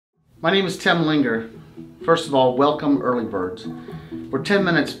My name is Tim Linger. First of all, welcome early birds. We're 10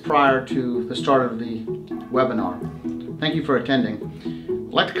 minutes prior to the start of the webinar. Thank you for attending.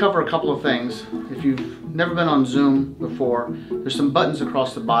 I'd like to cover a couple of things. If you've never been on Zoom before, there's some buttons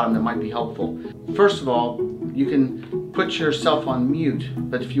across the bottom that might be helpful. First of all, you can put yourself on mute,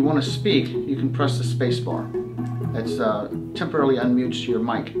 but if you want to speak, you can press the space bar. That's temporarily unmutes your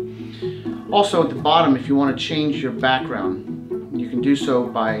mic. Also at the bottom, if you want to change your background, you can do so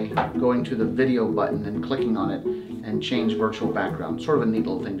by going to the video button and clicking on it and change virtual background. Sort of a neat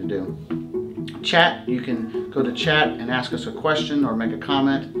little thing to do. Chat, you can go to chat and ask us a question or make a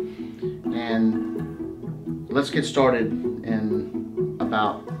comment. And let's get started in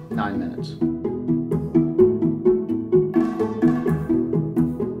about 9 minutes.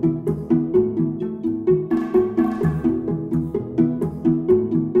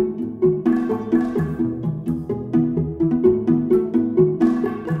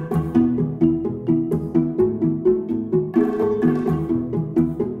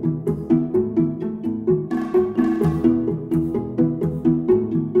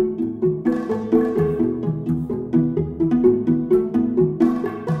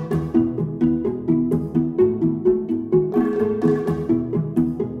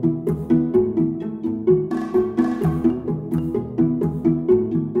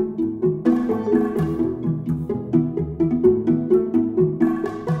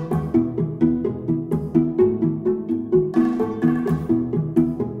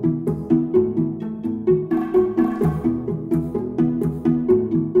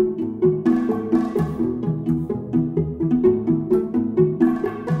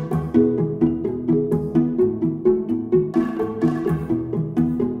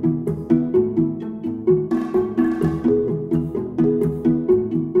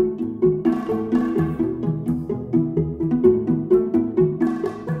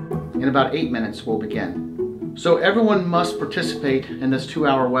 In about 8 minutes, we'll begin. So everyone must participate in this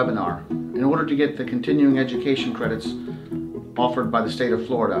 2-hour webinar. In order to get the continuing education credits offered by the state of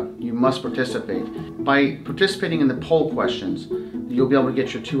Florida, you must participate. By participating in the poll questions, you'll be able to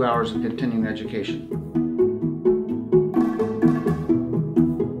get your 2 hours of continuing education.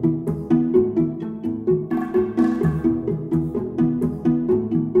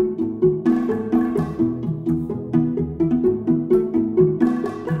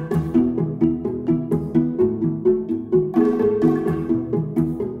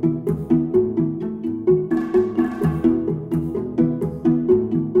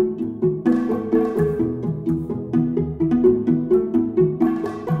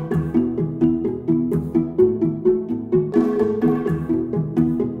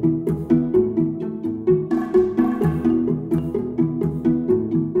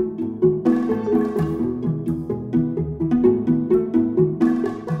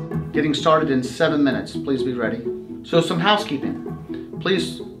 Getting started in 7 minutes. Please be ready. So some housekeeping.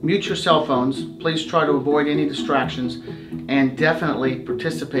 Please mute your cell phones. Please try to avoid any distractions and definitely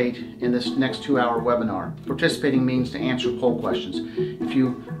participate in this next 2-hour webinar. Participating means to answer poll questions. If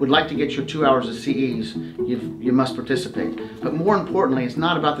you would like to get your 2 hours of CEs, you must participate. But more importantly, it's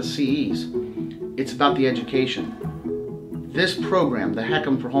not about the CEs. It's about the education. This program, the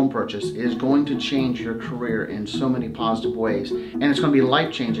HECM for Home Purchase, is going to change your career in so many positive ways, and it's going to be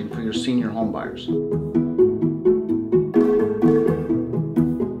life-changing for your senior home buyers.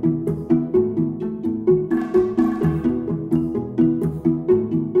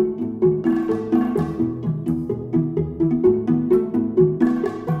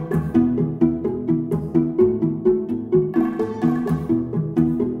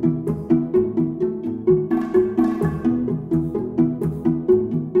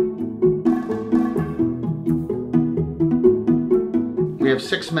 We have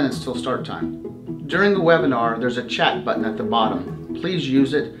 6 minutes till start time. During the webinar, there's a chat button at the bottom. Please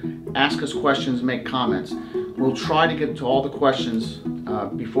use it, ask us questions, make comments. We'll try to get to all the questions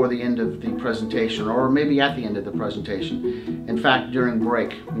before the end of the presentation, or maybe at the end of the presentation. In fact, during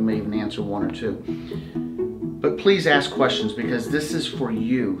break, we may even answer 1 or 2. But please ask questions, because this is for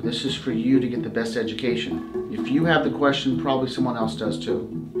you. This is for you to get the best education. If you have the question, probably someone else does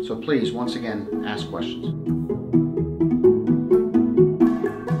too. So please, once again, ask questions.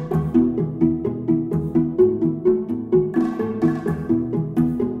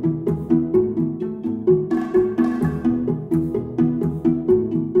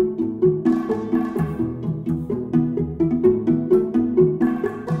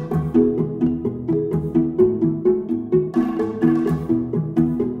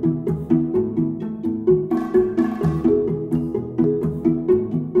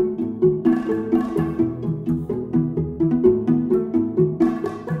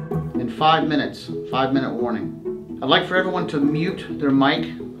 5 minutes, 5-minute warning. I'd like for everyone to mute their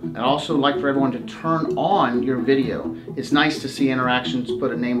mic. I'd also like for everyone to turn on your video. It's nice to see interactions,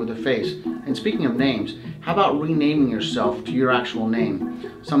 put a name with a face. And speaking of names, how about renaming yourself to your actual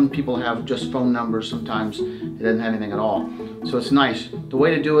name? Some people have just phone numbers, sometimes it doesn't have anything at all. So it's nice. The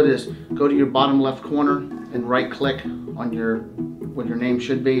way to do it is go to your bottom left corner and right click on what your name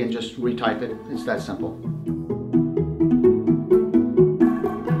should be and just retype it. It's that simple.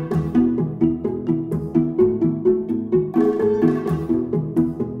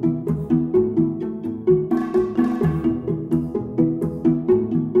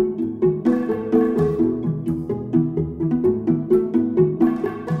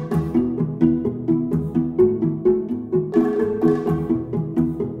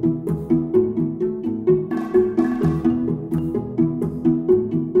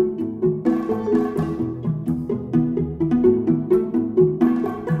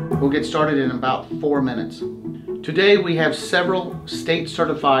 We'll get started in about 4 minutes. Today we have several state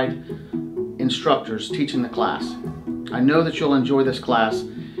certified instructors teaching the class. I know that you'll enjoy this class.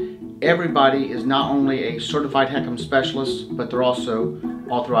 Everybody is not only a certified HECM specialist, but they're also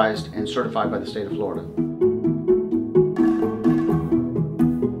authorized and certified by the state of Florida.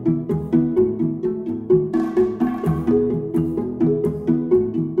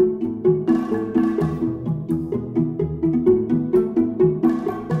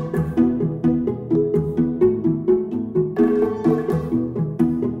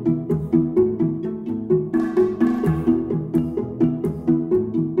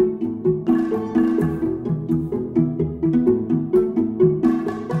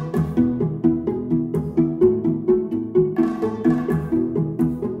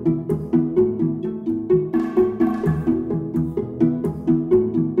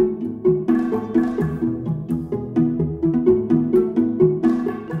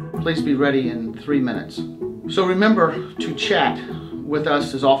 Please be ready in 3 minutes. So remember to chat with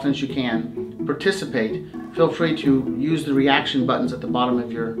us as often as you can. Participate. Feel free to use the reaction buttons at the bottom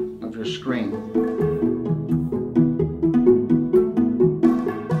of your screen.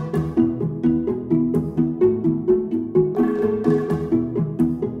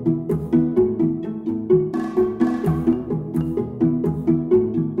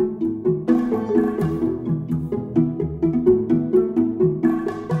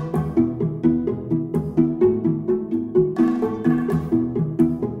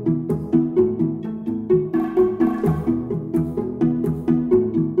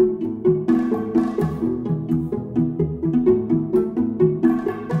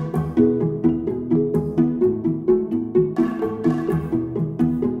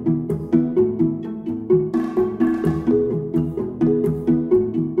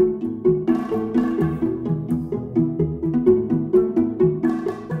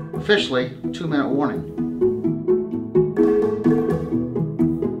 Officially, 2-minute warning.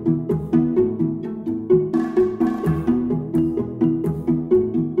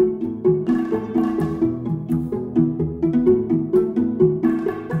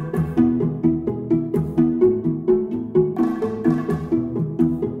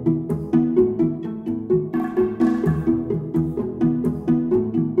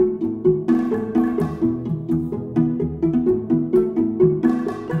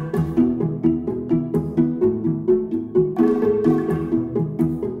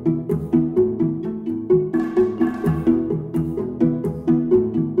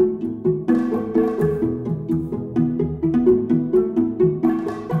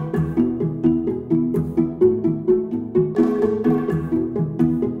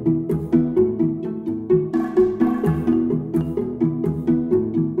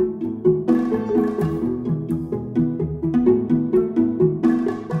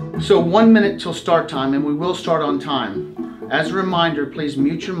 So 1 minute till start time, and we will start on time. As a reminder, please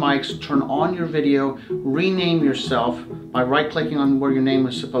mute your mics, turn on your video, rename yourself by right-clicking on where your name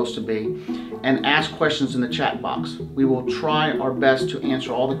is supposed to be, and ask questions in the chat box. We will try our best to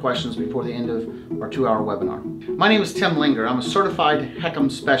answer all the questions before the end of our 2-hour webinar. My name is Tim Linger. I'm a certified HECM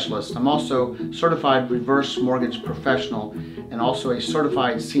specialist. I'm also certified reverse mortgage professional and also a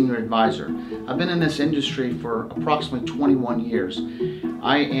certified senior advisor. I've been in this industry for approximately 21 years.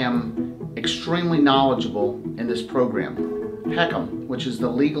 I am extremely knowledgeable in this program. HECM, which is the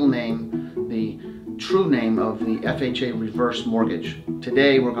legal name, the true name of the FHA reverse mortgage.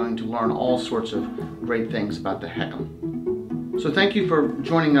 Today we're going to learn all sorts of great things about the HECM. So thank you for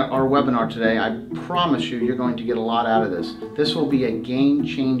joining our webinar today. I promise you're going to get a lot out of this. This will be a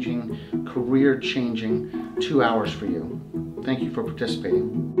game-changing, career-changing 2 hours for you. Thank you for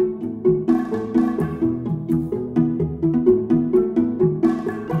participating.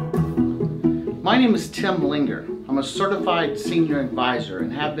 My name is Tim Linger. I'm a certified senior advisor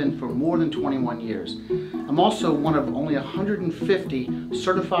and have been for more than 21 years. I'm also one of only 150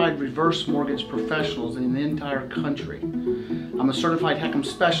 certified reverse mortgage professionals in the entire country. I'm a certified HECM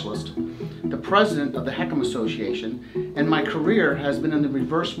specialist, the president of the HECM Association, and my career has been in the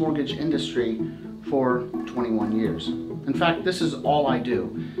reverse mortgage industry for 21 years. In fact, this is all I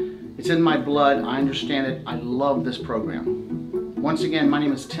do. It's in my blood, I understand it, I love this program. Once again, my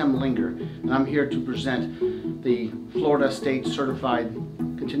name is Tim Linger, and I'm here to present the Florida State Certified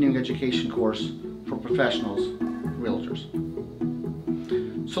Continuing Education course for professionals, realtors.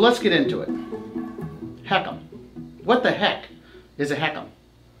 So let's get into it. HECM. What the heck is a HECM?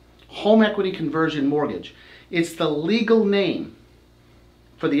 Home Equity Conversion Mortgage. It's the legal name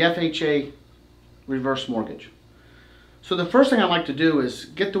for the FHA reverse mortgage. So the first thing I like to do is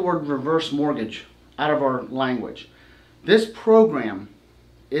get the word reverse mortgage out of our language. This program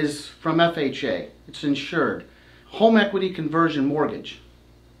is from FHA. It's insured. Home Equity Conversion Mortgage.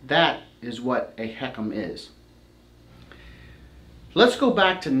 That is what a HECM is. Let's go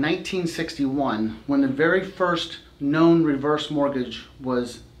back to 1961 when the very first known reverse mortgage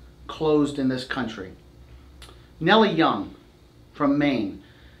was closed in this country. Nellie Young from Maine.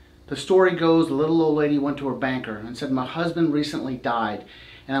 The story goes, the little old lady went to her banker and said, "My husband recently died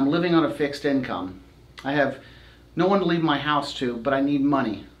and I'm living on a fixed income. I have no one to leave my house to, but I need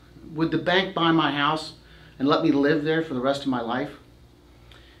money. Would the bank buy my house and let me live there for the rest of my life?"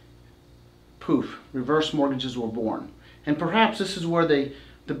 Poof, reverse mortgages were born. And perhaps this is where the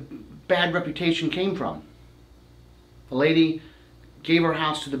bad reputation came from. The lady gave her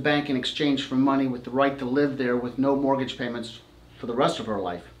house to the bank in exchange for money with the right to live there with no mortgage payments for the rest of her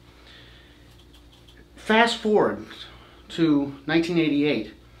life. Fast forward to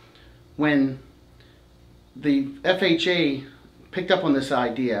 1988 when the FHA picked up on this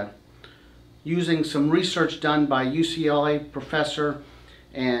idea using some research done by UCLA professor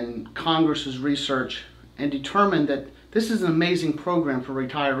and Congress's research, and determined that this is an amazing program for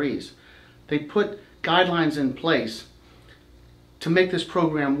retirees. They put guidelines in place to make this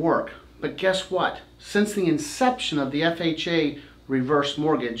program work. But guess what? Since the inception of the FHA reverse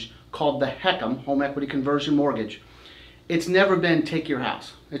mortgage, called the HECM, Home Equity Conversion Mortgage, it's never been take your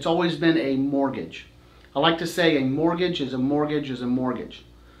house. It's always been a mortgage. I like to say a mortgage is a mortgage is a mortgage.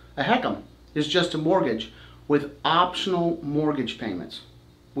 A HECM is just a mortgage with optional mortgage payments.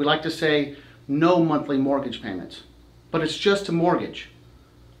 We like to say no monthly mortgage payments, but it's just a mortgage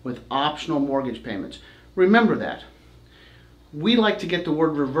with optional mortgage payments. Remember that. We like to get the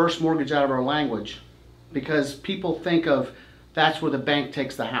word reverse mortgage out of our language because people think of that's where the bank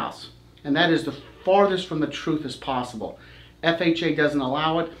takes the house. And that is the farthest from the truth as possible. FHA doesn't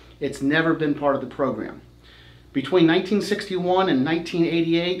allow it. It's never been part of the program. Between 1961 and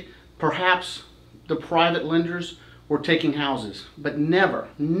 1988, perhaps the private lenders were taking houses, but never,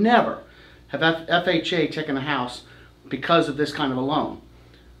 never have FHA taken a house because of this kind of a loan.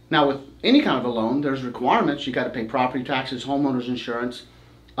 Now, with any kind of a loan, there's requirements. You got to pay property taxes, homeowners insurance,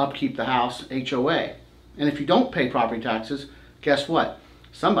 upkeep the house, HOA. And if you don't pay property taxes, guess what?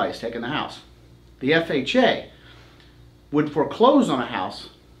 Somebody's taking the house. The FHA would foreclose on a house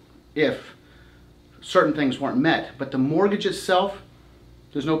if certain things weren't met, but the mortgage itself,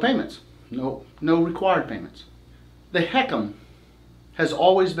 there's no payments, no required payments. The HECM has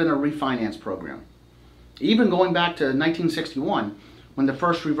always been a refinance program. Even going back to 1961, when the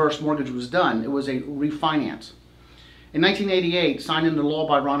first reverse mortgage was done, it was a refinance. In 1988, signed into law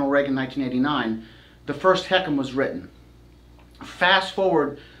by Ronald Reagan in 1989, the first HECM was written. Fast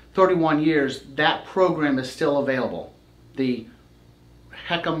forward 31 years, that program is still available. The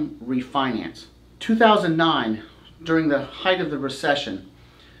HECM refinance. 2009, during the height of the recession,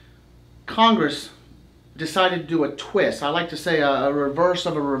 Congress decided to do a twist. I like to say a reverse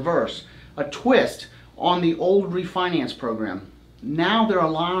of a reverse. A twist on the old refinance program. Now they're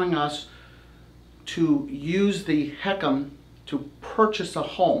allowing us to use the HECM to purchase a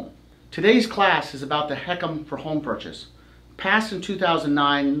home. Today's class is about the HECM for home purchase. Passed in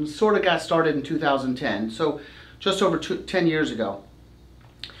 2009, sort of got started in 2010, so just over 10 years ago.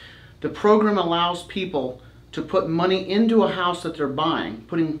 The program allows people to put money into a house that they're buying,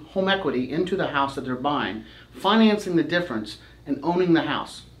 putting home equity into the house that they're buying, financing the difference, and owning the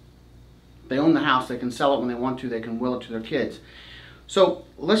house. They own the house, they can sell it when they want to, they can will it to their kids. So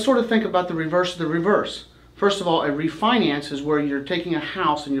let's sort of think about the reverse of the reverse. First of all, a refinance is where you're taking a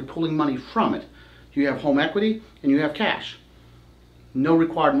house and you're pulling money from it. You have home equity and you have cash. No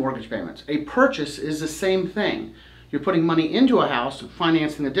required mortgage payments. A purchase is the same thing. You're putting money into a house and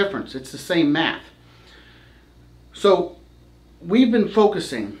financing the difference. It's the same math. So we've been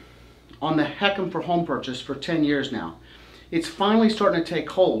focusing on the HECM for home purchase for 10 years now. It's finally starting to take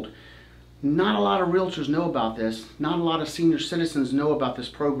hold. Not a lot of realtors know about this. Not a lot of senior citizens know about this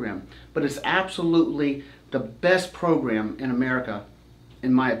program, but it's absolutely the best program in America,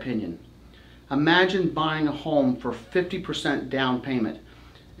 in my opinion. Imagine buying a home for 50% down payment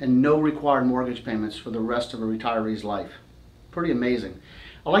and no required mortgage payments for the rest of a retiree's life. Pretty amazing.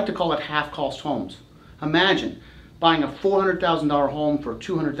 I like to call it half-cost homes. Imagine buying a $400,000 home for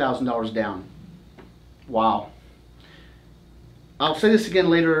 $200,000 down. Wow. I'll say this again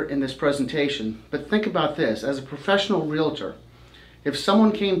later in this presentation, but think about this. As a professional realtor, if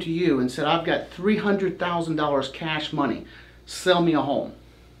someone came to you and said, I've got $300,000 cash money, sell me a home.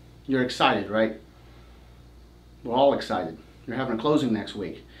 You're excited, right? We're all excited. You're having a closing next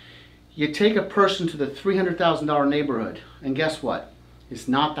week. You take a person to the $300,000 neighborhood, and guess what? It's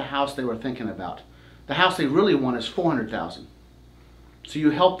not the house they were thinking about. The house they really want is $400,000. So you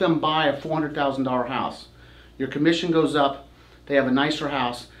help them buy a $400,000 house. Your commission goes up. They have a nicer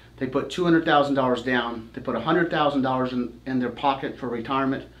house. They put $200,000 down. They put $100,000 in their pocket for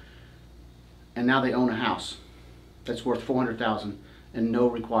retirement, and now they own a house that's worth $400,000 and no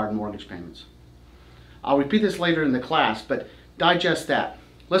required mortgage payments. I'll repeat this later in the class, but digest that.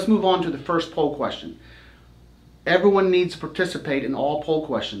 Let's move on to the first poll question. Everyone needs to participate in all poll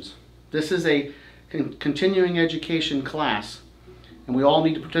questions. This is a continuing education class, and we all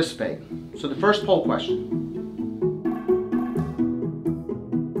need to participate. So the first poll question.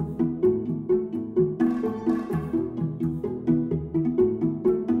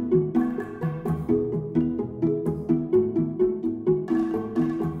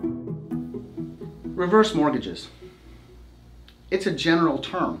 Reverse mortgages. It's a general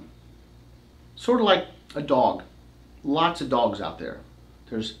term. Sort of like a dog. Lots of dogs out there.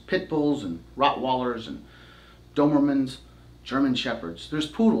 There's pit bulls and Rottweilers and Dobermans, German Shepherds. There's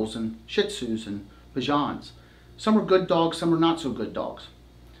poodles and Shih Tzus and Bajans. Some are good dogs, some are not so good dogs.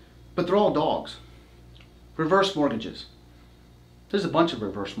 But they're all dogs. Reverse mortgages. There's a bunch of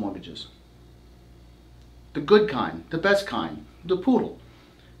reverse mortgages. The good kind, the best kind, the poodle,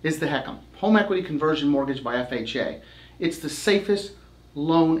 is the HECM, Home Equity Conversion Mortgage by FHA. It's the safest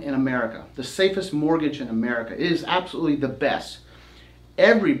loan in America, the safest mortgage in America. It is absolutely the best.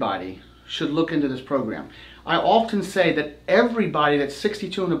 Everybody should look into this program. I often say that everybody that's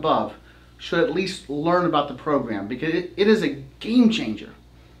 62 and above should at least learn about the program because it is a game changer.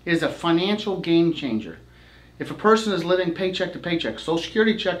 It is a financial game changer. If a person is living paycheck to paycheck, Social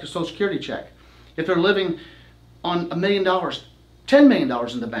Security check to Social Security check, if they're living on $1 million, $10 million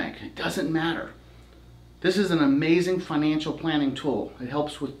in the bank, it doesn't matter. This is an amazing financial planning tool. It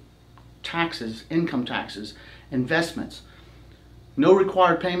helps with taxes, income taxes, investments. No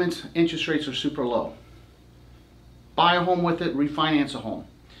required payments, interest rates are super low. Buy a home with it, refinance a home.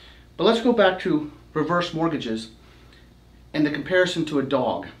 But let's go back to reverse mortgages and the comparison to a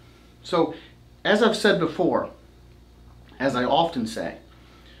dog. So, as I've said before, as I often say,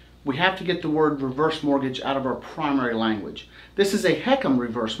 we have to get the word reverse mortgage out of our primary language. This is a HECM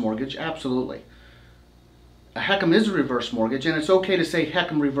reverse mortgage, absolutely. A HECM is a reverse mortgage, and it's okay to say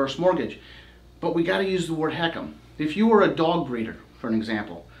HECM reverse mortgage, but we got to use the word HECM. If you were a dog breeder, for an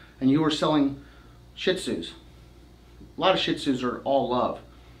example, and you were selling Shih Tzus, a lot of Shih Tzus are all love.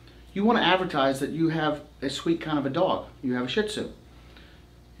 You want to advertise that you have a sweet kind of a dog. You have a Shih Tzu.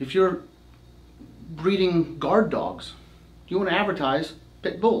 If you're breeding guard dogs, you want to advertise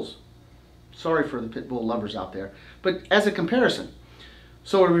pit bulls. Sorry for the pit bull lovers out there, but as a comparison.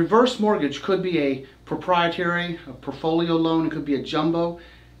 So a reverse mortgage could be a proprietary, a portfolio loan, it could be a jumbo,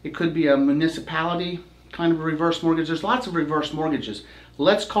 it could be a municipality kind of a reverse mortgage. There's lots of reverse mortgages.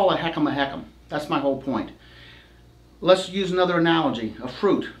 Let's call a HECM a HECM. That's my whole point. Let's use another analogy, a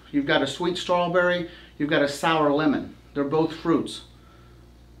fruit. You've got a sweet strawberry, you've got a sour lemon. They're both fruits.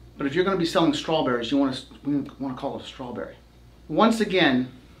 But if you're going to be selling strawberries, you want to call it a strawberry. Once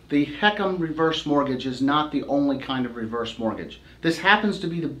again, the HECM reverse mortgage is not the only kind of reverse mortgage. This happens to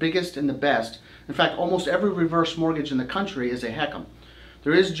be the biggest and the best. In fact, almost every reverse mortgage in the country is a HECM.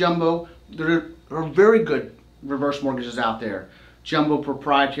 There is jumbo. There are very good reverse mortgages out there. Jumbo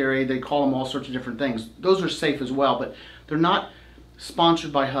proprietary, they call them all sorts of different things. Those are safe as well, but they're not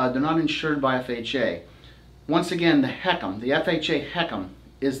sponsored by HUD. They're not insured by FHA. Once again, the HECM, the FHA HECM,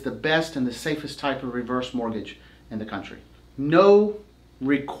 is the best and the safest type of reverse mortgage in the country. No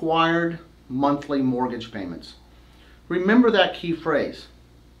required monthly mortgage payments. Remember that key phrase.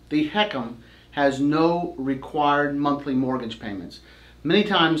 The HECM has no required monthly mortgage payments. Many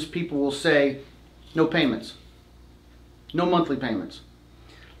times people will say, no payments, no monthly payments.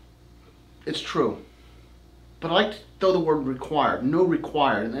 It's true. But I like to throw the word required, no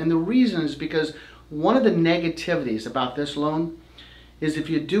required. And the reason is because one of the negativities about this loan is if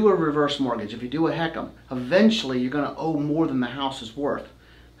you do a reverse mortgage, if you do a HECM, eventually you're going to owe more than the house is worth.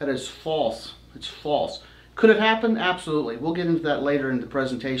 That is false. It's false. Could it happen? Absolutely. We'll get into that later in the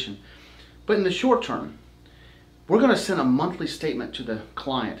presentation. But in the short term, we're going to send a monthly statement to the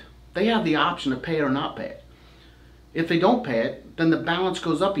client. They have the option to pay it or not pay it. If they don't pay it, then the balance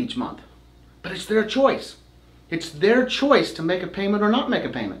goes up each month. But it's their choice. It's their choice to make a payment or not make a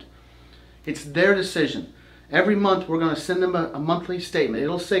payment. It's their decision. Every month we're going to send them a monthly statement.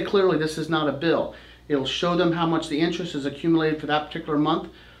 It'll say clearly this is not a bill. It'll show them how much the interest is accumulated for that particular month,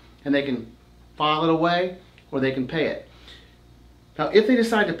 and they can file it away or they can pay it. Now if they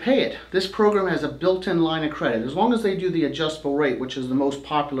decide to pay it, this program has a built-in line of credit. As long as they do the adjustable rate, which is the most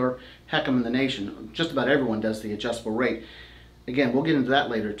popular HECM in the nation, just about everyone does the adjustable rate. Again, we'll get into that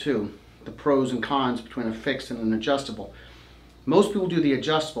later too, the pros and cons between a fixed and an adjustable. Most people do the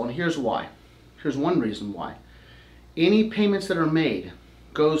adjustable, and here's why. Here's one reason why. Any payments that are made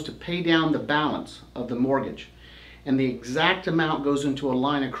goes to pay down the balance of the mortgage, and the exact amount goes into a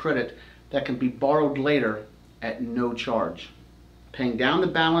line of credit that can be borrowed later at no charge. Paying down the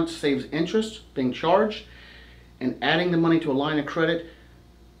balance saves interest being charged, and adding the money to a line of credit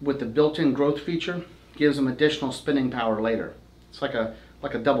with the built-in growth feature gives them additional spending power later. It's like a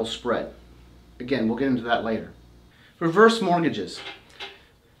double spread. Again, we'll get into that later. Reverse mortgages.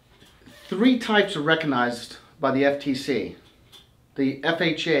 3 types are recognized by the FTC. The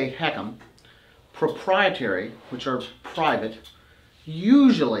FHA HECM, proprietary, which are private,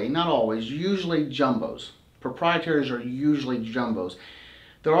 usually, not always, usually jumbos. Proprietaries are usually jumbos.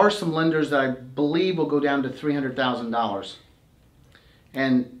 There are some lenders that I believe will go down to $300,000.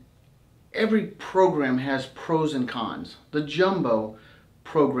 And every program has pros and cons. The jumbo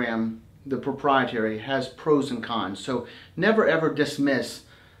program, the proprietary, has pros and cons. So never ever dismiss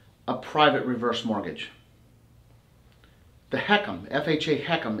a private reverse mortgage. The HECM, FHA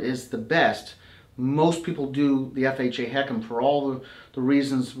HECM, is the best. Most people do the FHA HECM for all the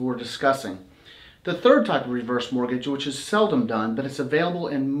reasons we're discussing. The third type of reverse mortgage, which is seldom done, but it's available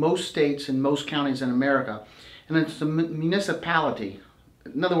in most states and most counties in America, and it's a municipality.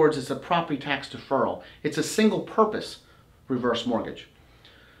 In other words, it's a property tax deferral. It's a single purpose reverse mortgage.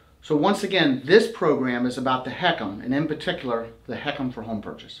 So once again, this program is about the HECM, and in particular, the HECM for home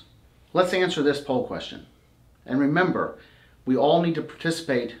purchase. Let's answer this poll question. And remember, we all need to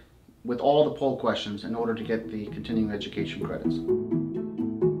participate with all the poll questions in order to get the continuing education credits.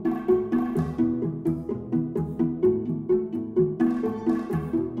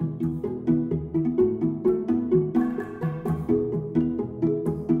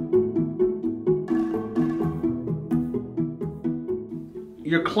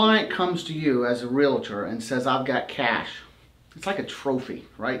 Your client comes to you as a realtor and says, I've got cash. It's like a trophy,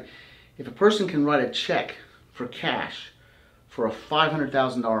 right? If a person can write a check for cash for a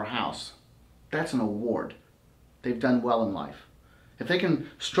 $500,000 house, that's an award. They've done well in life. If they can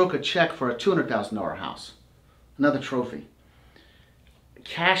stroke a check for a $200,000 house, another trophy.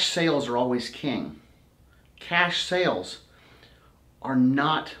 Cash sales are always king. Cash sales are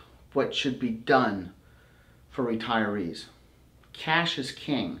not what should be done for retirees. Cash is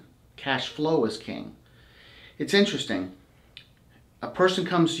king. Cash flow is king. It's interesting. A person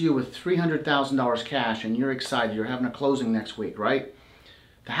comes to you with $300,000 cash and you're excited. You're having a closing next week, right?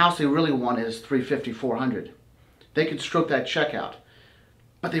 The house they really want is $350,000, $400,000. They could stroke that check out,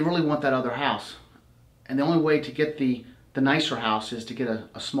 but they really want that other house. And the only way to get the nicer house is to get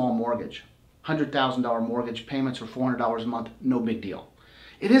a small mortgage. $100,000 mortgage, payments are $400 a month, no big deal.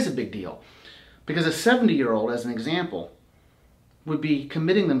 It is a big deal because a 70-year-old, as an example, would be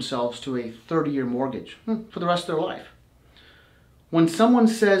committing themselves to a 30-year mortgage for the rest of their life. When someone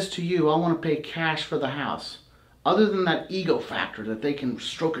says to you, I want to pay cash for the house, other than that ego factor that they can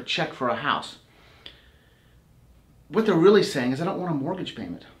stroke a check for a house, what they're really saying is, I don't want a mortgage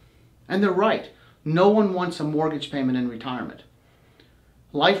payment. And they're right. No one wants a mortgage payment in retirement.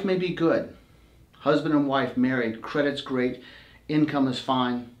 Life may be good. Husband and wife married, credit's great, income is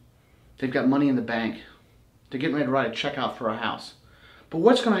fine, they've got money in the bank. They're getting ready to write a check out for a house. But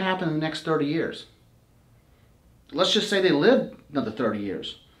what's going to happen in the next 30 years? Let's just say they live another 30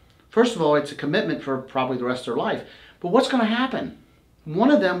 years. First of all, it's a commitment for probably the rest of their life. But what's going to happen?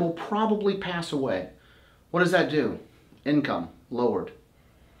 One of them will probably pass away. What does that do? Income lowered.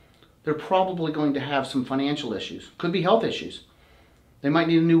 They're probably going to have some financial issues. Could be health issues. They might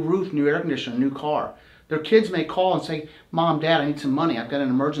need a new roof, new air conditioner, a new car. Their kids may call and say, Mom, Dad, I need some money. I've got an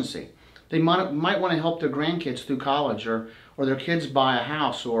emergency. They might want to help their grandkids through college, or their kids buy a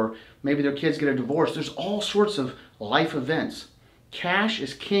house, or maybe their kids get a divorce. There's all sorts of life events. Cash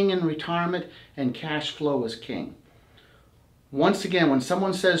is king in retirement, and cash flow is king. Once again, when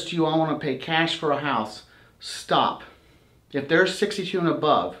someone says to you, I want to pay cash for a house, stop. If they're 62 and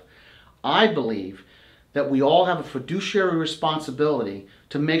above, I believe that we all have a fiduciary responsibility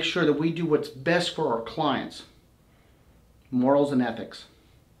to make sure that we do what's best for our clients. Morals and ethics.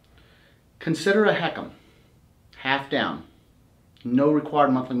 Consider a HECM, half down, no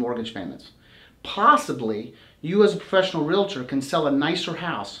required monthly mortgage payments. Possibly, you as a professional realtor can sell a nicer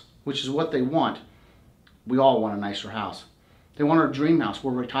house, which is what they want. We all want a nicer house. They want our dream house.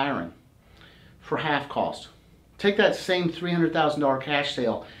 We're retiring for half cost. Take that same $300,000 cash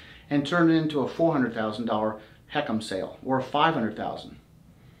sale and turn it into a $400,000 HECM sale, or a $500,000,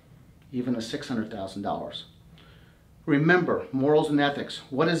 even a $600,000. Remember, morals and ethics.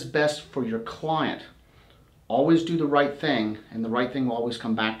 What is best for your client? Always do the right thing, and the right thing will always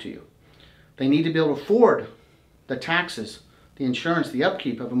come back to you. They need to be able to afford the taxes, the insurance, the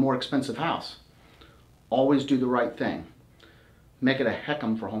upkeep of a more expensive house. Always do the right thing. Make it a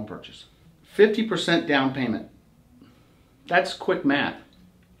HECM for home purchase. 50% down payment. That's quick math.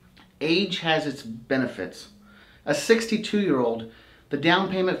 Age has its benefits. A 62-year-old, the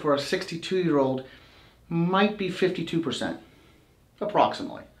down payment for a 62-year-old might be 52%,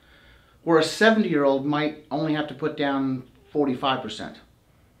 approximately. Where a 70-year-old might only have to put down 45%.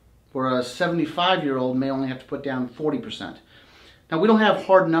 Where a 75-year-old may only have to put down 40%. Now, we don't have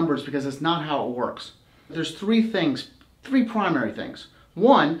hard numbers because it's not how it works. There's three primary things.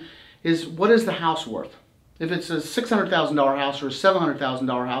 One is, what is the house worth? If it's a $600,000 house, or a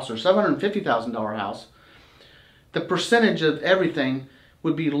 $700,000 house, or $750,000 house, the percentage of everything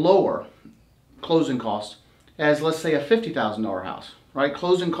would be lower, closing costs, as let's say a $50,000 house, right?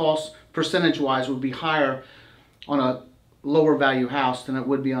 Closing costs percentage-wise would be higher on a lower value house than it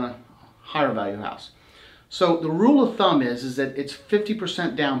would be on a higher value house. So the rule of thumb is that it's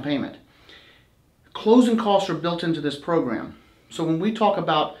 50% down payment. Closing costs are built into this program. So when we talk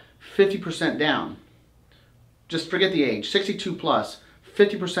about 50% down, just forget the age, 62 plus,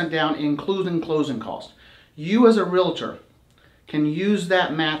 50% down including closing costs. You as a realtor can use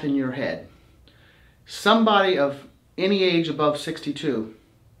that math in your head. Somebody of any age above 62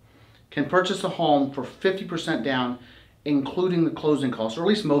 can purchase a home for 50% down, including the closing costs, or at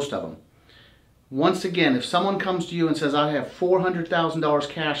least most of them. Once again, if someone comes to you and says, I have $400,000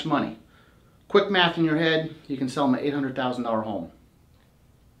 cash money, quick math in your head, you can sell them an $800,000 home.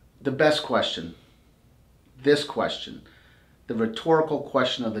 The best question, this question, the rhetorical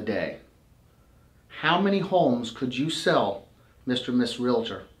question of the day. How many homes could you sell, Mr. and Miss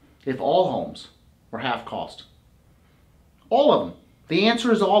Realtor, if all homes were half cost? All of them. The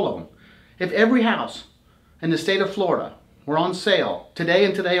answer is all of them. If every house in the state of Florida were on sale today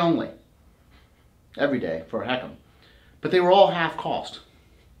and today only, every day for a HECM, but they were all half cost.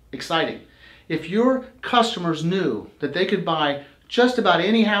 Exciting. If your customers knew that they could buy just about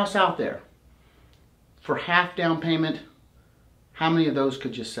any house out there for half down payment, how many of those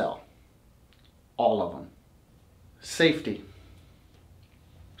could you sell? All of them. Safety.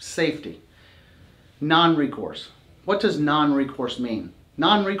 Safety. Non-recourse. What does non-recourse mean?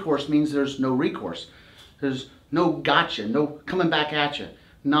 Non-recourse means there's no recourse. There's no gotcha, no coming back at you.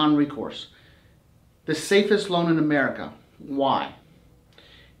 Non-recourse. The safest loan in America. Why?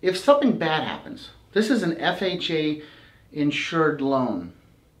 If something bad happens, this is an FHA insured loan.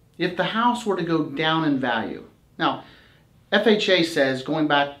 If the house were to go down in value, now FHA says, going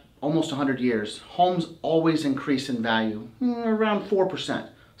back almost 100 years, homes always increase in value, around 4%.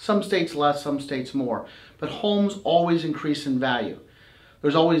 Some states less, some states more, but homes always increase in value.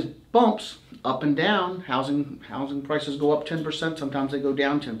 There's always bumps up and down. Housing prices go up 10%, sometimes they go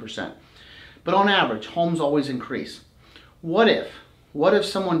down 10%. But on average, homes always increase. What if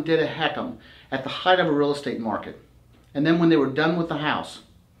someone did a HECM at the height of a real estate market, and then when they were done with the house,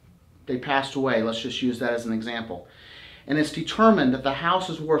 they passed away, let's just use that as an example, and it's determined that the house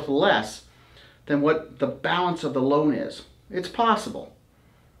is worth less than what the balance of the loan is? It's possible.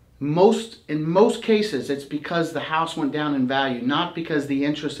 In most cases, it's because the house went down in value, not because the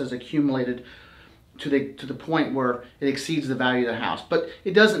interest has accumulated to the point where it exceeds the value of the house. But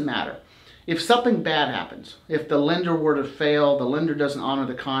it doesn't matter. If something bad happens, if the lender were to fail, the lender doesn't honor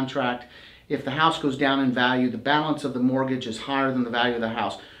the contract, if the house goes down in value, the balance of the mortgage is higher than the value of the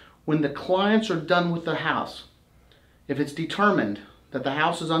house. When the clients are done with the house, if it's determined that the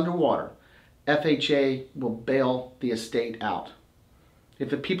house is underwater, FHA will bail the estate out. If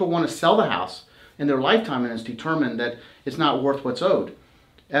the people want to sell the house in their lifetime and it's determined that it's not worth what's owed,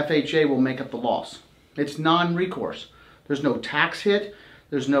 FHA will make up the loss. It's non-recourse. There's no tax hit.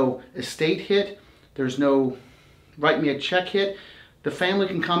 There's no estate hit. There's no write me a check hit. The family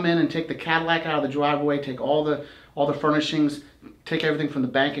can come in and take the Cadillac out of the driveway, take all the furnishings, take everything from the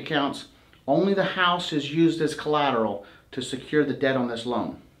bank accounts. Only the house is used as collateral to secure the debt on this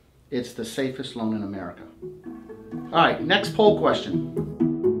loan. It's the safest loan in America. All right, next poll question.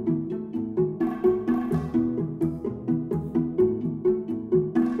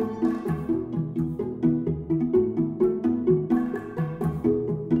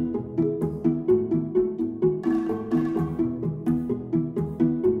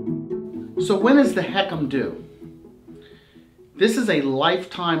 So when is the HECM due? This is a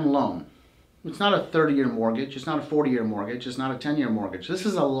lifetime loan. It's not a 30-year mortgage. It's not a 40-year mortgage. It's not a 10-year mortgage. This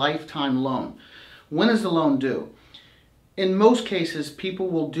is a lifetime loan. When is the loan due? In most cases, people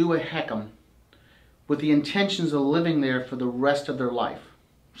will do a HECM with the intentions of living there for the rest of their life.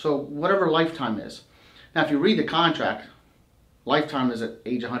 So whatever lifetime is. Now, if you read the contract, lifetime is at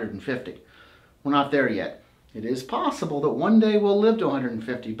age 150. We're not there yet. It is possible that one day we'll live to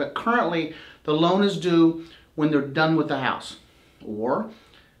 150, but currently the loan is due when they're done with the house, or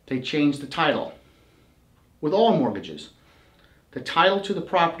they change the title. With all mortgages, the title to the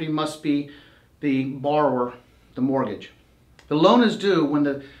property must be the borrower, the mortgage. The loan is due when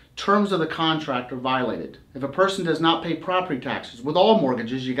the terms of the contract are violated. If a person does not pay property taxes, with all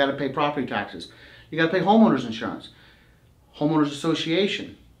mortgages you got to pay property taxes. You got to pay homeowners insurance, homeowners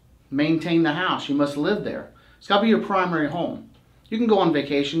association, maintain the house, you must live there. It's got to be your primary home. You can go on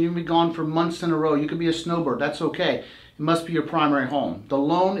vacation, you can be gone for months in a row, you could be a snowbird, that's okay. It must be your primary home. The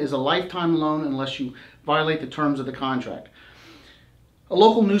loan is a lifetime loan unless you violate the terms of the contract. A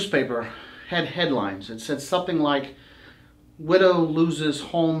local newspaper had headlines. It said something like, "Widow loses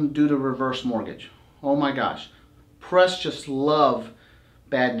home due to reverse mortgage." Oh my gosh. Press just love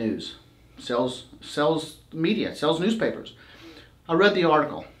bad news. Sells media, sells newspapers. I read the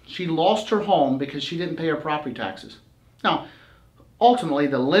article. She lost her home because she didn't pay her property taxes. Now, ultimately,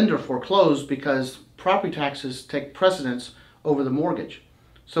 the lender foreclosed because property taxes take precedence over the mortgage.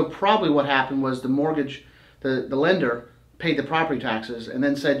 So probably what happened was the mortgage, the lender paid the property taxes and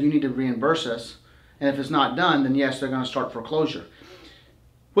then said, you need to reimburse us. And if it's not done, then yes, they're going to start foreclosure.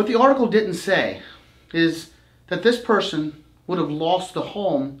 What the article didn't say is that this person would have lost the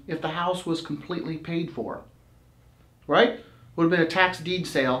home if the house was completely paid for. Right? Would have been a tax deed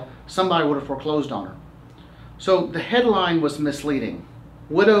sale, somebody would have foreclosed on her. So the headline was misleading.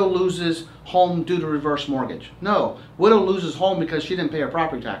 Widow loses home due to reverse mortgage. No, widow loses home because she didn't pay her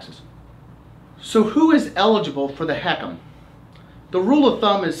property taxes. So who is eligible for the HECM? The rule of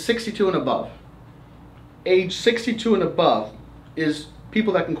thumb is 62 and above. Age 62 and above is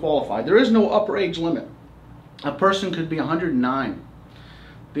people that can qualify. There is no upper age limit. A person could be 109.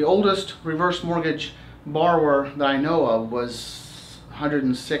 The oldest reverse mortgage borrower that I know of was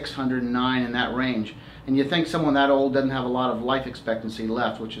 106, 109, in that range. And you think someone that old doesn't have a lot of life expectancy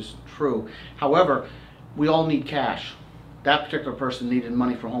left, which is true. However, we all need cash. That particular person needed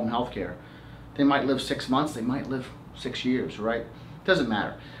money for home health care. They might live 6 months, they might live 6 years, right? Doesn't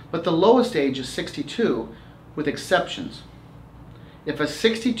matter. But the lowest age is 62 with exceptions. If a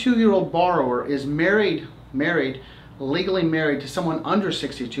 62-year-old borrower is legally married to someone under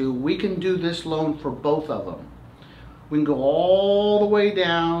 62, we can do this loan for both of them. We can go all the way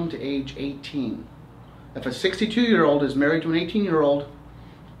down to age 18. If a 62-year-old is married to an 18-year-old,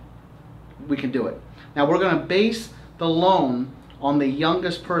 we can do it. Now we're going to base the loan on the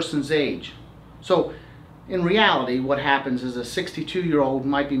youngest person's age. So in reality, what happens is a 62-year-old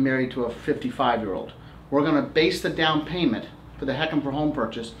might be married to a 55-year-old. We're going to base the down payment for the HECM for home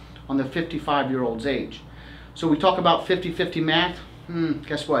purchase on the 55-year-old's age. So we talk about 50-50 math.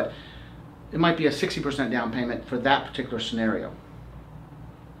 Guess what? It might be a 60% down payment for that particular scenario.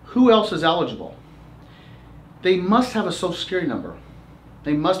 Who else is eligible? They must have a Social Security number.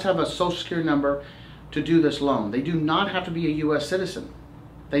 They must have a Social Security number to do this loan. They do not have to be a U.S. citizen.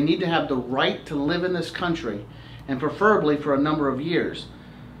 They need to have the right to live in this country, and preferably for a number of years.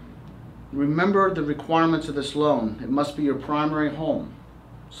 Remember the requirements of this loan. It must be your primary home.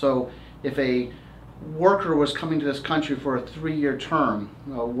 So if a worker was coming to this country for a 3-year term,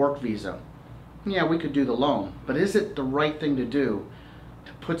 a work visa, yeah, we could do the loan. But is it the right thing to do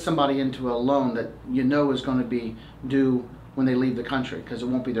to put somebody into a loan that you know is going to be due when they leave the country, because it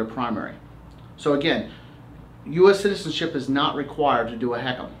won't be their primary? So again, U.S. citizenship is not required to do a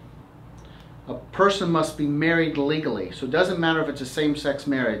HECM. A person must be married legally. So it doesn't matter if it's a same-sex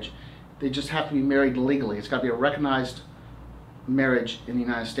marriage. They just have to be married legally. It's got to be a recognized marriage in the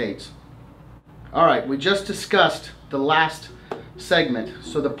United States. All right, we just discussed the last segment,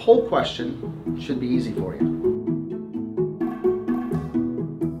 so the poll question should be easy for you.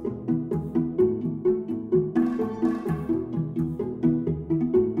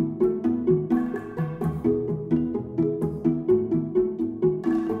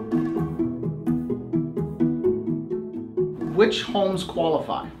 Which homes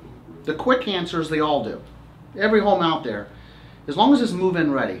qualify? The quick answer is they all do. Every home out there, as long as it's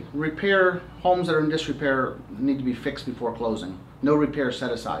move-in ready. Repair, homes that are in disrepair need to be fixed before closing. No repair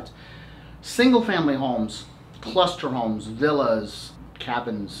set-asides. Single-family homes, cluster homes, villas,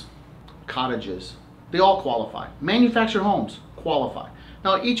 cabins, cottages, they all qualify. Manufactured homes qualify.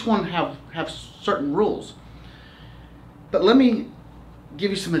 Now each one have certain rules. But let me give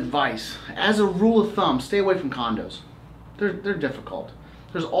you some advice. As a rule of thumb, stay away from condos. They're difficult.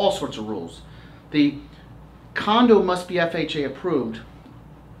 There's all sorts of rules. The condo must be FHA approved,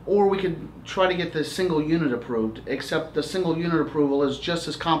 or we could try to get the single unit approved, except the single unit approval is just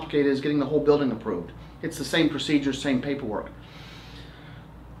as complicated as getting the whole building approved. It's the same procedure, same paperwork.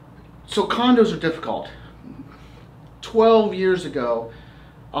 So condos are difficult. 12 years ago,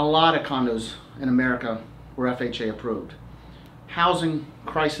 a lot of condos in America were FHA approved. Housing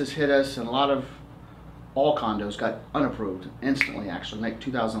crisis hit us, and a lot of all condos got unapproved instantly, actually, like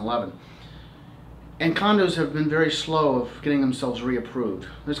 2011. And condos have been very slow of getting themselves reapproved.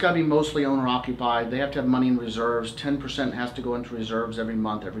 There's got to be mostly owner occupied. They have to have money in reserves. 10% has to go into reserves every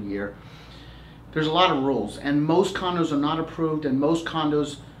month, every year. There's a lot of rules, and most condos are not approved, and most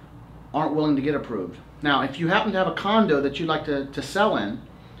condos aren't willing to get approved. Now, if you happen to have a condo that you'd like to sell in,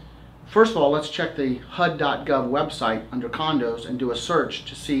 first of all, let's check the HUD.gov website under condos and do a search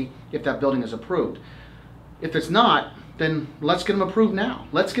to see if that building is approved. If it's not, then let's get them approved now.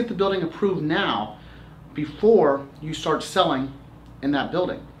 Let's get the building approved now before you start selling in that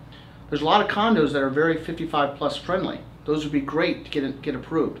building. There's a lot of condos that are very 55 plus friendly. Those would be great to get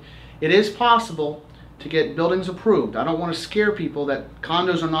approved. It is possible to get buildings approved. I don't want to scare people that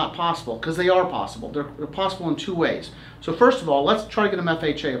condos are not possible, because they are possible. They're possible in two ways. So first of all, let's try to get them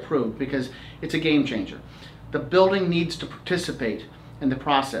FHA approved, because it's a game changer. The building needs to participate in the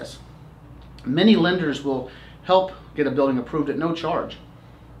process. Many lenders will help get a building approved at no charge,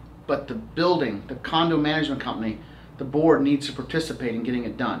 but the building, the condo management company, the board needs to participate in getting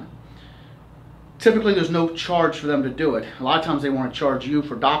it done. Typically there's no charge for them to do it. A lot of times they want to charge you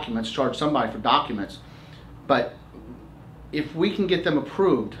for documents, charge somebody for documents, but if we can get them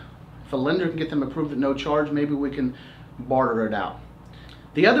approved, if a lender can get them approved at no charge, maybe we can barter it out.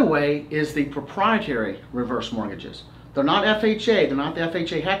 The other way is the proprietary reverse mortgages. They're not FHA, they're not the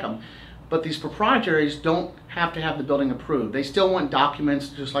FHA HECM. But these proprietaries don't have to have the building approved. They still want documents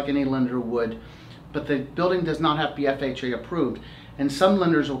just like any lender would, but the building does not have to be FHA approved. And some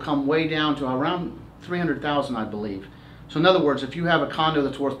lenders will come way down to around $300,000, I believe. So in other words, if you have a condo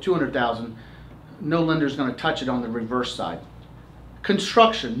that's worth $200,000, no lender is going to touch it on the reverse side.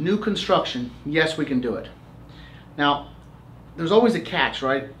 Construction, new construction, yes, we can do it. Now, there's always a catch,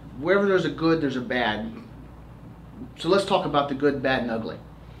 right? Wherever there's a good, there's a bad. So let's talk about the good, bad, and ugly.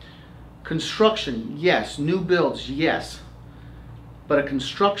 Construction, yes. New builds, yes. But a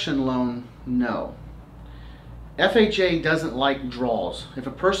construction loan, no. FHA doesn't like draws. If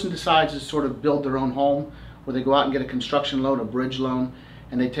a person decides to sort of build their own home, where they go out and get a construction loan, a bridge loan,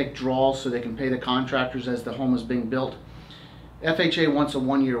 and they take draws so they can pay the contractors as the home is being built, FHA wants a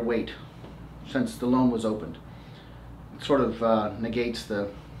 1-year wait since the loan was opened. It sort of negates the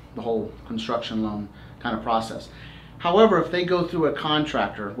whole construction loan kind of process. However, if they go through a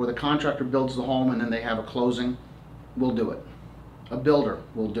contractor, where the contractor builds the home and then they have a closing, we'll do it. A builder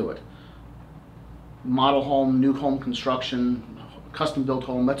will do it. Model home, new home construction, custom built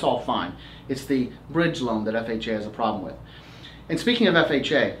home, that's all fine. It's the bridge loan that FHA has a problem with. And speaking of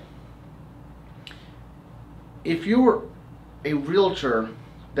FHA, if you're a realtor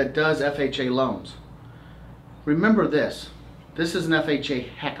that does FHA loans, remember this. This is an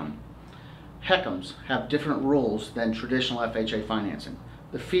FHA HECM. HECMs have different rules than traditional FHA financing.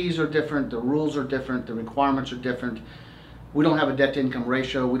 The fees are different, the rules are different, the requirements are different. We don't have a debt to income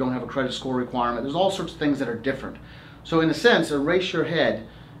ratio, we don't have a credit score requirement. There's all sorts of things that are different. So in a sense, erase your head,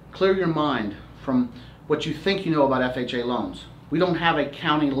 clear your mind from what you think you know about FHA loans. We don't have a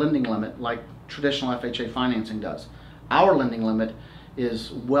county lending limit like traditional FHA financing does. Our lending limit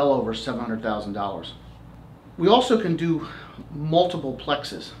is well over $700,000. We also can do multiple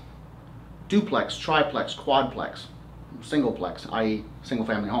plexes. Duplex, triplex, quadplex, singleplex, i.e. single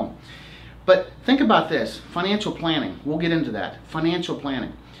family home. But think about this, financial planning, we'll get into that. Financial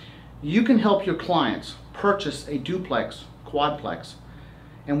planning. You can help your clients purchase a duplex, quadplex,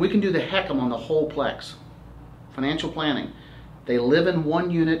 and we can do the HECM on the whole plex. Financial planning. They live in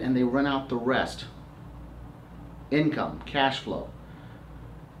one unit and they rent out the rest. Income, cash flow.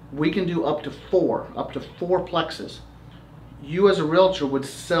 We can do up to four plexes. You as a realtor would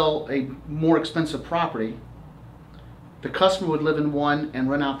sell a more expensive property. The customer would live in one and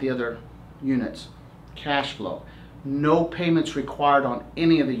rent out the other units. Cash flow. No payments required on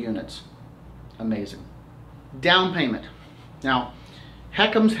any of the units. Amazing. Down payment. Now,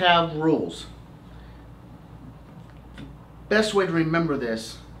 HECMs have rules. The best way to remember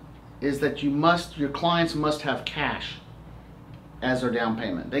this is that your clients must have cash as their down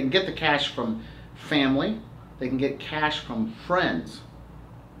payment. They can get the cash from family. They can get cash from friends.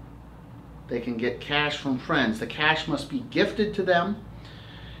 They can get cash from friends. The cash must be gifted to them,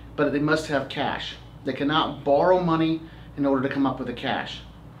 but they must have cash. They cannot borrow money in order to come up with the cash.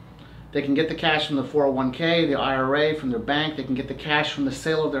 They can get the cash from the 401k, the IRA, from their bank. They can get the cash from the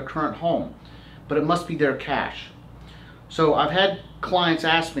sale of their current home, but it must be their cash. So I've had clients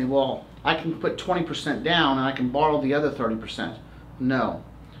ask me, well, I can put 20% down and I can borrow the other 30%. No.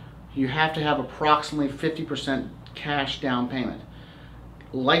 You have to have approximately 50% cash down payment.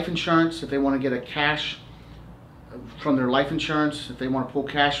 Life insurance, if they want to get a cash from their life insurance, if they want to pull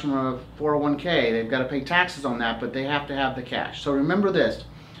cash from a 401k, they've got to pay taxes on that, but they have to have the cash. So remember this,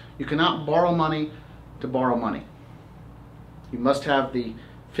 you cannot borrow money to borrow money. You must have the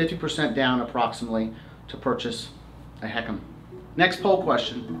 50% down approximately to purchase a HECM. Next poll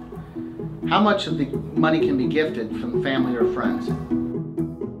question, how much of the money can be gifted from family or friends?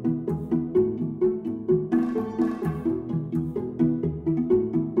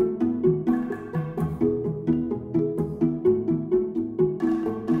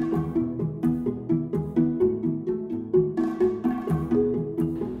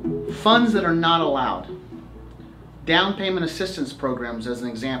 Funds that are not allowed. Down payment assistance programs as an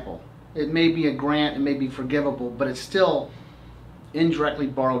example. It may be a grant, it may be forgivable, but it's still indirectly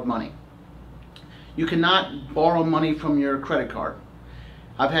borrowed money. You cannot borrow money from your credit card.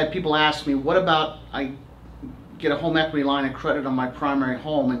 I've had people ask me, what about I get a home equity line of credit on my primary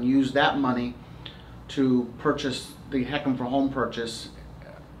home and use that money to purchase the HECM for home purchase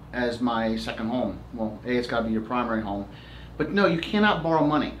as my second home? Well, A, it's got to be your primary home. But no, you cannot borrow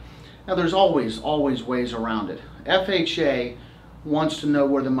money. Now there's always ways around it. FHA wants to know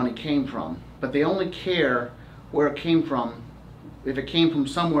where the money came from, but they only care where it came from if it came from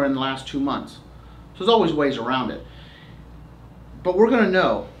somewhere in the last 2 months. So there's always ways around it. But we're going to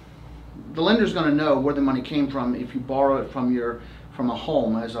know, the lender's going to know where the money came from if you borrow it from a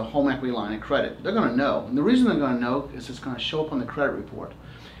home as a home equity line of credit. They're going to know. And the reason they're going to know is it's going to show up on the credit report.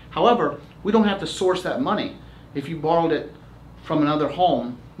 However, we don't have to source that money if you borrowed it from another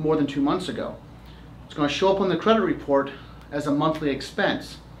home more than 2 months ago. It's going to show up on the credit report as a monthly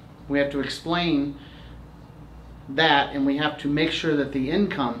expense. We have to explain that, and we have to make sure that the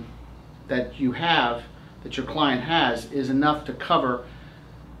income that you have, that your client has, is enough to cover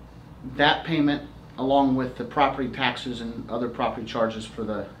that payment along with the property taxes and other property charges for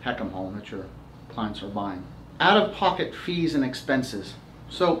the HECM home that your clients are buying. Out-of-pocket fees and expenses.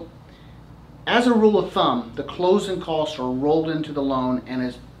 So as a rule of thumb, the closing costs are rolled into the loan and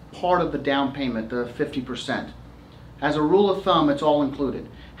is part of the down payment, the 50%. As a rule of thumb, it's all included.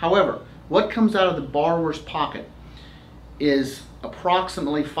 However, what comes out of the borrower's pocket is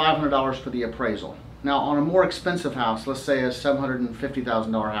approximately $500 for the appraisal. Now, on a more expensive house, let's say a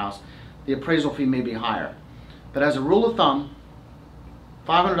 $750,000 house, the appraisal fee may be higher. But as a rule of thumb,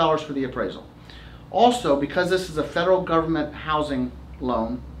 $500 for the appraisal. Also, because this is a federal government housing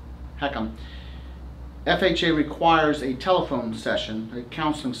loan, HECM, FHA requires a telephone session, a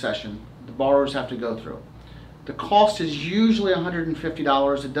counseling session, the borrowers have to go through. The cost is usually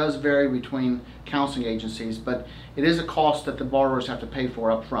 $150. It does vary between counseling agencies, but it is a cost that the borrowers have to pay for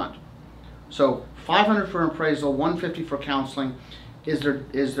up front. So $500 for appraisal, $150 for counseling is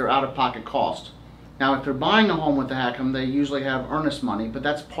their out-of-pocket cost. Now, if they're buying a home with the HECM, they usually have earnest money, but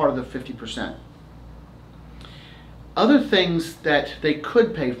that's part of the 50%. Other things that they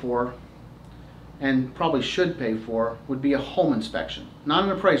could pay for and probably should pay for would be a home inspection. Not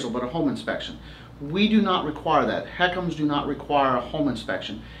an appraisal, but a home inspection. We do not require that. HECMs do not require a home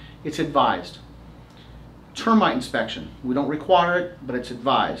inspection. It's advised. Termite inspection. We don't require it, but it's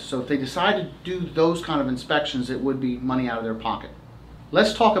advised. So if they decide to do those kind of inspections, it would be money out of their pocket.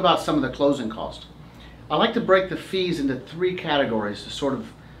 Let's talk about some of the closing costs. I like to break the fees into 3 categories to sort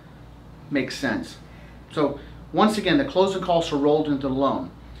of make sense. So once again, the closing costs are rolled into the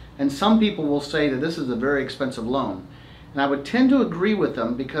loan. And some people will say that this is a very expensive loan. And I would tend to agree with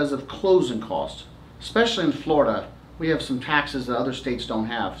them because of closing costs. Especially in Florida, we have some taxes that other states don't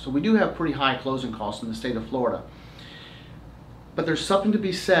have. So we do have pretty high closing costs in the state of Florida. But there's something to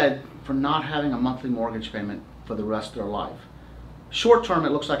be said for not having a monthly mortgage payment for the rest of their life. Short term,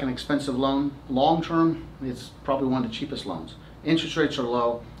 it looks like an expensive loan. Long term, it's probably one of the cheapest loans. Interest rates are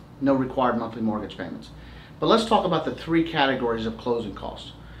low, no required monthly mortgage payments. But let's talk about the three categories of closing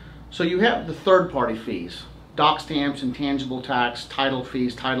costs. So you have the third-party fees, doc stamps, intangible tax, title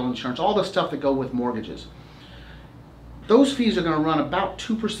fees, title insurance, all the stuff that go with mortgages. Those fees are going to run about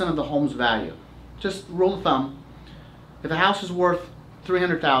 2% of the home's value. Just rule of thumb. If a house is worth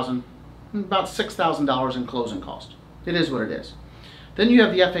 $300,000, about $6,000 in closing cost. It is what it is. Then you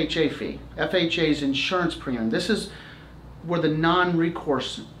have the FHA fee. FHA's insurance premium. This is where the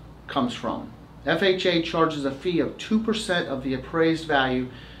non-recourse comes from. FHA charges a fee of 2% of the appraised value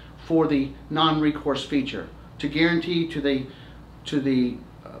for the non-recourse feature to guarantee to the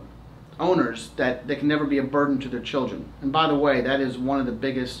owners that they can never be a burden to their children. And by the way, that is one of the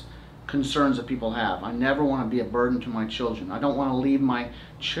biggest concerns that people have. I never want to be a burden to my children. I don't want to leave my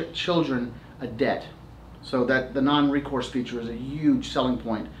children a debt. So that the non-recourse feature is a huge selling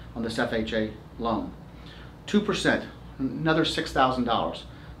point on this FHA loan. 2%, another $6,000.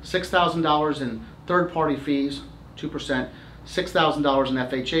 $6,000 in third-party fees, 2%. $6,000 in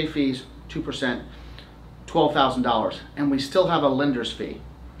FHA fees, 2%. $12,000. And we still have a lender's fee.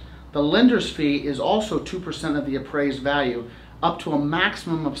 The lender's fee is also 2% of the appraised value up to a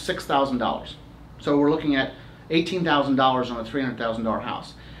maximum of $6,000. So we're looking at $18,000 on a $300,000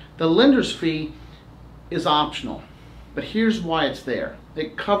 house. The lender's fee is optional, but here's why it's there.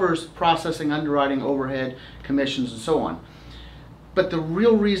 It covers processing, underwriting, overhead, commissions, and so on. But the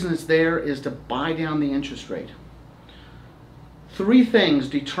real reason it's there is to buy down the interest rate. Three things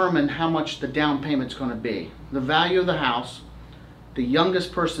determine how much the down payment's going to be: the value of the house, the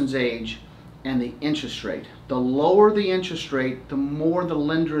youngest person's age, and the interest rate. The lower the interest rate, the more the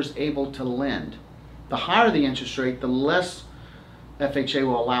lender is able to lend. The higher the interest rate, the less FHA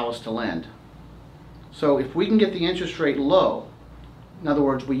will allow us to lend. So if we can get the interest rate low, in other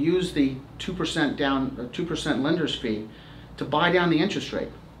words, we use the 2% down, 2% lender's fee to buy down the interest rate.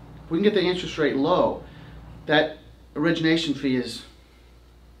 If we can get the interest rate low, that origination fee is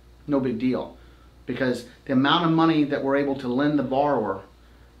no big deal, because the amount of money that we're able to lend the borrower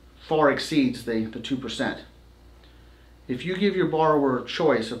far exceeds the 2%. If you give your borrower a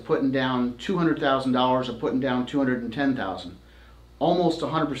choice of putting down $200,000 or putting down $210,000, almost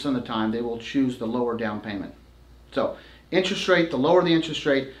 100% of the time they will choose the lower down payment. So interest rate, the lower the interest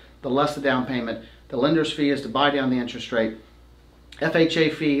rate, the less the down payment. The lender's fee is to buy down the interest rate.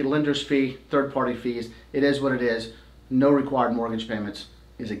 FHA fee, lender's fee, third-party fees, it is what it is. No required mortgage payments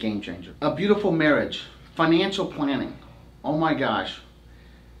is a game changer. A beautiful marriage, financial planning. Oh my gosh.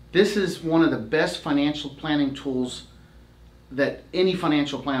 This is one of the best financial planning tools that any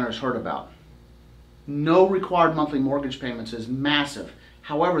financial planner has heard about. No required monthly mortgage payments is massive.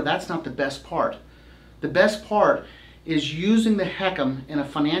 However, that's not the best part. The best part is using the HECM in a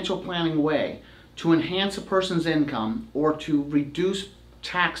financial planning way to enhance a person's income, or to reduce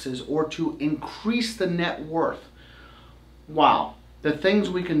taxes, or to increase the net worth. Wow, the things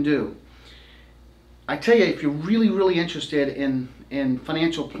we can do. I tell you, if you're really interested in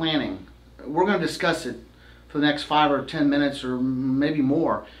financial planning, we're going to discuss it for the next 5 or 10 minutes or maybe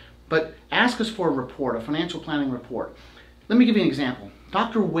more. But ask us for a report, a financial planning report. Let me give you an example.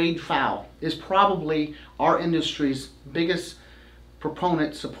 Dr. Wade Pfau is probably our industry's biggest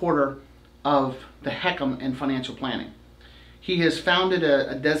proponent, supporter of the HECM and financial planning. He has founded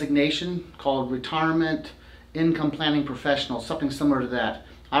a designation called Retirement Income Planning Professional, something similar to that.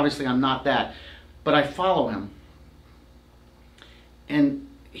 Obviously, I'm not that, but I follow him. And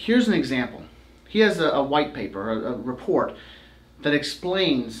here's an example. He has a white paper, a report, that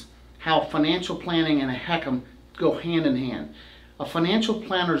explains how financial planning and a HECM go hand in hand. A financial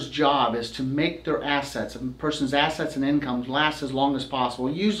planner's job is to make their assets, a person's assets and incomes, last as long as possible.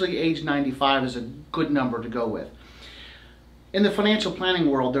 Usually age 95 is a good number to go with. In the financial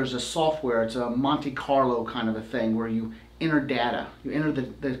planning world, there's a software, it's a Monte Carlo kind of a thing, where you enter data. You enter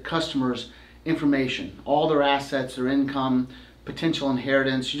the customer's information, all their assets, their income, potential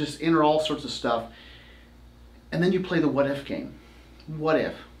inheritance. You just enter all sorts of stuff. And then you play the what if game. What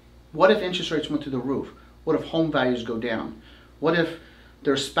if? What if interest rates went through the roof? What if home values go down? What if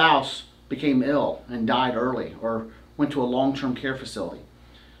their spouse became ill and died early, or went to a long-term care facility?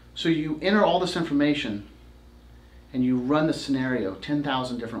 So you enter all this information and you run the scenario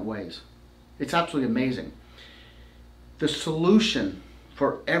 10,000 different ways. It's absolutely amazing. The solution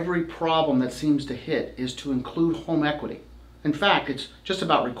for every problem that seems to hit is to include home equity. In fact, it's just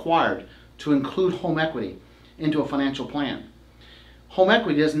about required to include home equity into a financial plan. Home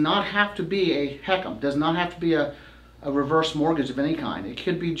equity does not have to be a HECM, does not have to be a a reverse mortgage of any kind. It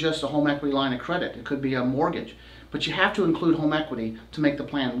could be just a home equity line of credit. It could be a mortgage. But you have to include home equity to make the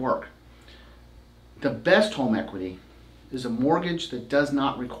plan work. The best home equity is a mortgage that does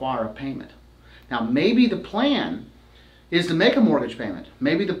not require a payment. Now, maybe the plan is to make a mortgage payment.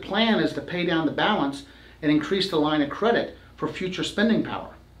 Maybe the plan is to pay down the balance and increase the line of credit for future spending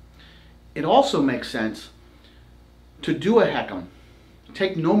power. It also makes sense to do a HECM,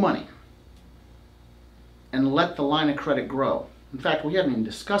 take no money, and let the line of credit grow. In fact, we haven't even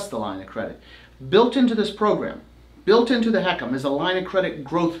discussed the line of credit. Built into this program, built into the HECM, is a line of credit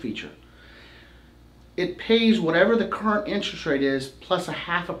growth feature. It pays whatever the current interest rate is plus a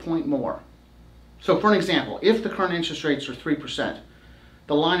half a point more. So for an example, if the current interest rates are 3%,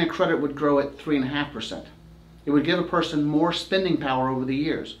 the line of credit would grow at 3.5%. It would give a person more spending power over the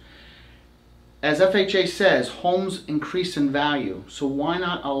years. As FHA says, homes increase in value, so why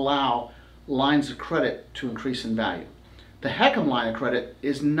not allow lines of credit to increase in value? The HECM line of credit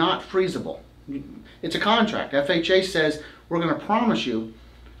is not freezable. It's a contract. FHA says, we're going to promise you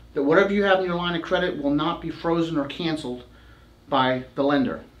that whatever you have in your line of credit will not be frozen or canceled by the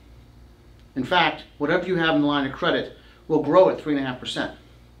lender. In fact, whatever you have in the line of credit will grow at 3.5%.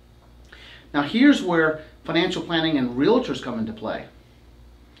 Now here's where financial planning and realtors come into play.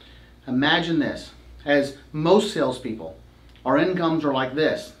 Imagine this. As most salespeople, our incomes are like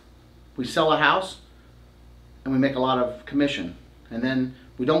this. We sell a house and we make a lot of commission. And then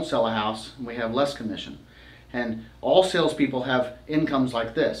we don't sell a house and we have less commission. And all salespeople have incomes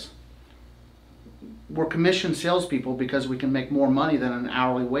like this. We're commissioned salespeople because we can make more money than an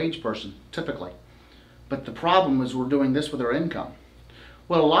hourly wage person, typically. But the problem is we're doing this with our income.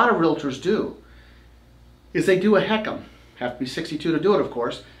 What a lot of realtors do is they do a HECM. Have to be 62 to do it, of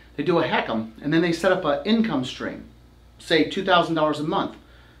course. They do a HECM and then they set up an income stream, say $2,000 a month,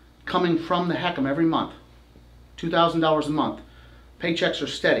 coming from the HECM every month. $2,000 a month. Paychecks are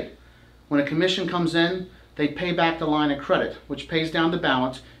steady. When a commission comes in, they pay back the line of credit, which pays down the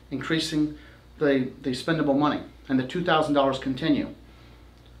balance, increasing the spendable money, and the $2,000 continue.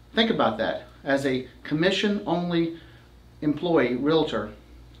 Think about that. As a commission-only employee, realtor,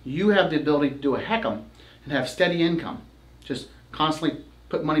 you have the ability to do a HECM and have steady income. Just constantly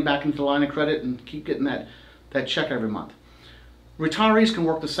put money back into the line of credit and keep getting that check every month. Retirees can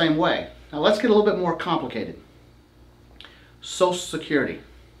work the same way. Now let's get a little bit more complicated. Social Security.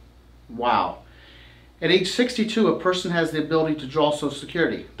 Wow. At age 62, a person has the ability to draw Social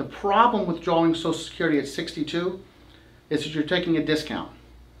Security. The problem with drawing Social Security at 62 is that you're taking a discount.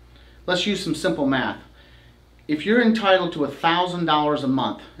 Let's use some simple math. If you're entitled to $1,000 a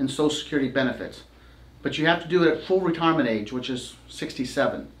month in Social Security benefits, but you have to do it at full retirement age, which is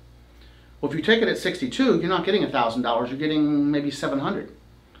 67. Well, if you take it at 62, you're not getting $1,000, you're getting maybe $700.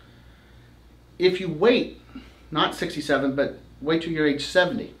 If you wait, not 67, but wait till you're age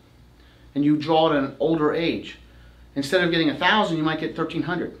 70, and you draw it at an older age, instead of getting $1,000, you might get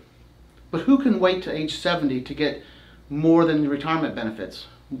 $1,300. But who can wait to age 70 to get more than the retirement benefits?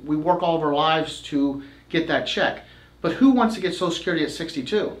 We work all of our lives to get that check. But who wants to get Social Security at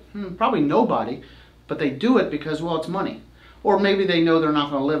 62? Probably nobody, but they do it because, well, it's money. Or maybe they know they're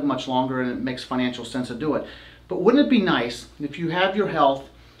not going to live much longer and it makes financial sense to do it. But wouldn't it be nice if you have your health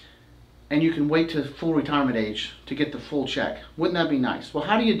and you can wait to full retirement age to get the full check? Wouldn't that be nice? Well,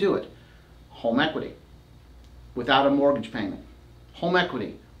 how do you do it? Home equity without a mortgage payment. Home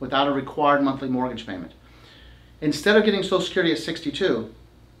equity without a required monthly mortgage payment. Instead of getting Social Security at 62,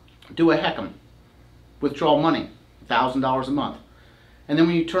 do a HECM. Withdraw money, $1,000 a month. And then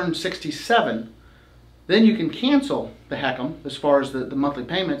when you turn 67, then you can cancel the HECM as far as the monthly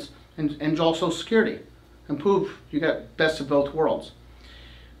payments and draw Social Security. And poof, you got best of both worlds.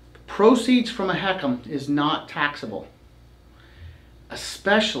 Proceeds from a HECM is not taxable.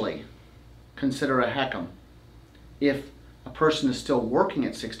 Especially consider a HECM if a person is still working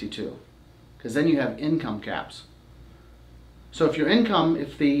at 62, because then you have income caps. So if your income,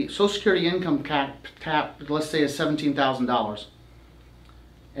 if the Social Security income cap, let's say is $17,000,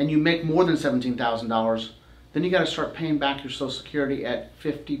 and you make more than $17,000, then you got to start paying back your Social Security at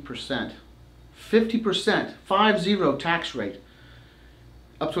 50%. 50%, 50 tax rate,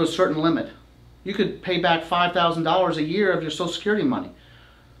 up to a certain limit. You could pay back $5,000 a year of your Social Security money.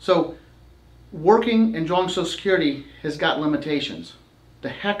 So working and drawing Social Security has got limitations. The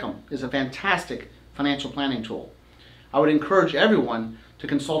HECM is a fantastic financial planning tool. I would encourage everyone to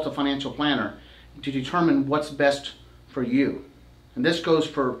consult a financial planner to determine what's best for you. And this goes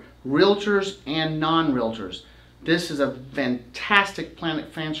for realtors and non-realtors. This is a fantastic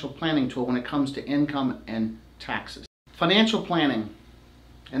financial planning tool when it comes to income and taxes. Financial planning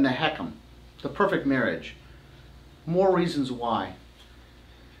and the HECM, the perfect marriage. More reasons why.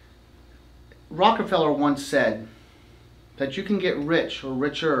 Rockefeller once said that you can get rich or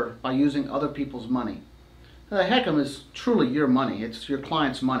richer by using other people's money. Now, the HECM is truly your money. It's your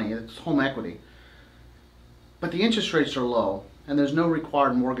client's money. It's home equity. But the interest rates are low and there's no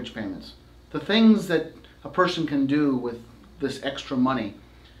required mortgage payments. The things that a person can do with this extra money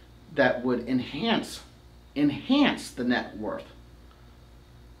that would enhance the net worth.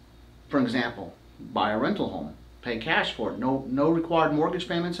 For example, buy a rental home, pay cash for it, no required mortgage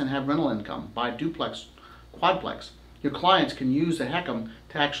payments, and have rental income. Buy a duplex, quadplex. Your clients can use the HECM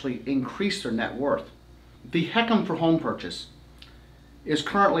to actually increase their net worth. The HECM for home purchase is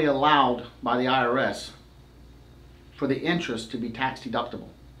currently allowed by the IRS for the interest to be tax deductible.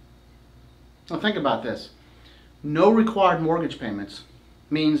 Now think about this. No required mortgage payments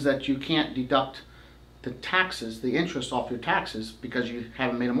means that you can't deduct the taxes, the interest off your taxes, because you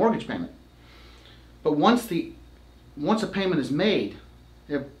haven't made a mortgage payment. But once a payment is made,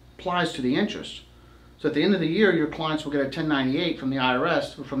 it applies to the interest. So at the end of the year, your clients will get a 1098 from the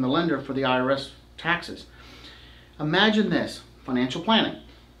IRS or from the lender for the IRS taxes. Imagine this, financial planning.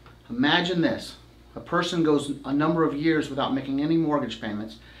 Imagine this, a person goes a number of years without making any mortgage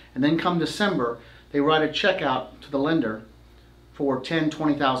payments, and then come December, they write a check out to the lender for $10,000,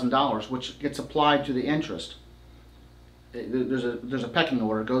 $20,000, which gets applied to the interest. There's a pecking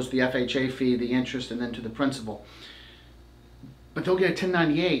order. It goes to the FHA fee, the interest, and then to the principal. But they'll get a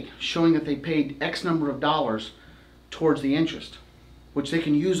 1098 showing that they paid X number of dollars towards the interest, which they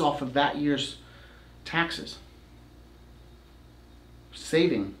can use off of that year's taxes.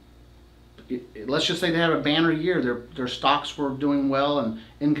 Saving. Let's just say they had a banner year. Their stocks were doing well and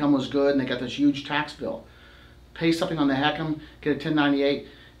income was good, and they got this huge tax bill. Pay something on the HECM, get a 1098,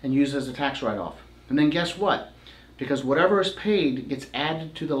 and use it as a tax write-off. And then guess what? Because whatever is paid gets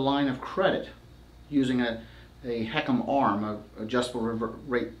added to the line of credit using a HECM ARM, a adjustable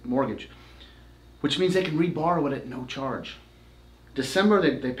rate mortgage, which means they can reborrow it at no charge. December,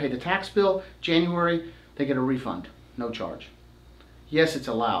 they pay the tax bill. January, they get a refund, no charge. Yes, it's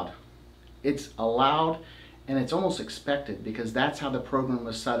allowed. It's allowed, and it's almost expected, because that's how the program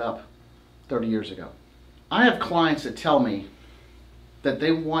was set up 30 years ago. I have clients that tell me that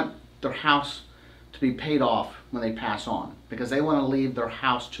they want their house to be paid off when they pass on, because they want to leave their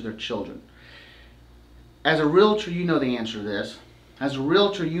house to their children. As a realtor, you know the answer to this. As a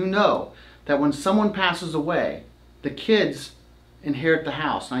realtor, you know that when someone passes away, the kids inherit the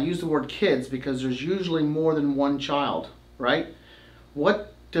house. And I use the word kids because there's usually more than one child, right?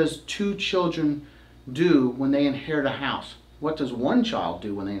 What does two children do when they inherit a house? What does one child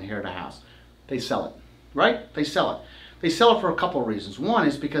do when they inherit a house? They sell it, right? They sell it. They sell it for a couple of reasons. One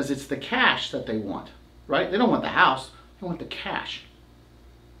is because it's the cash that they want, right? They don't want the house, they want the cash.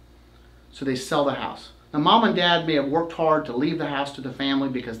 So they sell the house. Now, mom and dad may have worked hard to leave the house to the family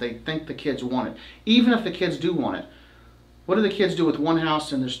because they think the kids want it. Even if the kids do want it, what do the kids do with one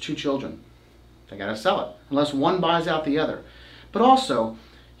house and there's two children? They got to sell it, unless one buys out the other. But also,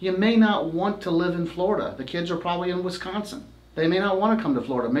 you may not want to live in Florida. The kids are probably in Wisconsin. They may not want to come to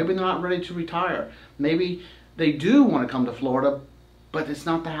Florida. Maybe they're not ready to retire. Maybe they do want to come to Florida, but it's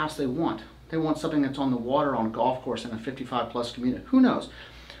not the house they want. They want something that's on the water, on a golf course, in a 55-plus community. Who knows?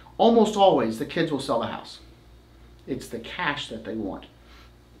 Almost always, the kids will sell the house. It's the cash that they want.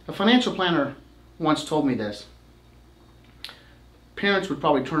 A financial planner once told me this. Parents would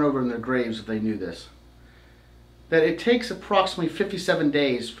probably turn over in their graves if they knew this. That it takes approximately 57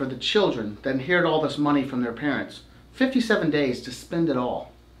 days for the children that inherit all this money from their parents, 57 days to spend it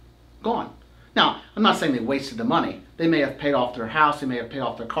all. Gone. Now, I'm not saying they wasted the money. They may have paid off their house, they may have paid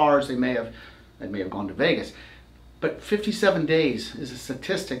off their cars, they may have gone to Vegas. But 57 days is a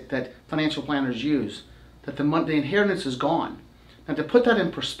statistic that financial planners use, that the inheritance is gone. Now, to put that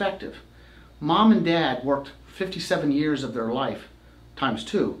in perspective, mom and dad worked 57 years of their life, times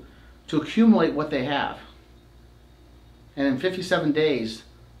 2, to accumulate what they have. And in 57 days,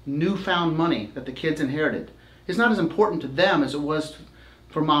 newfound money that the kids inherited is not as important to them as it was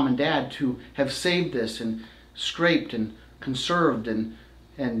for mom and dad to have saved this and scraped and conserved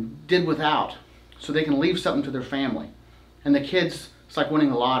and did without, so they can leave something to their family. And the kids, it's like winning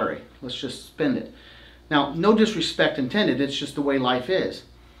the lottery. Let's just spend it. Now, no disrespect intended, it's just the way life is.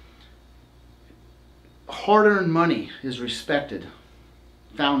 Hard-earned money is respected.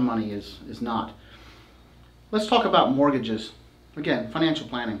 Found money is not. Let's talk about mortgages. Again, financial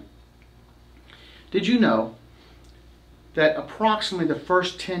planning. Did you know that approximately the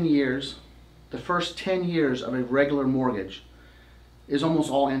first 10 years of a regular mortgage is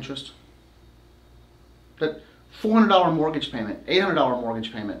almost all interest? That $400 mortgage payment, $800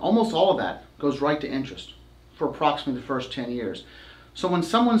 mortgage payment, almost all of that goes right to interest for approximately the first 10 years. So when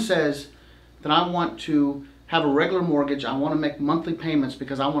someone says that I want to have a regular mortgage, I want to make monthly payments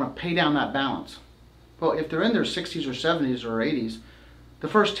because I want to pay down that balance. Well, if they're in their 60s or 70s or 80s, the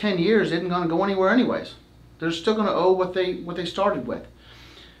first 10 years isn't going to go anywhere anyways. They're still going to owe what they started with.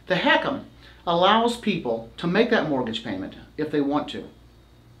 The HECM allows people to make that mortgage payment if they want to.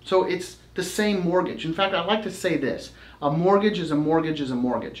 So it's the same mortgage. In fact, I'd like to say this. A mortgage is a mortgage is a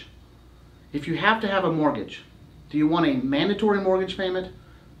mortgage. If you have to have a mortgage, do you want a mandatory mortgage payment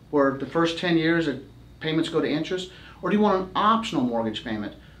where the first 10 years the payments go to interest? Or do you want an optional mortgage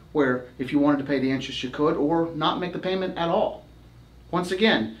payment where if you wanted to pay the interest you could, or not make the payment at all? Once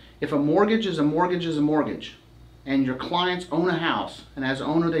again, if a mortgage is a mortgage is a mortgage, and your clients own a house, and as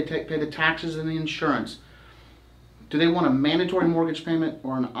owner they pay the taxes and the insurance, do they want a mandatory mortgage payment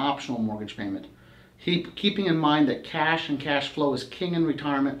or an optional mortgage payment? Keeping in mind that cash and cash flow is king in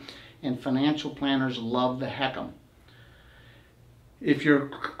retirement, and financial planners love the HECM. If your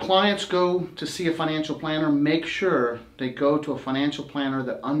clients go to see a financial planner, make sure they go to a financial planner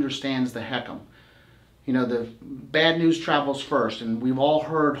that understands the HECM. You know, the bad news travels first, and we've all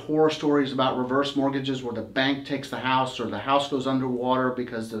heard horror stories about reverse mortgages where the bank takes the house or the house goes underwater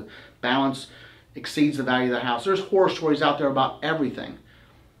because the balance exceeds the value of the house. There's horror stories out there about everything.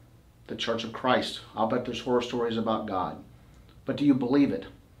 The Church of Christ, I'll bet there's horror stories about God. But do you believe it?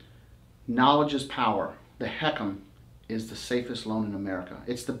 Knowledge is power. The HECM is the safest loan in America.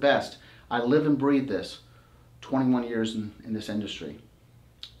 It's the best. I live and breathe this. 21 years in this industry.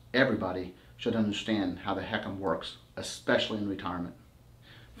 Everybody should understand how the HECM works, especially in retirement.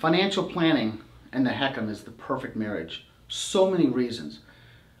 Financial planning and the HECM is the perfect marriage. So many reasons.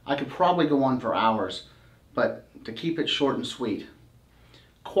 I could probably go on for hours, but to keep it short and sweet.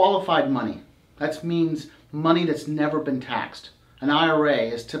 Qualified money. That means money that's never been taxed. An IRA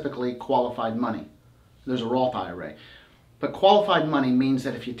is typically qualified money. There's a Roth IRA. But qualified money means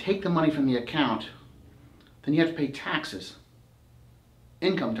that if you take the money from the account, then you have to pay taxes,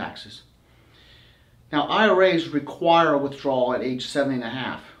 income taxes. Now, IRAs require a withdrawal at age 70 and a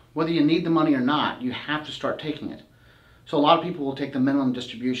half. Whether you need the money or not, you have to start taking it. So a lot of people will take the minimum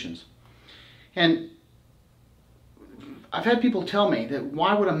distributions. And I've had people tell me that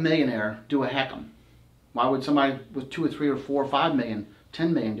why would a millionaire do a HECM? Why would somebody with 2 or 3 or 4 or 5 million,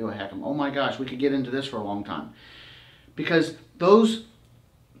 10 million do a HECM? Oh my gosh, we could get into this for a long time. Because those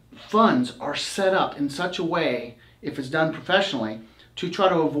funds are set up in such a way, if it's done professionally, to try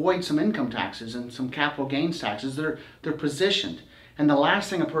to avoid some income taxes and some capital gains taxes. They're positioned. And the last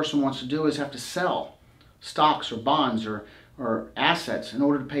thing a person wants to do is have to sell stocks or bonds or assets in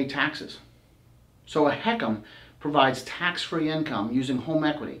order to pay taxes. So a HECM provides tax-free income using home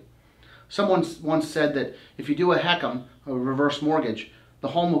equity. Someone once said that if you do a HECM, a reverse mortgage, the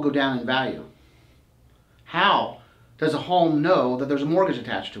home will go down in value. How does a home know that there's a mortgage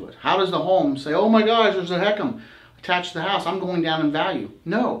attached to it? How does the home say, oh my gosh, there's a HECM attached to the house, I'm going down in value?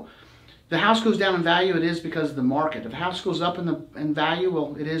 No. The house goes down in value, it is because of the market. If the house goes up in value,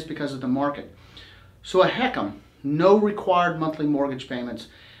 well, it is because of the market. So a HECM, no required monthly mortgage payments,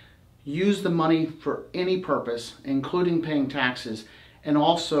 use the money for any purpose, including paying taxes, and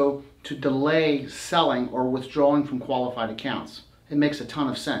also to delay selling or withdrawing from qualified accounts. It makes a ton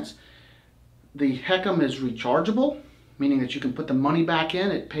of sense. The HECM is rechargeable, meaning that you can put the money back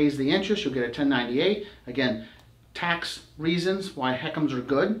in, it pays the interest, you'll get a 1098. Again, tax reasons why HECMs are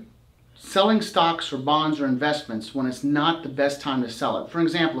good. Selling stocks or bonds or investments when it's not the best time to sell it. For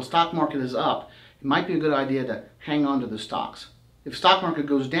example, the stock market is up, it might be a good idea to hang on to the stocks. If stock market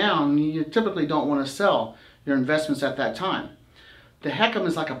goes down, you typically don't want to sell your investments at that time. The HECM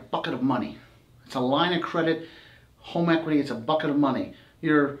is like a bucket of money. It's a line of credit, home equity, it's a bucket of money.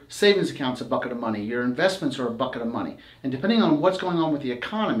 Your savings account's a bucket of money. Your investments are a bucket of money. And depending on what's going on with the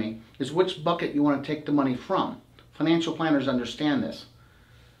economy is which bucket you want to take the money from. Financial planners understand this.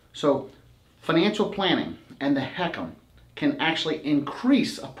 So financial planning and the HECM can actually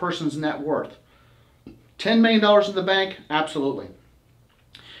increase a person's net worth. $10 million in the bank? Absolutely.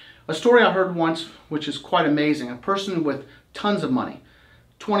 A story I heard once, which is quite amazing, a person with tons of money,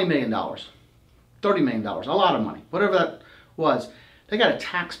 $20 million, $30 million, a lot of money, whatever that was, they got a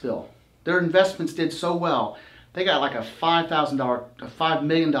tax bill. Their investments did so well, they got like a $5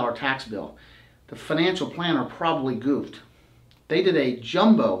 million tax bill. The financial planner probably goofed. They did a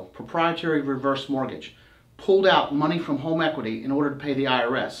jumbo proprietary reverse mortgage, pulled out money from home equity in order to pay the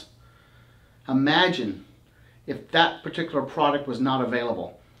IRS. Imagine if that particular product was not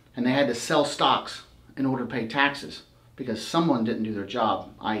available and they had to sell stocks in order to pay taxes because someone didn't do their job,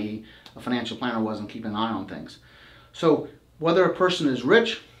 i.e. a financial planner wasn't keeping an eye on things. So whether a person is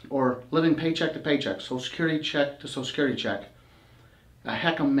rich or living paycheck to paycheck, Social Security check to Social Security check, a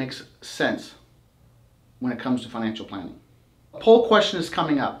HECM makes sense when it comes to financial planning. A poll question is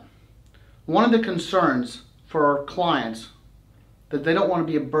coming up. One of the concerns for our clients that they don't want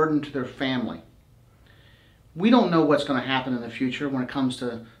to be a burden to their family. We don't know what's going to happen in the future when it comes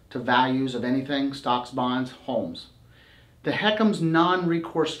to values of anything, stocks, bonds, homes. The HECM's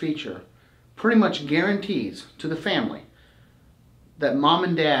non-recourse feature pretty much guarantees to the family that mom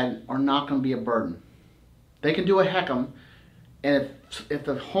and dad are not going to be a burden. They can do a HECM, and if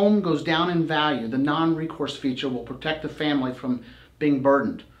the home goes down in value, the non-recourse feature will protect the family from being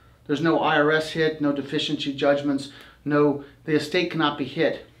burdened. There's no IRS hit, no deficiency judgments, the estate cannot be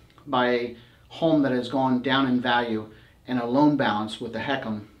hit by a home that has gone down in value and a loan balance with the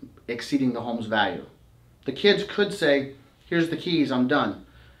HECM exceeding the home's value. The kids could say, here's the keys, I'm done,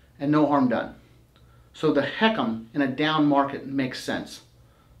 and no harm done. So the HECM in a down market makes sense.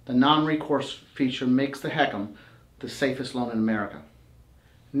 The non-recourse feature makes the HECM the safest loan in America.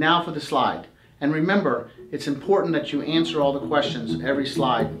 Now for the slide. And remember, it's important that you answer all the questions, every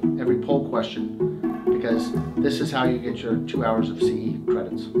slide, every poll question, because this is how you get your 2 hours of CE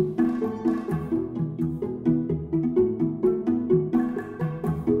credits.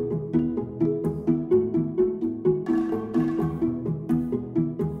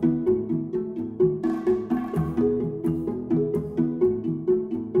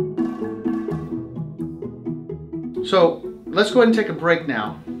 So let's go ahead and take a break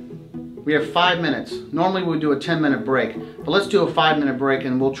now. We have 5 minutes. Normally we do a 10-minute break, but let's do a 5-minute break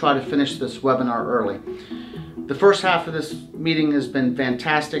and we'll try to finish this webinar early. The first half of this meeting has been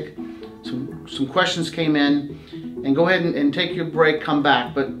fantastic. Some questions came in, and go ahead and take your break, come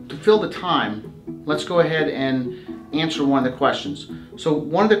back. But to fill the time, let's go ahead and answer one of the questions. So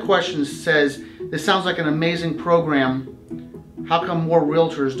one of the questions says, this sounds like an amazing program. How come more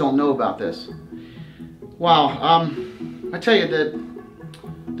realtors don't know about this? Wow, I tell you that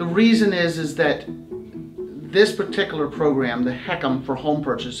the reason is that this particular program, the HECM for home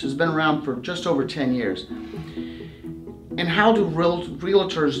purchase, has been around for just over 10 years. And how do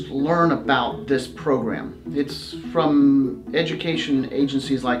realtors learn about this program? It's from education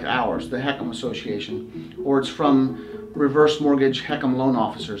agencies like ours, the HECM Association, or it's from reverse mortgage HECM loan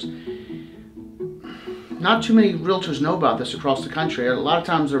officers. Not too many realtors know about this across the country. A lot of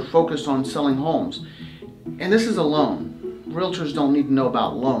times they're focused on selling homes. And this is a loan. Realtors don't need to know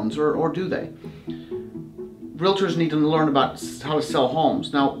about loans, or do they? Realtors need to learn about how to sell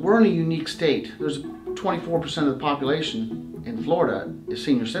homes. Now, we're in a unique state. There's 24% of the population in Florida is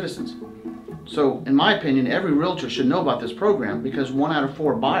senior citizens. So, in my opinion, every realtor should know about this program, because 1 out of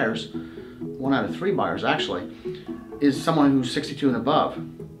 4 buyers, 1 out of 3 buyers actually, is someone who's 62 and above.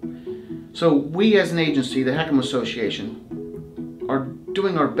 So we as an agency, the HECM Association, are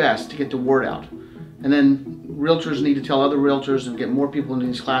doing our best to get the word out. And then realtors need to tell other realtors and get more people into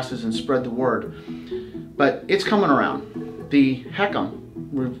these classes and spread the word. But it's coming around. The HECM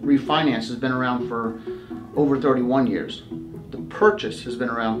refinance has been around for over 31 years. The purchase has been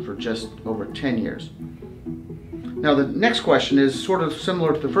around for just over 10 years. Now the next question is sort of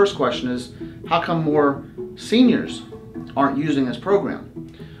similar to the first question, is how come more seniors aren't using this program?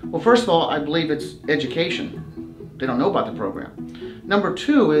 Well, first of all, I believe it's education. They don't know about the program. Number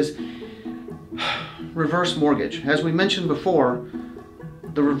 2 is reverse mortgage. As we mentioned before,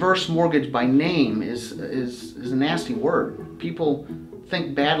 the reverse mortgage by name is a nasty word. People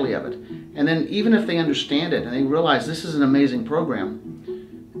think badly of it. And then even if they understand it and they realize this is an amazing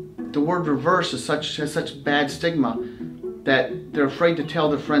program, the word reverse has such bad stigma that they're afraid to tell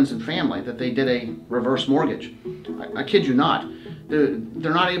their friends and family that they did a reverse mortgage. I kid you not.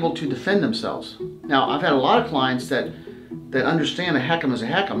 They're not able to defend themselves. Now, I've had a lot of clients that understand a HECM is a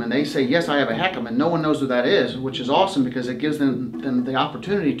HECM, and they say, yes, I have a HECM, and no one knows what that is, which is awesome because it gives them the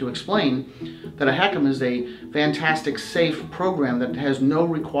opportunity to explain that a HECM is a fantastic, safe program that has no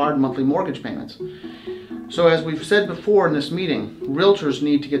required monthly mortgage payments. So as we've said before in this meeting, realtors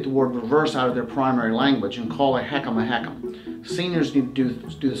need to get the word reverse out of their primary language and call a HECM a HECM. Seniors need to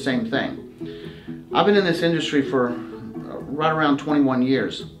do the same thing. I've been in this industry for right around 21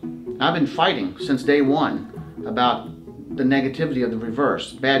 years. I've been fighting since day one about the negativity of the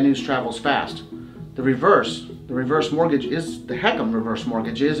reverse. Bad news travels fast. The reverse mortgage is, the HECM reverse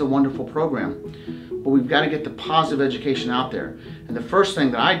mortgage is a wonderful program, but we've got to get the positive education out there. And the first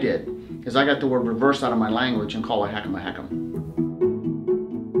thing that I did is I got the word reverse out of my language and call a HECM a HECM.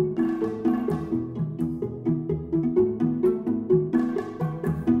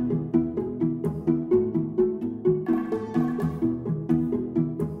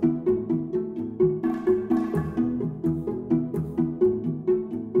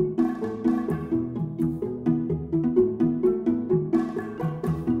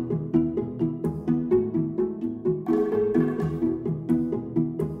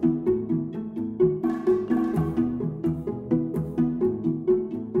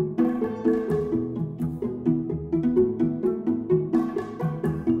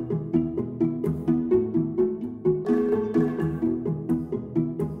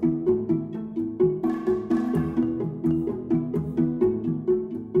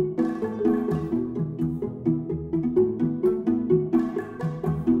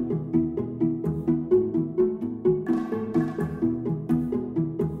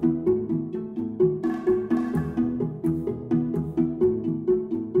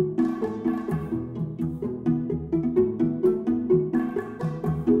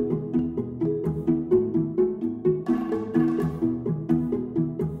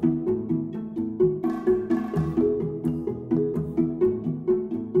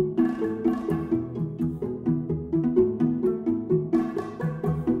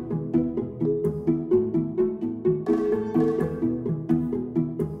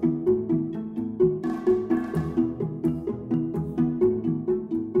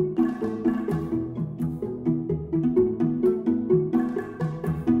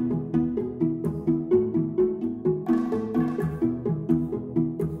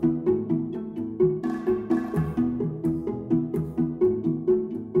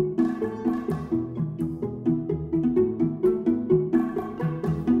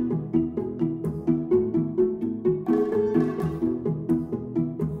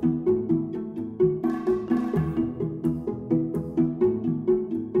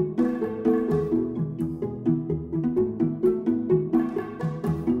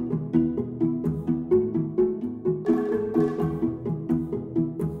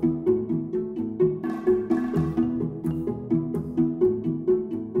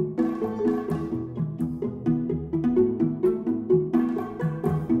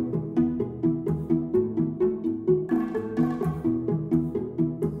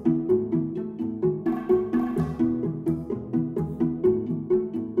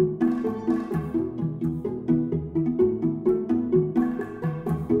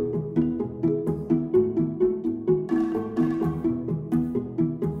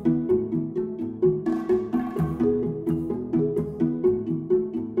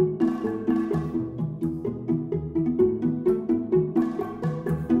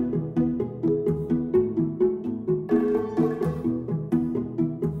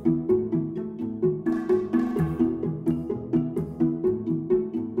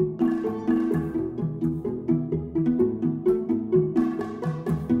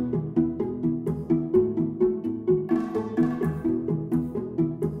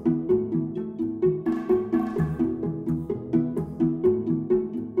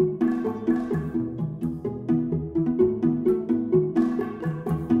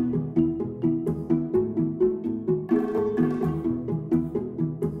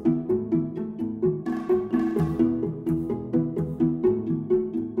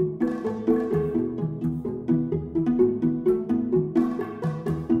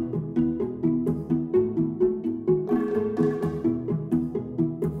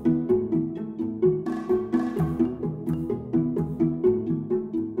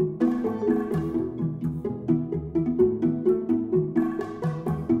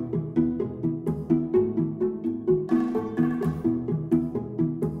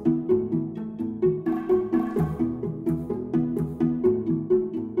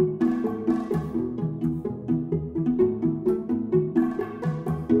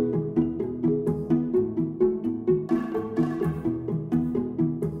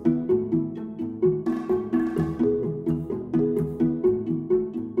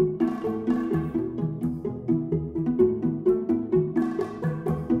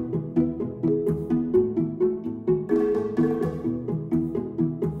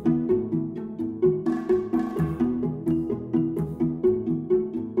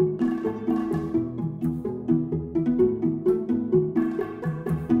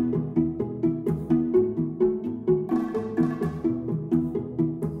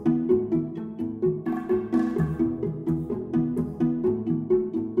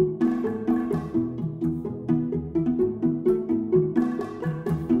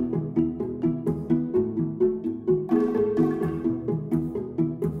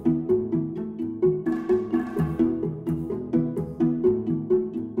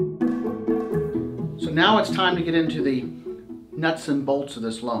 So now it's time to get into the nuts and bolts of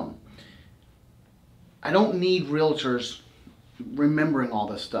this loan. I don't need realtors remembering all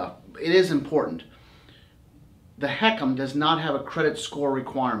this stuff. It is important. The HECM does not have a credit score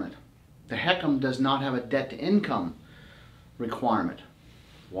requirement. The HECM does not have a debt-to-income requirement.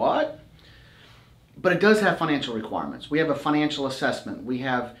 What? But it does have financial requirements. We have a financial assessment. We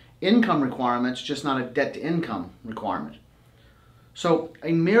have income requirements, just not a debt-to-income requirement. So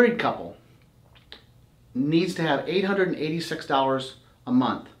a married couple needs to have $886 a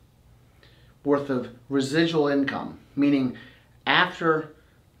month worth of residual income, meaning after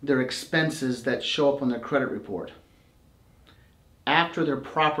their expenses that show up on their credit report, after their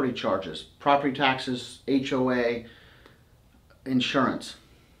property charges, property taxes, HOA, insurance.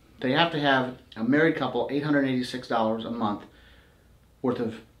 They have to have, a married couple, $886 a month worth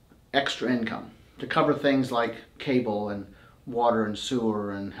of extra income to cover things like cable and water and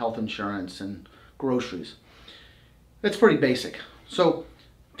sewer and health insurance and groceries. That's pretty basic. So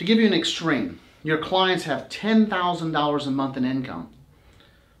to give you an extreme, your clients have $10,000 a month in income,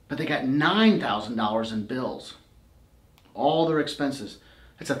 but they got $9,000 in bills. All their expenses.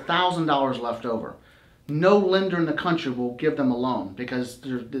 It's $1,000 left over. No lender in the country will give them a loan because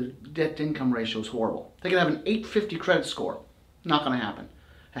their debt-to-income ratio is horrible. They could have an 850 credit score. Not going to happen.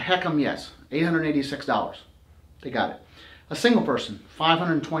 A HECM, yes. $886. They got it. A single person,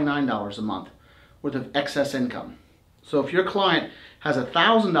 $529 a month worth of excess income. So if your client has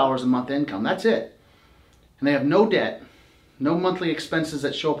 $1,000 a month income, that's it. And they have no debt, no monthly expenses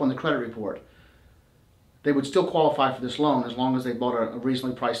that show up on the credit report, they would still qualify for this loan as long as they bought a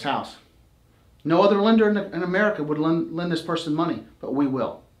reasonably priced house. No other lender in America would lend this person money, but we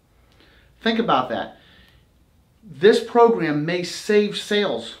will. Think about that. This program may save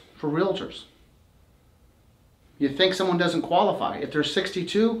sales for realtors. You think someone doesn't qualify. If they're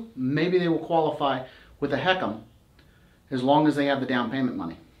 62, maybe they will qualify with a HECM as long as they have the down payment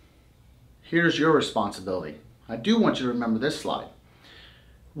money. Here's your responsibility. I do want you to remember this slide.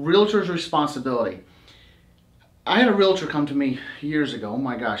 Realtor's responsibility. I had a realtor come to me years ago, oh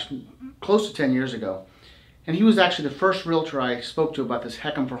my gosh, close to 10 years ago, and he was actually the first realtor I spoke to about this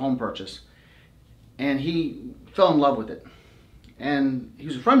HECM for home purchase, and he fell in love with it. And he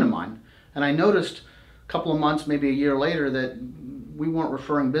was a friend of mine, and I noticed a couple of months, maybe a year later, that we weren't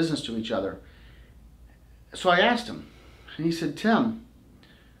referring business to each other. So I asked him, and he said, Tim,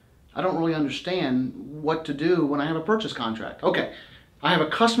 I don't really understand what to do when I have a purchase contract. Okay, I have a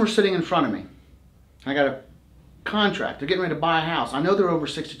customer sitting in front of me. I got a contract. They're getting ready to buy a house. I know they're over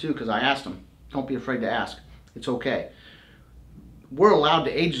 62 because I asked them. Don't be afraid to ask. It's okay. We're allowed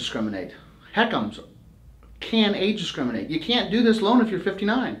to age discriminate. HECMs can age discriminate. You can't do this loan if you're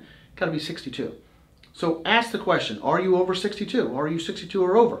 59. Got to be 62. So ask the question, are you over 62? Or are you 62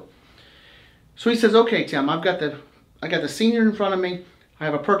 or over? So he says, okay, Tim, I got the senior in front of me. I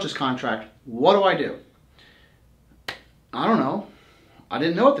have a purchase contract. What do I do? I don't know. I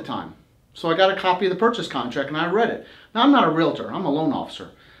didn't know at the time. So I got a copy of the purchase contract and I read it. Now I'm not a realtor, I'm a loan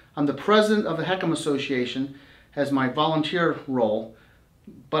officer. I'm the president of the HECM Association as my volunteer role,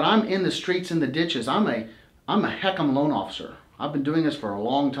 but I'm in the streets, in the ditches. I'm a HECM loan officer. I've been doing this for a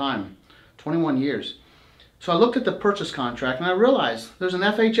long time, 21 years. So I looked at the purchase contract and I realized there's an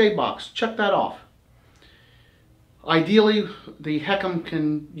FHA box. Check that off. Ideally, the HECM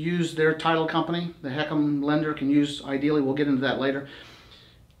can use their title company. The HECM lender can use, ideally, we'll get into that later.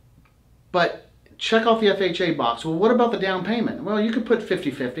 But check off the FHA box. Well, what about the down payment? Well, you could put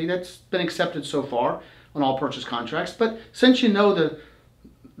 50-50. That's been accepted so far on all purchase contracts. But since you know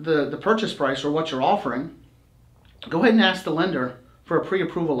the purchase price or what you're offering, go ahead and ask the lender for a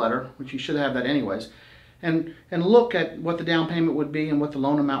pre-approval letter, which you should have that anyways, and look at what the down payment would be and what the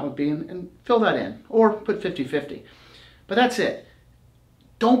loan amount would be and fill that in. Or put 50-50. But that's it.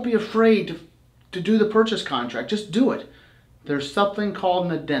 Don't be afraid to do the purchase contract. Just do it. There's something called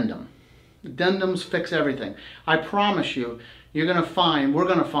an addendum. Addendums fix everything. I promise you, we're going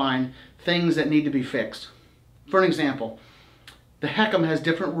to find things that need to be fixed. For an example, the HECM has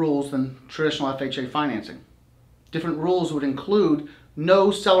different rules than traditional FHA financing. Different rules would include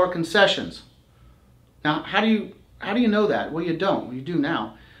no seller concessions. Now, how do you know that? Well, you don't. Well, you do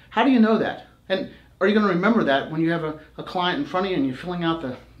now. How do you know that? And are you going to remember that when you have a client in front of you and you're filling out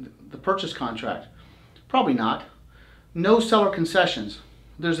the purchase contract? Probably not. No seller concessions.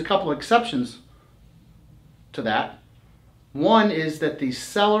 There's a couple of exceptions to that. One is that the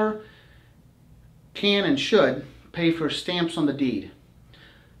seller can and should pay for stamps on the deed.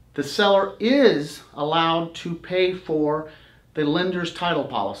 The seller is allowed to pay for the lender's title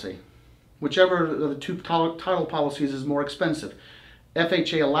policy, whichever of the two title policies is more expensive.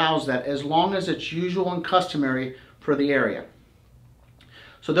 FHA allows that as long as it's usual and customary for the area.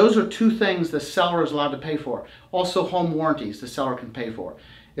 So those are two things the seller is allowed to pay for. Also home warranties the seller can pay for,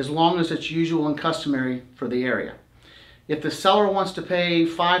 as long as it's usual and customary for the area. If the seller wants to pay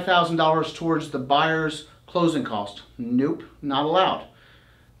 $5,000 towards the buyer's closing cost, nope, not allowed.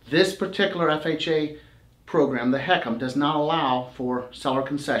 This particular FHA program, the HECM, does not allow for seller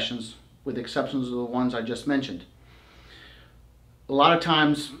concessions, with exceptions of the ones I just mentioned. A lot of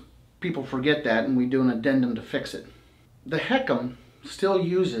times people forget that, and we do an addendum to fix it. The HECM still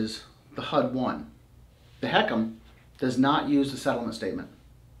uses the HUD-1. The HECM does not use the settlement statement,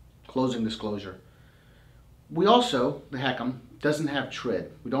 closing disclosure. We also, the HECM, doesn't have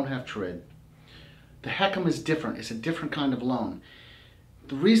TRID. We don't have TRID. The HECM is different. It's a different kind of loan.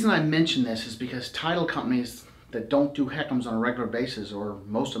 The reason I mention this is because title companies that don't do HECMs on a regular basis, or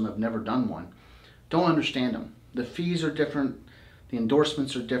most of them have never done one, don't understand them. The fees are different. The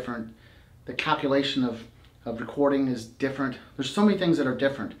endorsements are different. The calculation of recording is different. There's so many things that are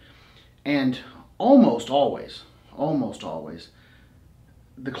different. And almost always,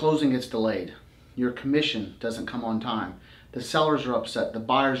 the closing gets delayed. Your commission doesn't come on time. The sellers are upset. The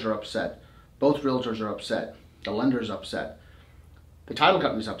buyers are upset. Both realtors are upset. The lender's upset. The title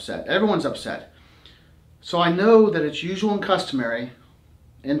company's upset. Everyone's upset. So I know that it's usual and customary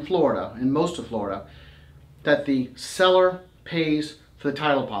in Florida, in most of Florida, that the seller pays for the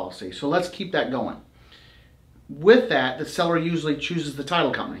title policy. So let's keep that going. With that, the seller usually chooses the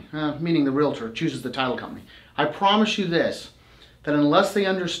title company, meaning the realtor chooses the title company. I promise you this, that unless they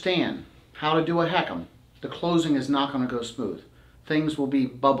understand how to do a HECM, the closing is not going to go smooth. Things will be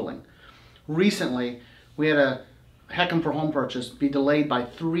bubbling. Recently, we had a HECM for home purchase be delayed by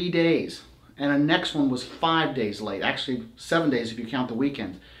 3 days, and the next one was 5 days late. Actually, 7 days if you count the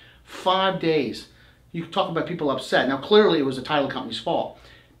weekend. 5 days. You talk about people upset. Now, clearly it was the title company's fault.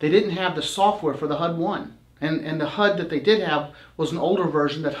 They didn't have the software for the HUD-1. And the HUD that they did have was an older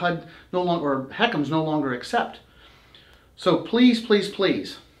version that HUD no longer, or HECMs no longer accept. So please, please,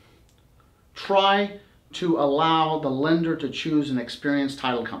 please, try to allow the lender to choose an experienced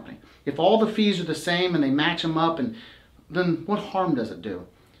title company. If all the fees are the same and they match them up, then what harm does it do?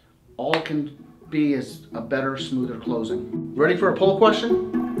 All it can be is a better, smoother closing. Ready for a poll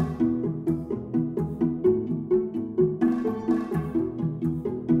question?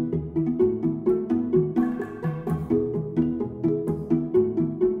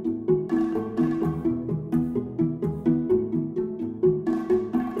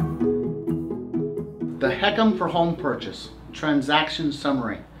 The HECM for home purchase, transaction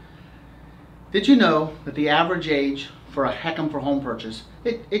summary. Did you know that the average age for a HECM for home purchase,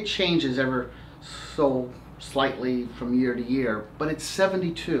 it changes ever so slightly from year to year, but it's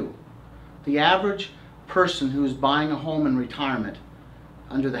 72. The average person who is buying a home in retirement,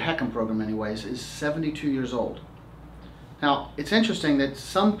 under the HECM program anyways, is 72 years old. Now, it's interesting that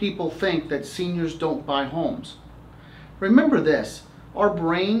some people think that seniors don't buy homes. Remember this, our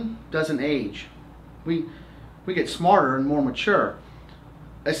brain doesn't age. We get smarter and more mature.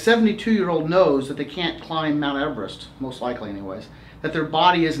 A 72-year-old knows that they can't climb Mount Everest, most likely anyways, that their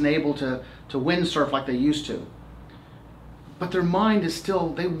body isn't able to windsurf like they used to. But their mind is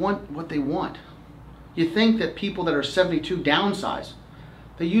still, they want what they want. You think that people that are 72 downsize.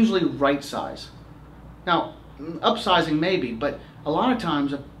 They usually right size. Now, upsizing maybe, but a lot of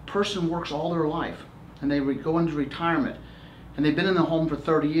times a person works all their life and they go into retirement and they've been in the home for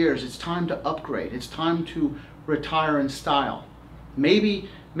 30 years. It's time to upgrade. It's time to retire in style. Maybe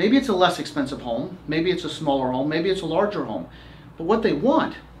it's a less expensive home, maybe it's a smaller home, maybe it's a larger home. But what they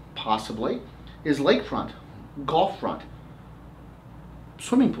want, possibly, is lakefront, golf front,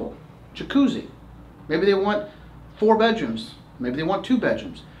 swimming pool, jacuzzi. Maybe they want 4 bedrooms, maybe they want 2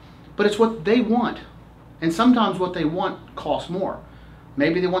 bedrooms. But it's what they want. And sometimes what they want costs more.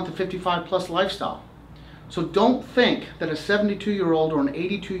 Maybe they want the 55 plus lifestyle. So don't think that a 72-year-old or an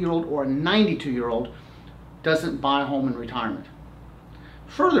 82-year-old or a 92-year-old doesn't buy a home in retirement.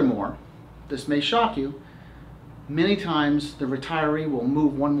 Furthermore, this may shock you, many times the retiree will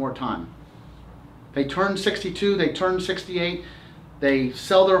move one more time. They turn 62, they turn 68, they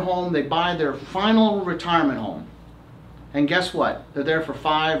sell their home, they buy their final retirement home. And guess what? They're there for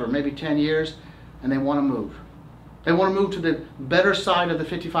 5 or maybe 10 years and they want to move. They want to move to the better side of the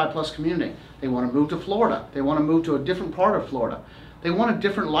 55 plus community. They want to move to Florida. They want to move to a different part of Florida. They want a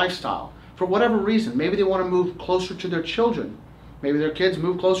different lifestyle. For whatever reason, maybe they want to move closer to their children. Maybe their kids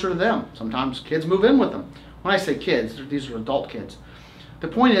move closer to them. Sometimes kids move in with them. When I say kids, these are adult kids. The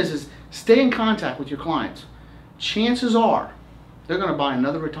point is stay in contact with your clients. Chances are they're going to buy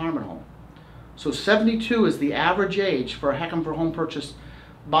another retirement home. So 72 is the average age for a HECM for home purchase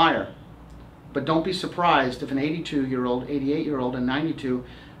buyer. But don't be surprised if an 82-year-old, 88-year-old, and 92,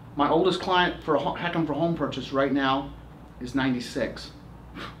 my oldest client for a HECM for home purchase right now is 96.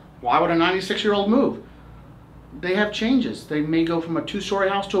 Why would a 96-year-old move? They have changes. They may go from a 2-story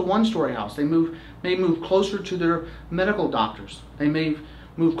house to a 1-story house. They may move closer to their medical doctors. They may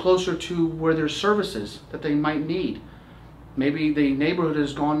move closer to where there's services that they might need. Maybe the neighborhood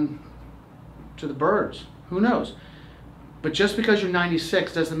has gone to the birds. Who knows? But just because you're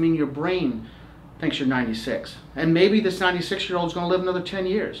 96 doesn't mean your brain thinks you're 96. And maybe this 96-year-old is going to live another 10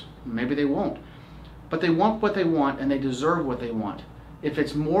 years. Maybe they won't. But they want what they want, and they deserve what they want. If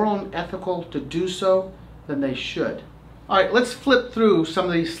it's moral and ethical to do so, then they should. All right, let's flip through some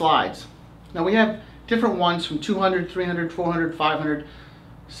of these slides. Now we have different ones from $200, $300, $400, $500,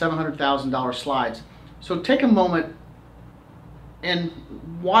 $700,000 slides. So take a moment and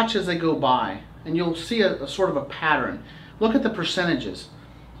watch as they go by, and you'll see a sort of a pattern. Look at the percentages.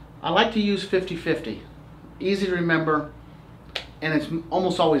 I like to use 50-50. Easy to remember, and it's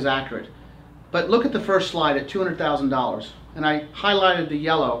almost always accurate. But look at the first slide at $200,000, and I highlighted the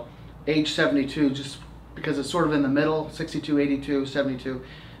yellow, age 72, just because it's sort of in the middle, 62, 82, 72.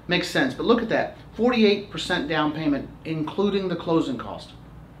 Makes sense, but look at that, 48% down payment, including the closing cost.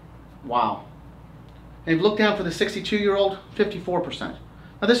 Wow. And look down for the 62-year-old, 54%.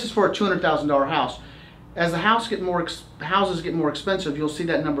 Now this is for a $200,000 house. As the houses get more expensive, you'll see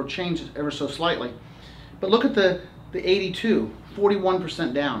that number change ever so slightly. But look at the 82,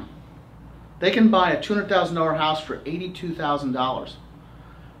 41% down. They can buy a $200,000 house for $82,000.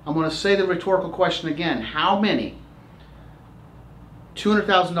 I'm going to say the rhetorical question again. How many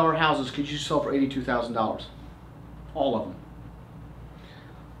 $200,000 houses could you sell for $82,000? All of them.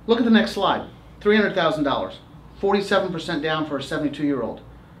 Look at the next slide. $300,000, 47% down for a 72-year-old.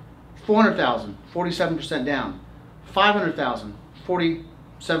 $400,000, 47% down. $500,000,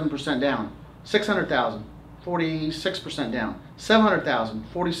 47% down. $600,000, 46% down. $700,000,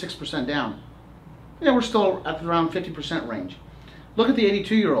 46% down. Yeah, we're still at around 50% range. Look at the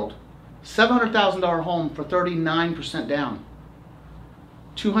 82-year-old. $700,000 home for 39% down.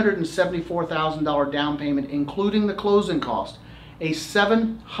 $274,000 down payment, including the closing cost. A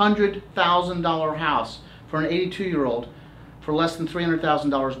 $700,000 house for an 82-year-old for less than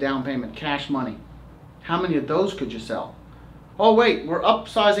 $300,000 down payment, cash money. How many of those could you sell? Oh wait, we're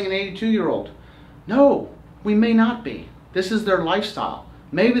upsizing an 82-year-old. No, we may not be. This is their lifestyle.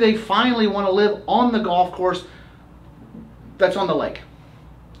 Maybe they finally want to live on the golf course that's on the lake,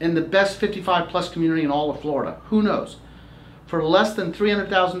 in the best 55-plus community in all of Florida. Who knows? For less than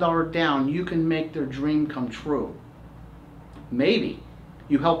 $300,000 down, you can make their dream come true. Maybe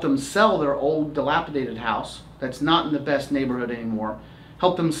you help them sell their old dilapidated house that's not in the best neighborhood anymore,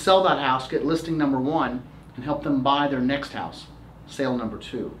 help them sell that house, get listing number 1, and help them buy their next house, sale number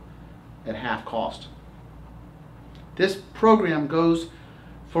 2, at half cost. This program goes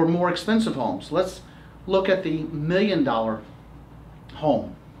for more expensive homes. Let's look at the $1 million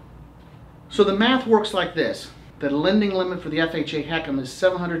home. So the math works like this. The lending limit for the FHA HECM is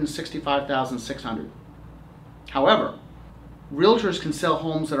 $765,600. However, realtors can sell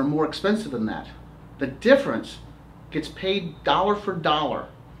homes that are more expensive than that. The difference gets paid dollar for dollar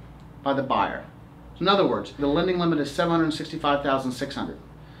by the buyer. In other words, the lending limit is $765,600.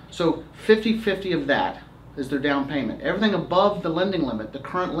 So 50-50 of that is their down payment. Everything above the lending limit, the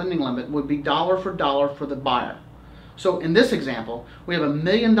current lending limit, would be dollar for the buyer. So in this example, we have a $1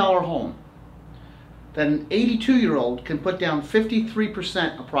 million home that an 82-year-old can put down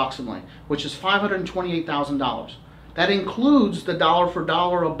 53% approximately, which is $528,000. That includes the dollar for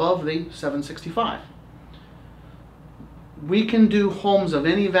dollar above the $765,000. We can do homes of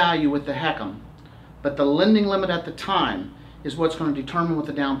any value with the HECM, but the lending limit at the time is what's going to determine what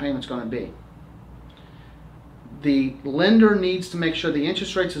the down payment's going to be. The lender needs to make sure the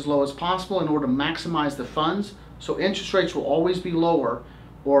interest rate's as low as possible in order to maximize the funds, so interest rates will always be lower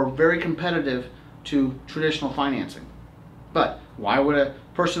or very competitive to traditional financing. But why would a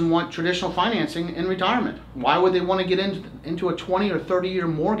person want traditional financing in retirement? Why would they want to get into a 20 or 30-year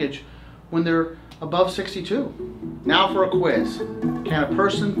mortgage when they're above 62? Now for a quiz. Can a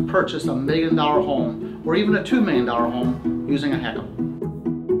person purchase a $1 million home or even a $2 million home using a HECM?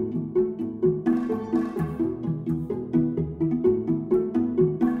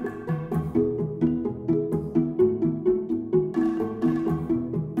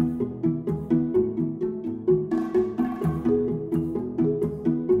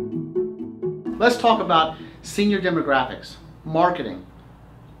 Let's talk about senior demographics, marketing.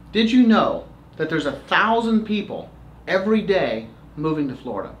 Did you know that there's 1,000 people every day moving to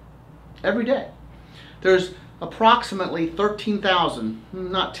Florida? every day. There's approximately 13,000,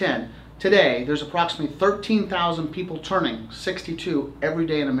 not 10, today there's approximately 13,000 people turning 62 every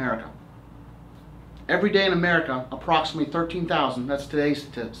day in America. Every day in America, approximately 13,000, that's today's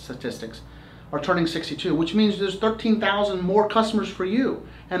statistics, are turning 62, which means there's 13,000 more customers for you.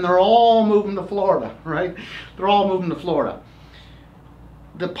 And they're all moving to Florida, right? They're all moving to Florida.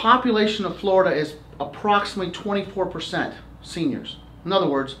 The population of Florida is approximately 24% seniors. In other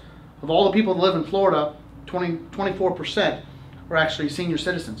words, of all the people that live in Florida, 24% are actually senior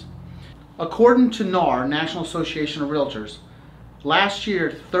citizens. According to NAR, National Association of Realtors, last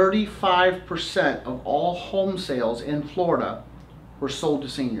year 35% of all home sales in Florida were sold to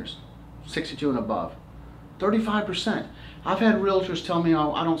seniors, 62 and above. 35%. I've had realtors tell me,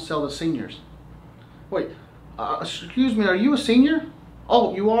 oh, I don't sell to seniors. Wait, excuse me, are you a senior?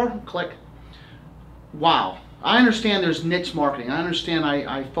 Oh, you are? Click. Wow. I understand there's niche marketing. I understand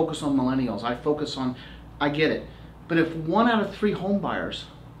I focus on millennials. I get it. But if 1 out of 3 home buyers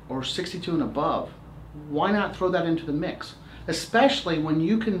are 62 and above, why not throw that into the mix? Especially when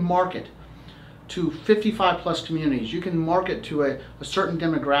you can market to 55 plus communities. You can market to a certain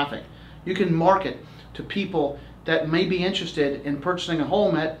demographic. You can market to people that may be interested in purchasing a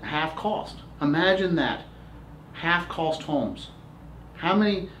home at half cost. Imagine that. Half cost homes. How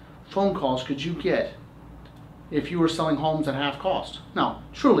many phone calls could you get if you were selling homes at half cost? Now,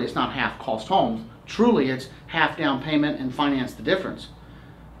 truly it's not half cost homes. Truly it's half down payment and finance the difference.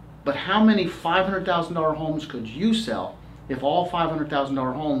 But how many $500,000 homes could you sell if all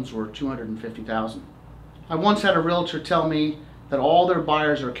 $500,000 homes were $250,000? I once had a realtor tell me that all their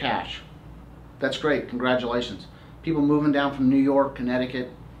buyers are cash. That's great, congratulations. People moving down from New York, Connecticut,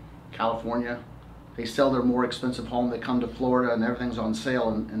 California, they sell their more expensive home, they come to Florida and everything's on sale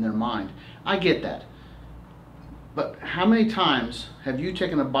in their mind. I get that. But how many times have you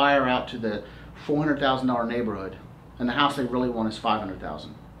taken a buyer out to the $400,000 neighborhood and the house they really want is $500,000?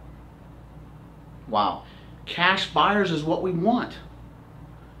 Wow. Cash buyers is what we want.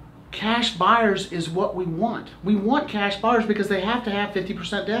 Cash buyers is what we want. We want cash buyers because they have to have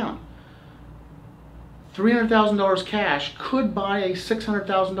 50% down. $300,000 cash could buy a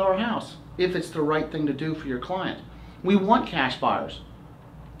 $600,000 house if it's the right thing to do for your client. We want cash buyers.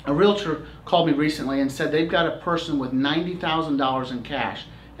 A realtor called me recently and said they've got a person with $90,000 in cash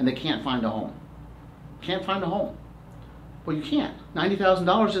and they can't find a home. Can't find a home. Well, you can't.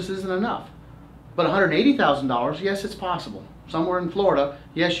 $90,000 just isn't enough. But $180,000, yes, it's possible. Somewhere in Florida,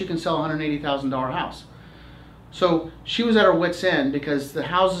 yes, you can sell a $180,000 house. So she was at her wit's end because the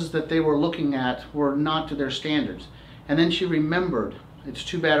houses that they were looking at were not to their standards. And then she remembered, it's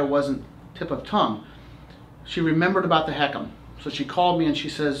too bad it wasn't tip of tongue, she remembered about the HECM. So she called me and she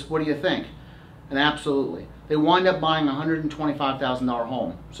says, what do you think? And absolutely. They wind up buying a $125,000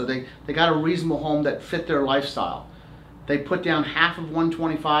 home. So they got a reasonable home that fit their lifestyle. They put down half of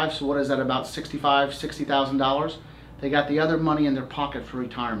 125, so what is that, about $60,000? They got the other money in their pocket for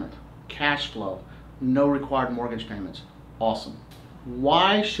retirement. Cash flow, no required mortgage payments. Awesome.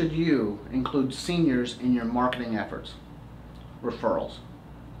 Why should you include seniors in your marketing efforts? Referrals.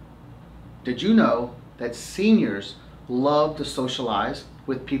 Did you know that seniors love to socialize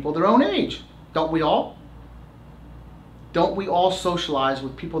with people their own age? Don't we all? Don't we all socialize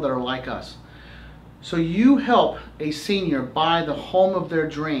with people that are like us? So you help a senior buy the home of their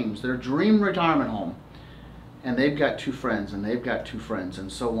dreams, their dream retirement home, and they've got 2 friends, and they've got 2 friends,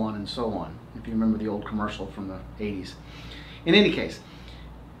 and so on and so on, if you remember the old commercial from the 80s. In any case,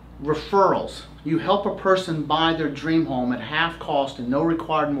 referrals. You help a person buy their dream home at half cost and no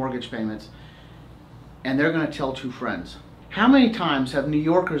required mortgage payments, and they're going to tell 2 friends. How many times have New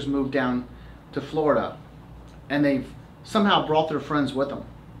Yorkers moved down to Florida and they've somehow brought their friends with them?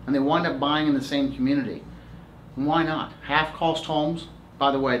 And they wind up buying in the same community. And why not? Half cost homes.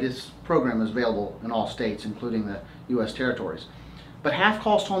 By the way, this program is available in all states, including the U.S. territories. But half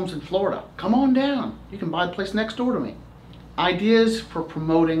cost homes in Florida. Come on down. You can buy the place next door to me. Ideas for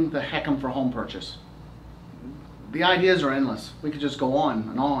promoting the HECM for home purchase. The ideas are endless. We could just go on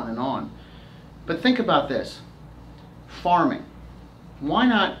and on and on. But think about this. Farming. Why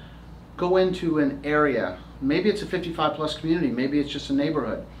not go into an area, maybe it's a 55 plus community, maybe it's just a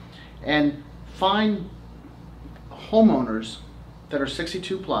neighborhood, and find homeowners that are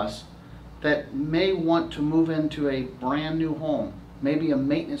 62 plus that may want to move into a brand new home, maybe a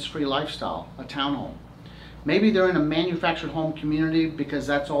maintenance-free lifestyle, a townhome. Maybe they're in a manufactured home community because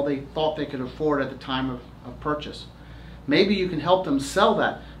that's all they thought they could afford at the time of purchase. Maybe you can help them sell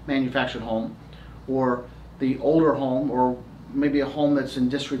that manufactured home, or the older home, or maybe a home that's in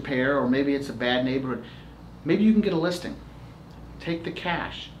disrepair, or maybe it's a bad neighborhood. Maybe you can get a listing. Take the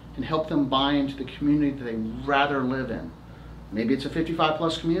cash and help them buy into the community that they rather live in. Maybe it's a 55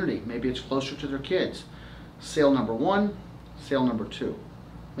 plus community, maybe it's closer to their kids. Sale number one, sale number two.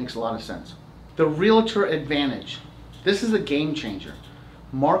 Makes a lot of sense. The realtor advantage. This is a game changer.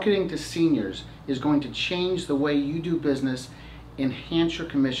 Marketing to seniors is going to change the way you do business, enhance your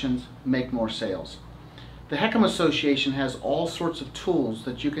commissions, make more sales. The HECM Association has all sorts of tools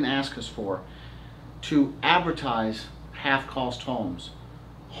that you can ask us for to advertise half-cost homes,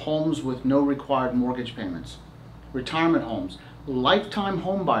 homes with no required mortgage payments, retirement homes, lifetime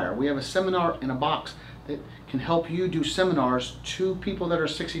home buyer. We have a seminar in a box that can help you do seminars to people that are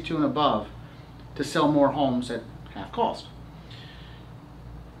 62 and above to sell more homes at half cost.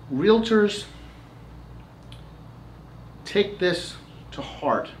 Realtors, take this to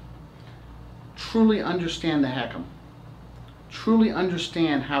heart. Truly understand the HECM. Truly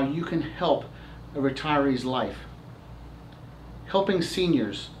understand how you can help a retiree's life. Helping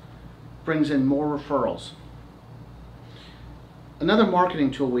seniors brings in more referrals. Another marketing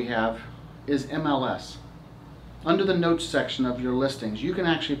tool we have is MLS. Under the notes section of your listings, you can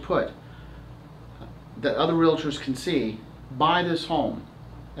actually put that other realtors can see, buy this home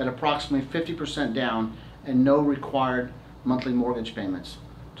at approximately 50% down and no required monthly mortgage payments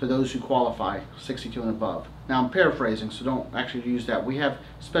to those who qualify 62 and above. Now I'm paraphrasing, so don't actually use that. We have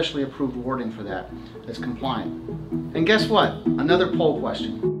specially approved wording for that that's compliant. And guess what? Another poll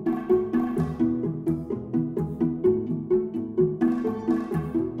question.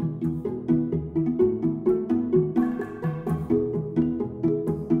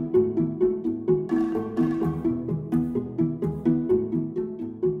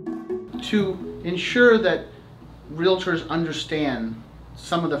 To ensure that realtors understand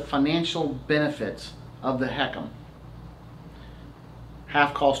some of the financial benefits of the HECM.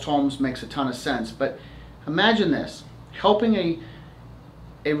 Half-cost homes makes a ton of sense, but imagine this, helping a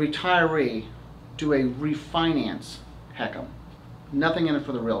retiree do a refinance HECM. Nothing in it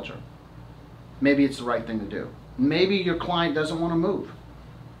for the realtor. Maybe it's the right thing to do. Maybe your client doesn't want to move,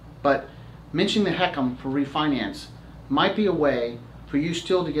 but mentioning the HECM for refinance might be a way for you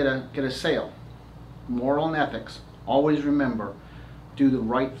still to get a sale. Moral and ethics. Always remember, do the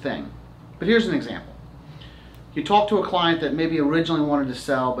right thing. But here's an example. You talk to a client that maybe originally wanted to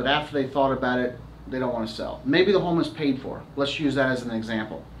sell, but after they thought about it, they don't want to sell. Maybe the home is paid for. Let's use that as an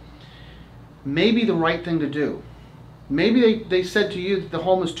example. Maybe the right thing to do. Maybe they said to you that the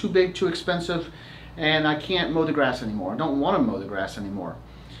home is too big, too expensive, and I can't mow the grass anymore. I don't want to mow the grass anymore.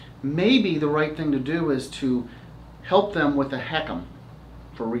 Maybe the right thing to do is to help them with a HECM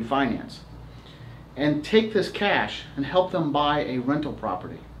for refinance and take this cash and help them buy a rental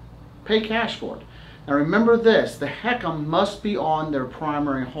property. Pay cash for it. Now remember this, the HECM must be on their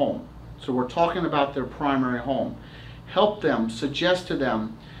primary home. So we're talking about their primary home. Help them, suggest to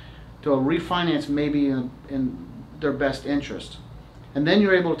them to a refinance maybe in their best interest. And then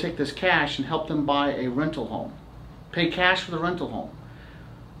you're able to take this cash and help them buy a rental home. Pay cash for the rental home.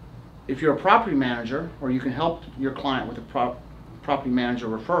 If you're a property manager, or you can help your client with a property manager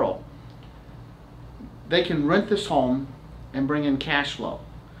referral, they can rent this home and bring in cash flow.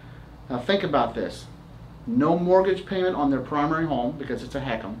 Now think about this. No mortgage payment on their primary home because it's a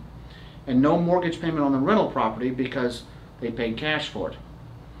HECM, and no mortgage payment on the rental property because they paid cash for it.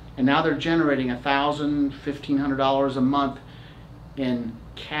 And now they're generating $1,000, $1,500 a month in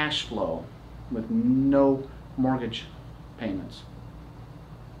cash flow with no mortgage payments.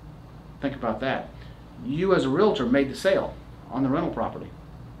 Think about that. You as a realtor made the sale on the rental property.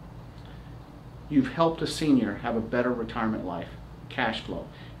 You've helped a senior have a better retirement life, cash flow.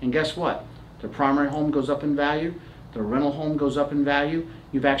 And guess what? Their primary home goes up in value, their rental home goes up in value,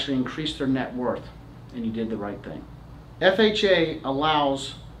 you've actually increased their net worth, and you did the right thing. FHA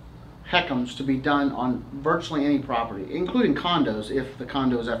allows HECMs to be done on virtually any property, including condos if the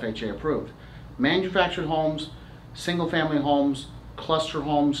condo is FHA approved. Manufactured homes, single family homes, cluster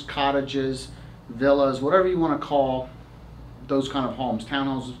homes, cottages, villas, whatever you want to call those kind of homes,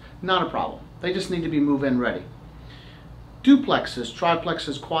 townhouses, not a problem. They just need to be move-in ready. Duplexes,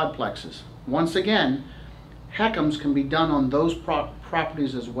 triplexes, quadplexes. Once again, HECMs can be done on those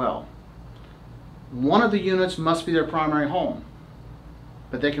properties as well. One of the units must be their primary home,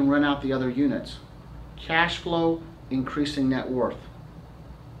 but they can rent out the other units. Cash flow, increasing net worth.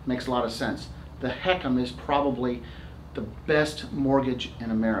 Makes a lot of sense. The HECM is probably the best mortgage in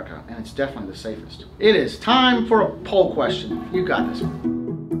America, and it's definitely the safest. It is time for a poll question. You got this one.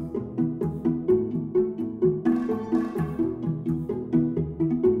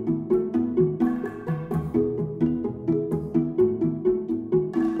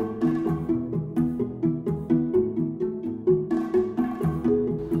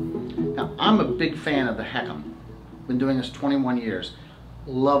 big fan of the HECM. Been doing this 21 years.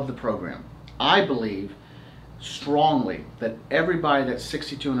 Love the program. I believe strongly that everybody that's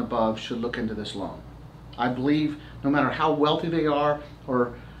 62 and above should look into this loan. I believe no matter how wealthy they are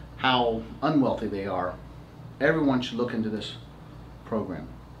or how unwealthy they are, everyone should look into this program.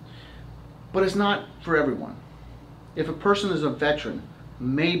 But it's not for everyone. If a person is a veteran,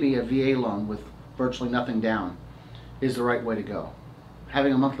 maybe a VA loan with virtually nothing down is the right way to go.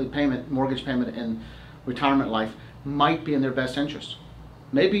 Having a monthly payment, mortgage payment in retirement life might be in their best interest.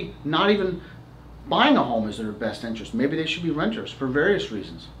 Maybe not even buying a home is in their best interest. Maybe they should be renters for various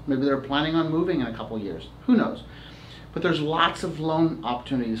reasons. Maybe they're planning on moving in a couple of years. Who knows? But there's lots of loan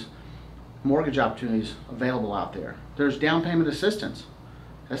opportunities, mortgage opportunities available out there. There's down payment assistance.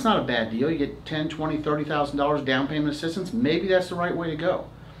 That's not a bad deal. You get $10,000, $20,000, $30,000 down payment assistance. Maybe that's the right way to go.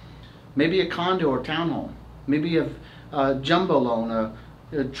 Maybe a condo or townhome. Maybe a jumbo loan,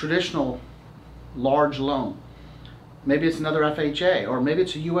 a traditional large loan. Maybe it's another FHA, or maybe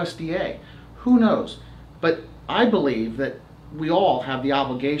it's a USDA. Who knows? But I believe that we all have the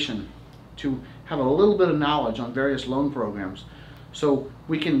obligation to have a little bit of knowledge on various loan programs so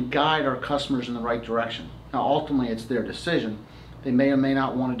we can guide our customers in the right direction. Now ultimately it's their decision. They may or may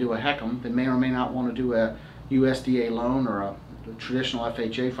not want to do a HECM. They may or may not want to do a USDA loan or a traditional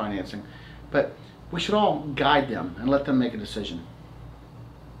FHA financing. But we should all guide them and let them make a decision.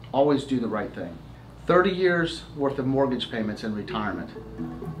 Always do the right thing. 30 years worth of mortgage payments in retirement.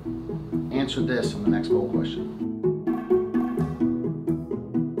 Answer this on the next poll question.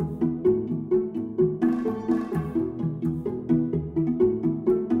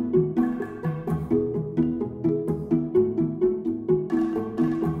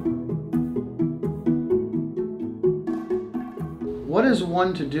 What is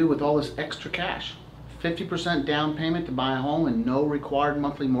one to do with all this extra cash? 50% down payment to buy a home and no required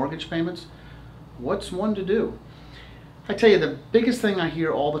monthly mortgage payments? What's one to do? I tell you, the biggest thing I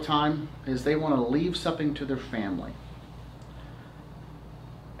hear all the time is they want to leave something to their family.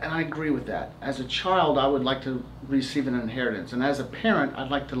 And I agree with that. As a child, I would like to receive an inheritance. And as a parent,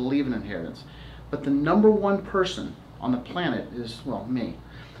 I'd like to leave an inheritance. But the number one person on the planet is, well, me.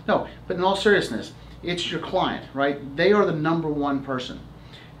 No, but in all seriousness, it's your client, right? They are the number one person.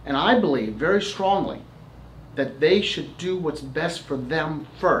 And I believe very strongly that they should do what's best for them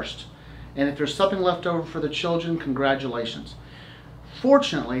first. And if there's something left over for the children, congratulations.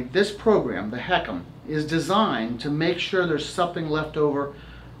 Fortunately, this program, the HECM, is designed to make sure there's something left over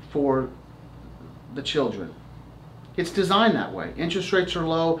for the children. It's designed that way. Interest rates are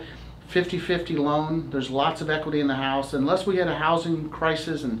low, 50-50 loan, there's lots of equity in the house. Unless we had a housing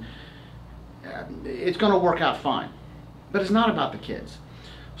crisis, and it's going to work out fine. But it's not about the kids.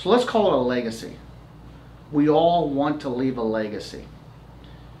 So let's call it a legacy. We all want to leave a legacy.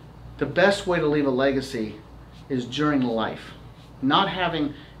 The best way to leave a legacy is during life. Not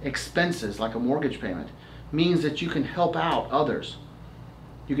having expenses like a mortgage payment means that you can help out others.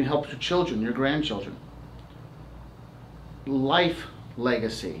 You can help your children, your grandchildren. Life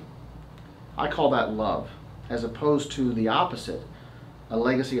legacy, I call that love, as opposed to the opposite, a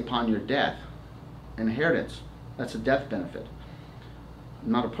legacy upon your death. Inheritance, that's a death benefit.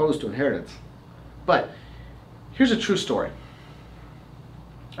 I'm not opposed to inheritance. But here's a true story.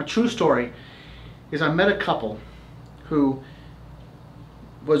 A true story is I met a couple who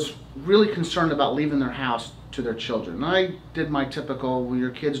was really concerned about leaving their house to their children. And I did my typical, well,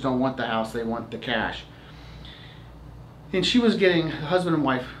 your kids don't want the house, they want the cash. And she was getting, husband and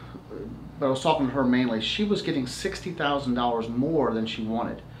wife, but I was talking to her mainly, she was getting $60,000 more than she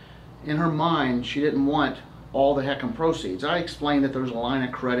wanted. In her mind, she didn't want all the HECM proceeds. I explained that there's a line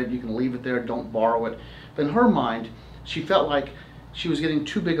of credit, you can leave it there, don't borrow it. But in her mind, she felt like she was getting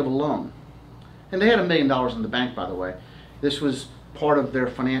too big of a loan. And they had $1 million in the bank, by the way. This was part of their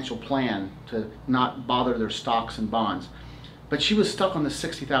financial plan to not bother their stocks and bonds. But she was stuck on the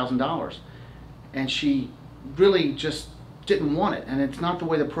 $60,000. And she really just didn't want it. And it's not the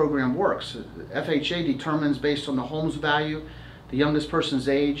way the program works. FHA determines based on the home's value, the youngest person's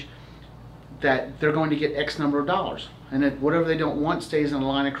age, that they're going to get X number of dollars. And that whatever they don't want stays in a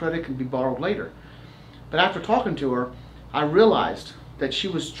line of credit, can be borrowed later. But after talking to her, I realized that she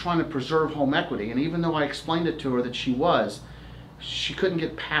was trying to preserve home equity, and even though I explained it to her that she couldn't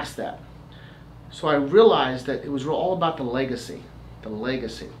get past that. So I realized that it was all about the legacy. The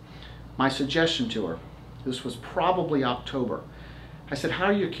legacy. My suggestion to her, this was probably October. I said, how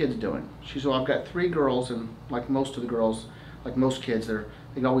are your kids doing? She said, well, I've got 3 girls, and like most of the girls, like most kids,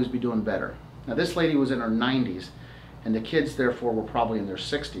 they'd always be doing better. Now this lady was in her 90s, and the kids therefore were probably in their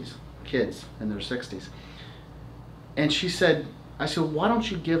 60s. Kids in their 60s. And she said, I said, why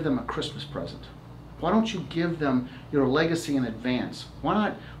don't you give them a Christmas present? Why don't you give them your legacy in advance? Why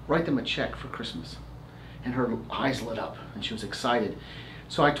not write them a check for Christmas? And her eyes lit up and she was excited.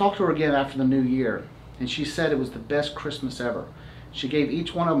 So I talked to her again after the new year, and she said it was the best Christmas ever. She gave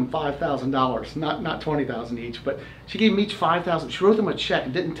each one of them $5,000, not $20,000 each, but she gave them each $5,000. She wrote them a check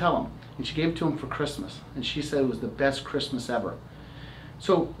and didn't tell them, and she gave it to them for Christmas. And she said it was the best Christmas ever.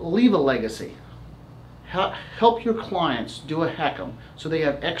 So leave a legacy. Help your clients do a HECM so they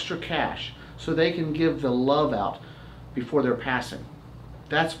have extra cash, so they can give the love out before they're passing.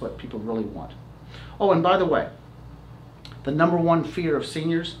 That's what people really want. Oh, and by the way, the number one fear of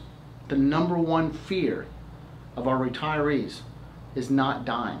seniors, the number one fear of our retirees is not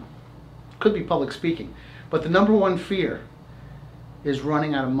dying. Could be public speaking, but the number one fear is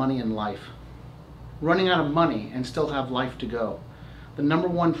running out of money in life. Running out of money and still have life to go. The number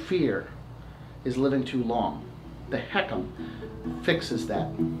one fear is living too long. The HECM fixes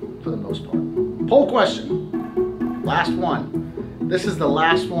that for the most part. Poll question, last one. This is the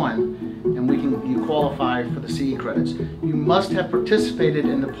last one, and you qualify for the CE credits. You must have participated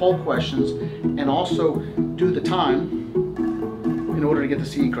in the poll questions and also do the time in order to get the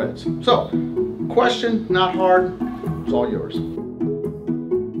CE credits. So, question, not hard, it's all yours.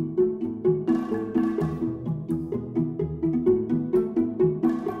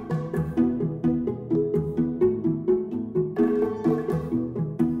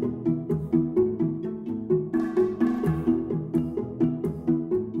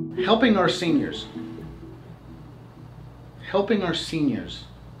 Helping our seniors. Helping our seniors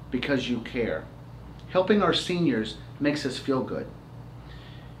because you care. Helping our seniors makes us feel good.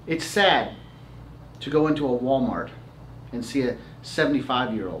 It's sad to go into a Walmart and see a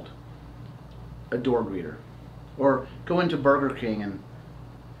 75-year-old, a door greeter, or go into Burger King and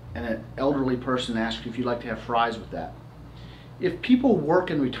an elderly person asks you if you'd like to have fries with that. If people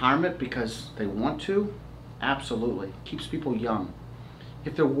work in retirement because they want to, absolutely, it keeps people young.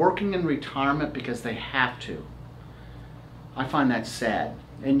 If they're working in retirement because they have to, I find that sad.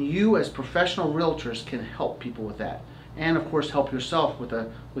 And you as professional realtors can help people with that. And of course help yourself with a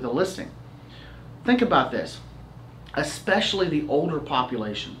listing. Think about this, especially the older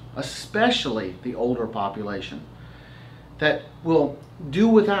population, that will do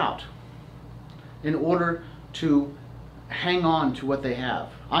without in order to hang on to what they have.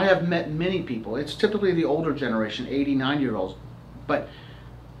 I have met many people, it's typically the older generation, 80, 90-year-olds, but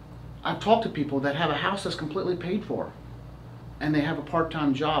I've talked to people that have a house that's completely paid for, and they have a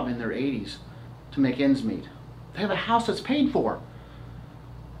part-time job in their 80s to make ends meet. They have a house that's paid for.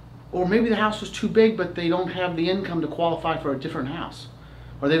 Or maybe the house is too big, but they don't have the income to qualify for a different house.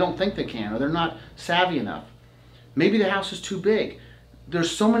 Or they don't think they can, or they're not savvy enough. Maybe the house is too big. There's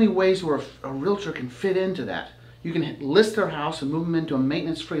so many ways where a realtor can fit into that. You can list their house and move them into a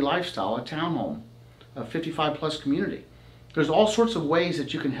maintenance-free lifestyle, a townhome, a 55-plus community. There's all sorts of ways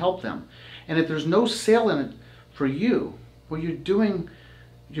that you can help them. And if there's no sale in it for you, well, you're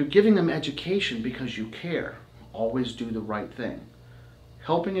giving them education because you care. Always do the right thing.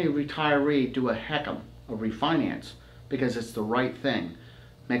 Helping a retiree do a HECM, a refinance, because it's the right thing,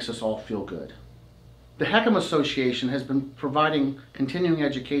 makes us all feel good. The HECM Association has been providing continuing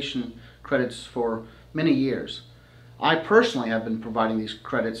education credits for many years. I personally have been providing these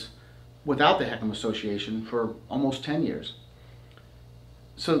credits without the HECM Association for almost 10 years.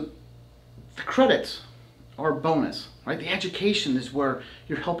 So the credits are a bonus, right? The education is where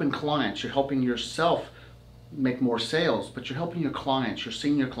you're helping clients, you're helping yourself make more sales, but you're helping your clients, your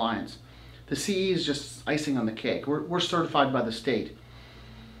senior clients. The CE is just icing on the cake. We're certified by the state.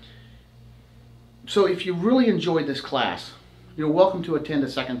 So if you really enjoyed this class, you're welcome to attend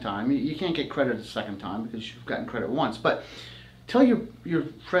a second time. You can't get credit a second time because you've gotten credit once, but tell your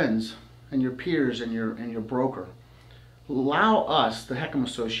friends and your peers and your broker. Allow us, the HECM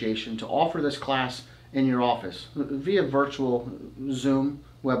Association, to offer this class in your office via virtual Zoom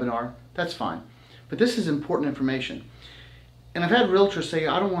webinar. That's fine. But this is important information. And I've had realtors say,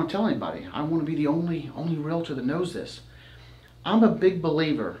 I don't want to tell anybody. I want to be the only realtor that knows this. I'm a big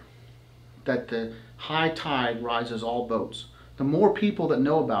believer that the high tide rises all boats. The more people that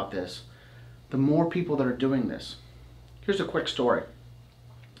know about this, the more people that are doing this. Here's a quick story.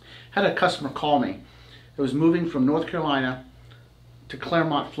 I had a customer call me. It was moving from North Carolina to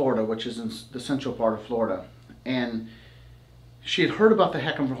Claremont, Florida, which is in the central part of Florida. And she had heard about the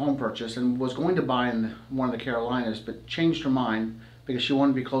HECM for home purchase and was going to buy in one of the Carolinas, but changed her mind because she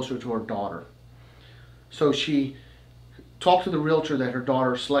wanted to be closer to her daughter. So she talked to the realtor that her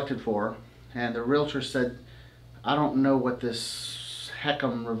daughter selected for her, and the realtor said, I don't know what this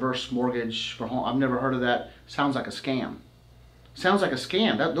HECM reverse mortgage for home, I've never heard of that, sounds like a scam. Sounds like a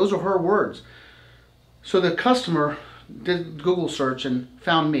scam. Those are her words. So the customer did Google search and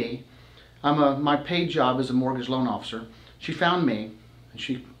found me. My paid job is a mortgage loan officer. She found me, and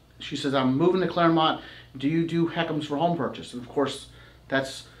she says, I'm moving to Claremont. Do you do HECMs for home purchase? And of course,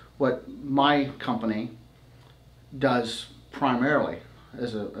 that's what my company does primarily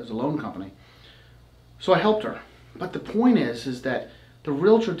as a loan company. So I helped her. But the point is that the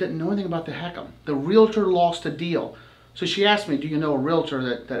realtor didn't know anything about the HECM. The realtor lost a deal. So she asked me, do you know a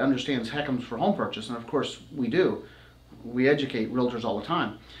realtor that understands HECMs for home purchase? And of course we do. We educate realtors all the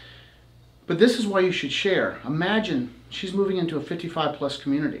time. But this is why you should share. Imagine she's moving into a 55 plus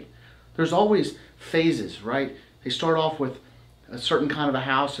community. There's always phases, right? They start off with a certain kind of a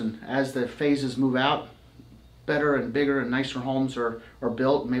house, and as the phases move out, better and bigger and nicer homes are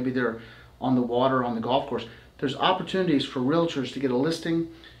built. Maybe they're on the water, on the golf course. There's opportunities for realtors to get a listing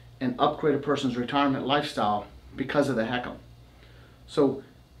and upgrade a person's retirement lifestyle because of the HECM. So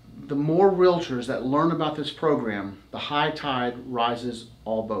the more realtors that learn about this program, the high tide rises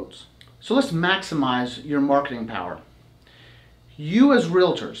all boats. So let's maximize your marketing power. You as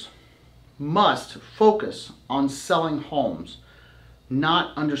realtors must focus on selling homes,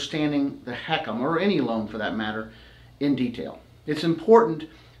 not understanding the HECM, or any loan for that matter, in detail. It's important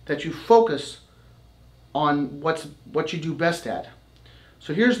that you focus on what you do best at.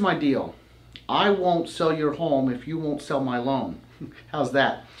 So here's my deal. I won't sell your home if you won't sell my loan. How's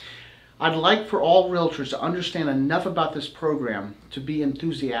that? I'd like for all realtors to understand enough about this program to be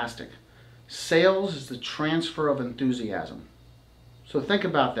enthusiastic. Sales is the transfer of enthusiasm. So think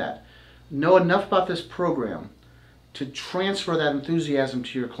about that. Know enough about this program to transfer that enthusiasm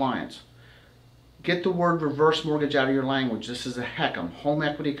to your clients. Get the word reverse mortgage out of your language. This is a HECM, home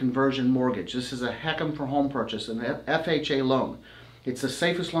equity conversion mortgage. This is a HECM for home purchase, an FHA loan. It's the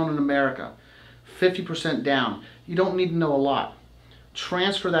safest loan in America. 50% down. You don't need to know a lot.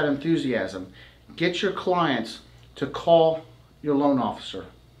 Transfer that enthusiasm. Get your clients to call your loan officer.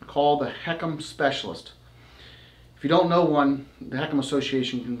 Call the HECM specialist. If you don't know one, the HECM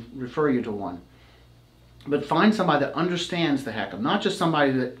Association can refer you to one. But find somebody that understands the HECM, not just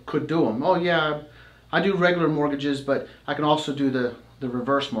somebody that could do them. Oh yeah, I do regular mortgages, but I can also do the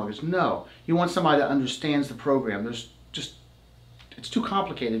reverse mortgage. No, you want somebody that understands the program. It's too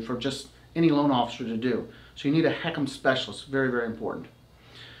complicated for just any loan officer to do. So you need a HECM specialist, very, very important.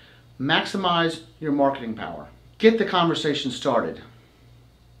 Maximize your marketing power. Get the conversation started.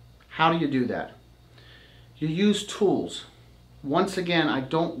 How do you do that? You use tools. Once again, I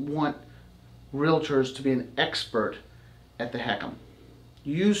don't want realtors to be an expert at the HECM.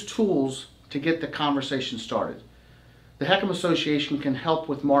 Use tools to get the conversation started. The HECM Association can help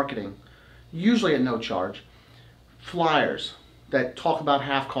with marketing, usually at no charge. Flyers that talk about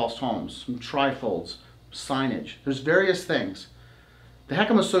half-cost homes, some trifolds, signage. There's various things. The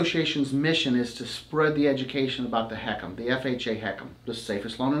HECM Association's mission is to spread the education about the HECM, the FHA HECM, the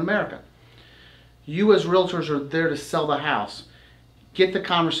safest loan in America. You as realtors are there to sell the house. Get the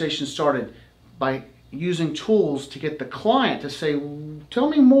conversation started by using tools to get the client to say, tell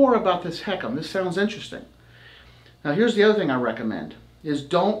me more about this HECM. This sounds interesting. Now here's the other thing I recommend, is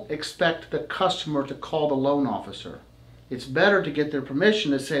don't expect the customer to call the loan officer. It's better to get their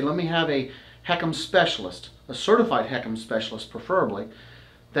permission to say, let me have a HECM specialist, a certified HECM specialist preferably,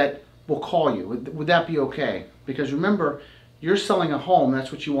 that will call you. Would that be okay? Because remember, you're selling a home,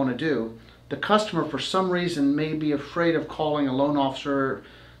 that's what you want to do. The customer for some reason may be afraid of calling a loan officer,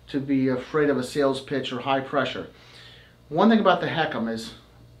 to be afraid of a sales pitch or high pressure. One thing about the HECM is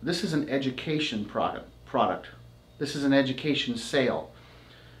this is an education product. This is an education sale.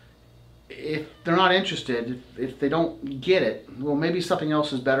 If they're not interested, if they don't get it, well, maybe something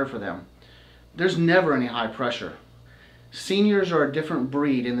else is better for them. There's never any high pressure. Seniors are a different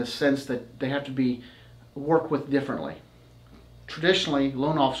breed in the sense that they have to be worked with differently. Traditionally,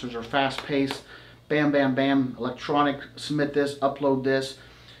 loan officers are fast-paced, bam, bam, bam, electronic, submit this, upload this.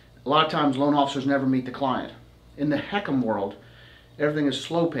 A lot of times loan officers never meet the client. In the HECM world, everything is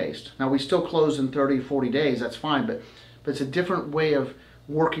slow-paced. Now we still close in 30, 40 days, that's fine, but it's a different way of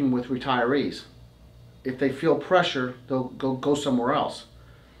working with retirees. If they feel pressure, they'll go somewhere else.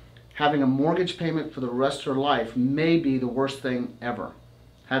 Having a mortgage payment for the rest of their life may be the worst thing ever.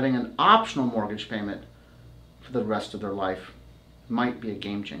 Having an optional mortgage payment for the rest of their life might be a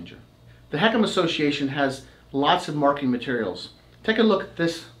game changer. The HECM Association has lots of marketing materials. Take a look at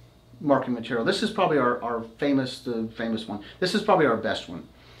this marketing material. This is probably our famous one. This is probably our best one.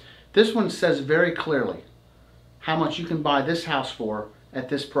 This one says very clearly how much you can buy this house for at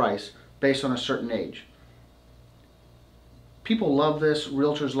this price based on a certain age. People love this,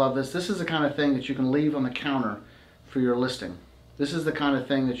 realtors love this. This is the kind of thing that you can leave on the counter for your listing. This is the kind of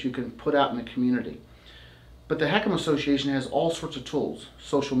thing that you can put out in the community. But the HECM Association has all sorts of tools,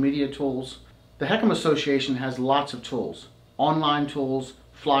 social media tools. The HECM Association has lots of tools, online tools,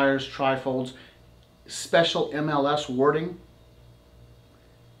 flyers, trifolds, special MLS wording,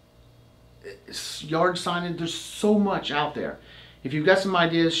 yard signage. There's so much out there. If you've got some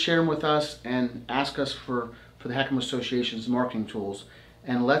ideas, share them with us and ask us for the HECM Association's marketing tools,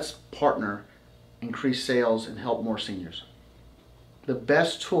 and let's partner, increase sales, and help more seniors. The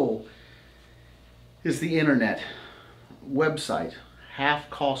best tool is the internet website,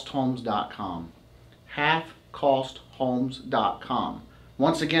 halfcosthomes.com. halfcosthomes.com.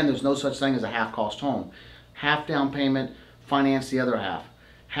 Once again, there's no such thing as a half-cost home. Half down payment, finance the other half.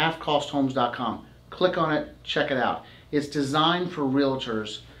 halfcosthomes.com. Click on it, check it out. It's designed for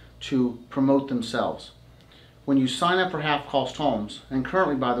realtors to promote themselves. When you sign up for Half Cost Homes, and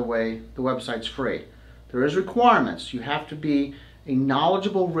currently, by the way, the website's free, there is requirements. You have to be a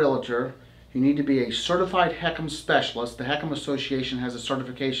knowledgeable realtor. You need to be a certified HECM specialist. The HECM Association has a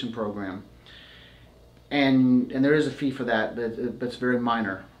certification program. And there is a fee for that, but it's very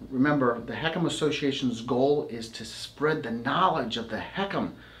minor. Remember, the HECM Association's goal is to spread the knowledge of the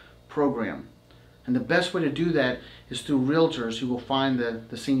HECM program. And the best way to do that is through realtors who will find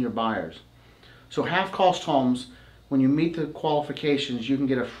the senior buyers. So Half Cost Homes, when you meet the qualifications, you can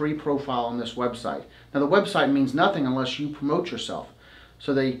get a free profile on this website. Now the website means nothing unless you promote yourself.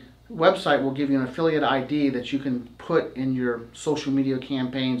 So the website will give you an affiliate ID that you can put in your social media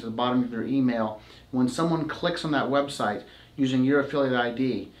campaigns at the bottom of your email. When someone clicks on that website using your affiliate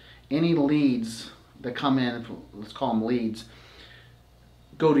ID, any leads that come in, let's call them leads,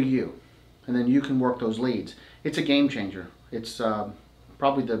 go to you, and then you can work those leads. It's a game changer. It's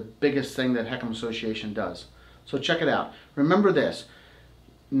probably the biggest thing that HECM Association does. So check it out. Remember this,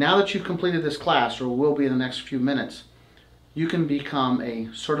 now that you've completed this class, or will be in the next few minutes, you can become a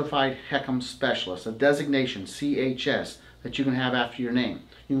certified HECM specialist, a designation, CHS, that you can have after your name.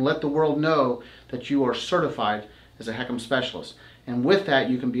 You can let the world know that you are certified as a HECM specialist. And with that,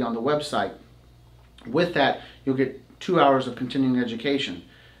 you can be on the website. With that, you'll get 2 hours of continuing education.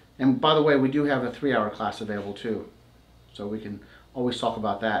 And by the way, we do have a 3-hour class available too. So we can always talk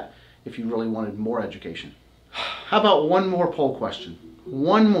about that if you really wanted more education. How about one more poll question?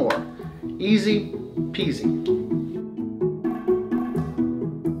 One more. Easy peasy.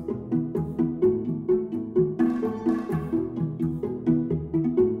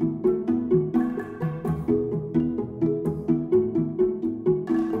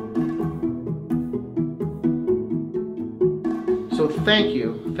 So thank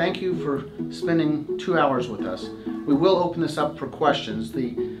you for spending 2 hours with us. We will open this up for questions.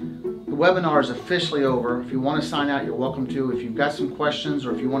 The webinar is officially over. If you want to sign out, you're welcome to. If you've got some questions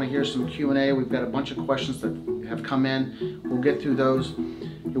or if you want to hear some Q&A, we've got a bunch of questions that have come in. We'll get through those.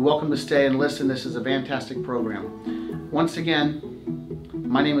 You're welcome to stay and listen. This is a fantastic program. Once again,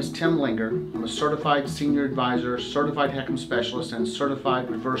 my name is Tim Linger. I'm a certified senior advisor, certified HECM specialist, and certified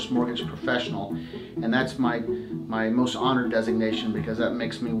reverse mortgage professional. And that's my most honored designation because that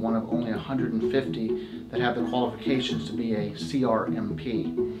makes me one of only 150 that have the qualifications to be a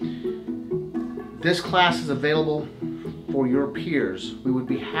CRMP. This class is available for your peers. We would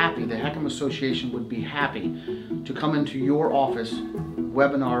be happy, the HECM Association would be happy to come into your office.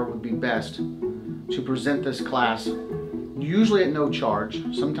 Webinar would be best to present this class, usually at no charge.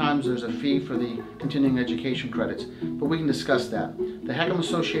 Sometimes there's a fee for the continuing education credits, but we can discuss that. The HECM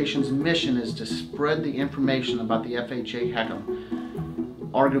Association's mission is to spread the information about the FHA HECM,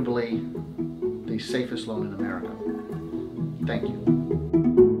 arguably the safest loan in America. Thank you.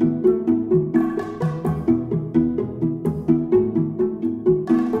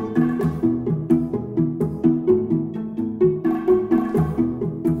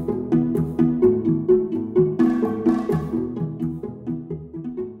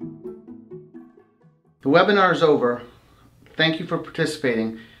 The webinar is over. Thank you for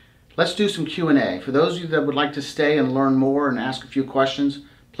participating. Let's do some Q&A. For those of you that would like to stay and learn more and ask a few questions,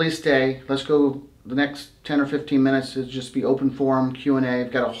 please stay. Let's go the next 10 or 15 minutes to just be open forum Q&A.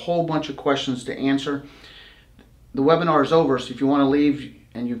 I've got a whole bunch of questions to answer. The webinar is over, so if you want to leave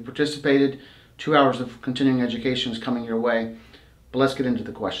and you've participated, 2 hours of continuing education is coming your way. But let's get into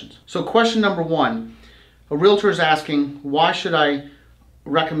the questions. So question number one, a realtor is asking, why should I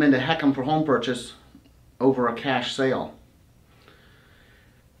recommend a HECM for home purchase over a cash sale?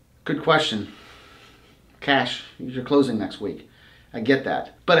 Good question. Cash, you're closing next week. I get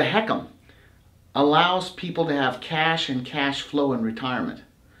that. But a HECM allows people to have cash and cash flow in retirement.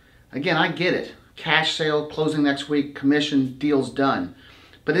 Again, I get it. Cash sale, closing next week, commission, deal's done.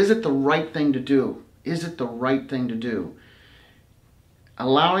 But is it the right thing to do? Is it the right thing to do?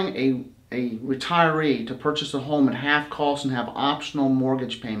 Allowing a retiree to purchase a home at half cost and have optional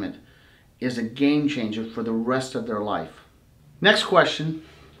mortgage payment is a game changer for the rest of their life. Next question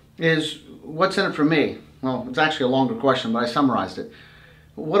is, what's in it for me? Well, it's actually a longer question, but I summarized it.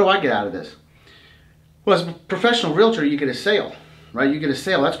 What do I get out of this? Well, as a professional realtor, you get a sale, right? You get a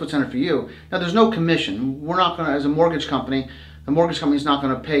sale. That's what's in it for you. Now, there's no commission. We're not going to, as a mortgage company, the mortgage company is not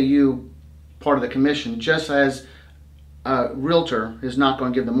going to pay you part of the commission, just as a realtor is not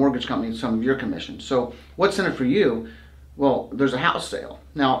going to give the mortgage company some of your commission. So what's in it for you? Well, there's a house sale.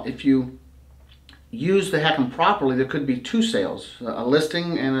 Now, if you use the HECM properly, there could be two sales, a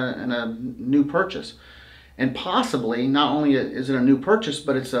listing and a new purchase. And possibly, not only is it a new purchase,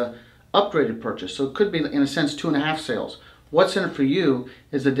 but it's a upgraded purchase. So it could be, in a sense, 2.5 sales. What's in it for you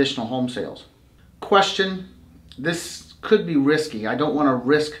is additional home sales. Question, this could be risky. I don't want to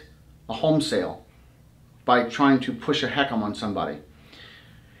risk a home sale by trying to push a HECM on somebody.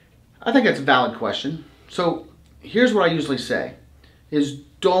 I think that's a valid question. So here's what I usually say, is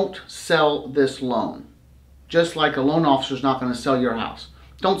don't sell this loan. Just like a loan officer is not going to sell your house.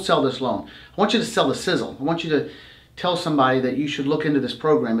 Don't sell this loan. I want you to sell the sizzle. I want you to tell somebody that you should look into this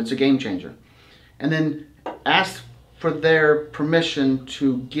program. It's a game changer. And then ask for their permission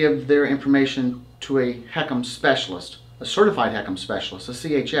to give their information to a HECM specialist, a certified HECM specialist, a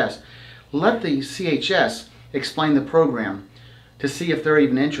CHS. Let the CHS explain the program to see if they're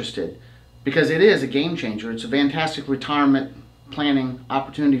even interested, because it is a game changer. It's a fantastic retirement planning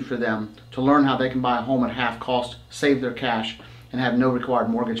opportunity for them to learn how they can buy a home at half cost, save their cash, and have no required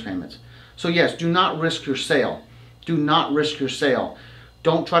mortgage payments. So yes, do not risk your sale. Do not risk your sale.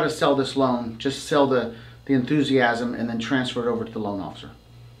 Don't try to sell this loan. Just sell the enthusiasm and then transfer it over to the loan officer.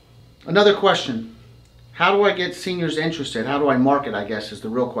 Another question, how do I get seniors interested? How do I market, I guess, is the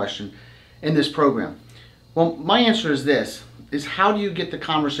real question in this program. Well, my answer is this, is how do you get the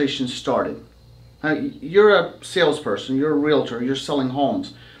conversation started? Now, you're a salesperson, you're a realtor, you're selling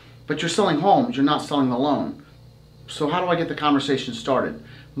homes, but you're selling homes, you're not selling the loan. So how do I get the conversation started?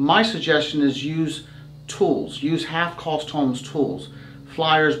 My suggestion is use tools, use half-cost homes tools,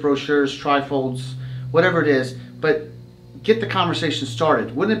 flyers, brochures, trifolds, whatever it is, but get the conversation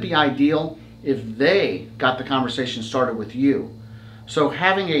started. Wouldn't it be ideal if they got the conversation started with you? So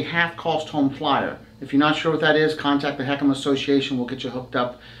having a half-cost home flyer, if you're not sure what that is, contact the HECM Association. We'll get you hooked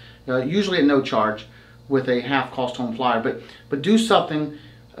up, usually at no charge, with a half-cost home flyer. But do something,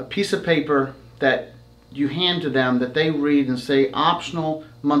 a piece of paper that you hand to them that they read and say optional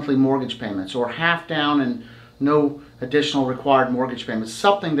monthly mortgage payments, or half down and no additional required mortgage payments.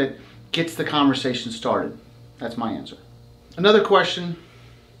 Something that gets the conversation started. That's my answer. Another question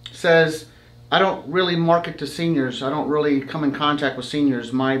says, I don't really market to seniors. I don't really come in contact with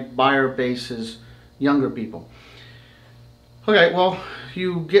seniors. My buyer base is younger people. Okay, well,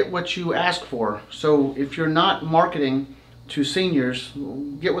 you get what you ask for. So if you're not marketing to seniors,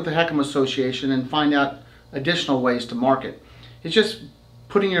 get with the HECM Association and find out additional ways to market. It's just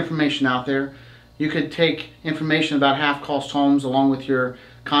putting your information out there. You could take information about half-cost homes along with your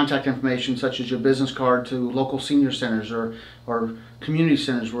contact information, such as your business card, to local senior centers or community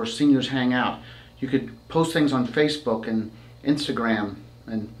centers where seniors hang out. You could post things on Facebook and Instagram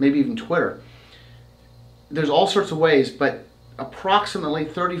and maybe even Twitter. There's all sorts of ways, but approximately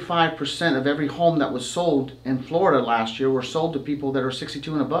 35% of every home that was sold in Florida last year were sold to people that are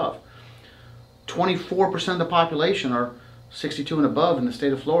 62 and above. 24% of the population are 62 and above in the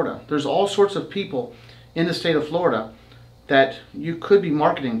state of Florida. There's all sorts of people in the state of Florida that you could be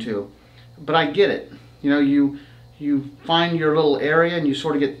marketing to, but I get it. You know, you find your little area and you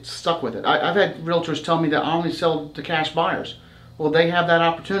sort of get stuck with it. I've had realtors tell me that I only sell to cash buyers. Well, they have that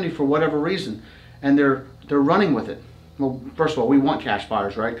opportunity for whatever reason, and they're running with it. Well, first of all, we want cash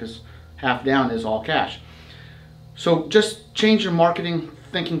buyers, right? Because half down is all cash. So just change your marketing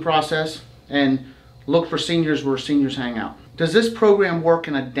thinking process and look for seniors where seniors hang out. Does this program work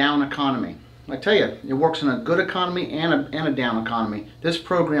in a down economy? I tell you, it works in a good economy and a down economy. This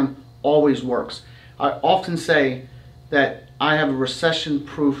program always works. I often say that I have a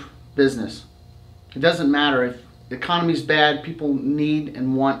recession-proof business. It doesn't matter if the economy is bad, people need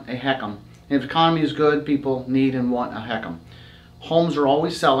and want a HECM. And if the economy is good, people need and want a HECM. Homes are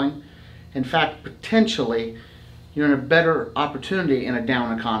always selling. In fact, potentially, you're in a better opportunity in a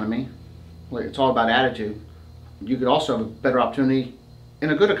down economy. Well, it's all about attitude. You could also have a better opportunity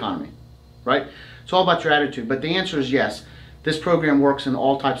in a good economy, right? It's all about your attitude. But the answer is yes. This program works in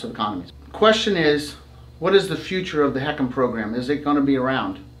all types of economies. The question is, what is the future of the HECM program? Is it going to be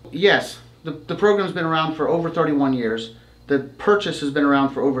around? Yes, the program's been around for over 31 years. The purchase has been around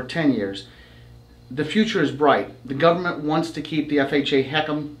for over 10 years. the future is bright. The government wants to keep the FHA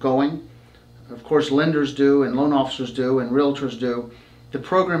HECM going. Of course, lenders do, and loan officers do, and realtors do. The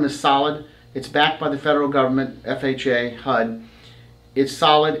program is solid. It's backed by the federal government, FHA, HUD. It's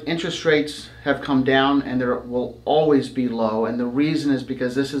solid. Interest rates have come down, and there will always be low. And the reason is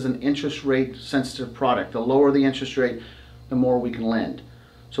because this is an interest rate sensitive product. The lower the interest rate, the more we can lend.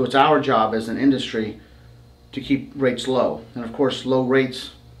 So it's our job as an industry to keep rates low. And of course, low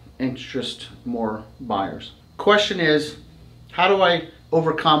rates interest more buyers. Question is, how do I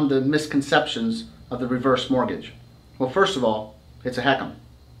overcome the misconceptions of the reverse mortgage? Well, first of all, it's a HECM.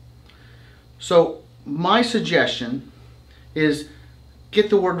 So my suggestion is get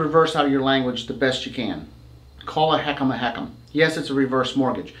the word reverse out of your language the best you can. Call a HECM a HECM. Yes, it's a reverse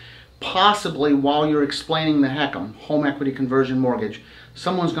mortgage. Possibly while you're explaining the HECM, home equity conversion mortgage,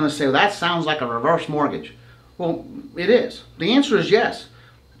 someone's going to say, well, that sounds like a reverse mortgage. Well, it is. The answer is yes.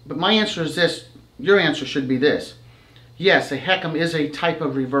 But my answer is this. Your answer should be this. Yes, a HECM is a type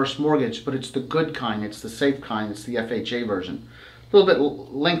of reverse mortgage, but it's the good kind. It's the safe kind. It's the FHA version. A little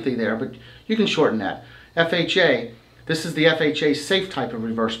bit lengthy there, but you can shorten that. FHA, this is the FHA safe type of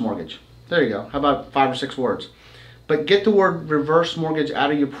reverse mortgage. There you go. How about 5 or 6 words? But get the word reverse mortgage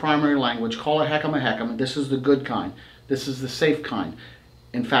out of your primary language. Call a HECM a HECM. This is the good kind. This is the safe kind.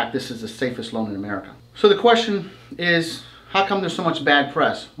 In fact, this is the safest loan in America. So the question is, how come there's so much bad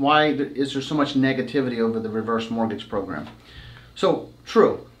press? Why is there so much negativity over the reverse mortgage program? So,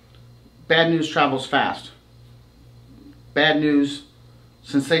 true. Bad news travels fast. Bad news,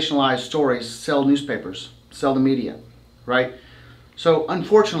 sensationalized stories sell newspapers, sell the media, right? So,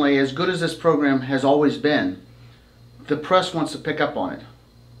 unfortunately, as good as this program has always been, the press wants to pick up on it.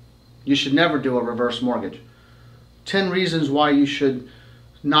 You should never do a reverse mortgage. 10 reasons why you should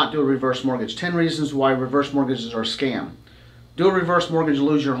not do a reverse mortgage. 10 reasons why reverse mortgages are a scam. Do a reverse mortgage,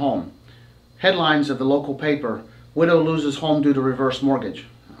 lose your home. Headlines of the local paper, widow loses home due to reverse mortgage.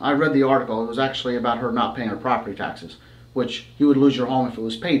 I read the article. It was actually about her not paying her property taxes, which you would lose your home if it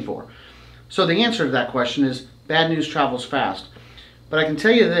was paid for. So the answer to that question is bad news travels fast. But I can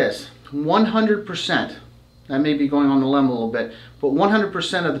tell you this, 100%, I may be going on the limb a little bit, but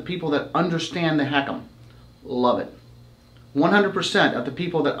 100% of the people that understand the HECM love it. 100% of the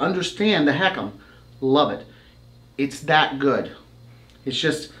people that understand the HECM love it. It's that good. It's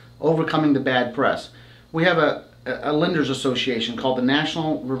just overcoming the bad press. We have a lenders association called the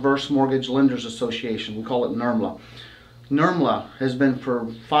National Reverse Mortgage Lenders Association. We call it NRMLA. NRMLA has been for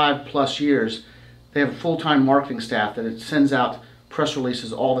 5+ years. They have a full-time marketing staff that it sends out press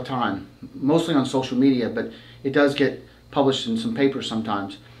releases all the time, mostly on social media, but it does get published in some papers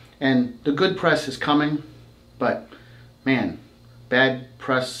sometimes. And the good press is coming, but man, bad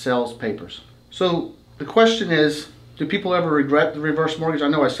press sells papers. So the question is, do people ever regret the reverse mortgage? I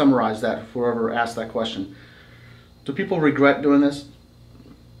know I summarized that if whoever asked that question. Do people regret doing this?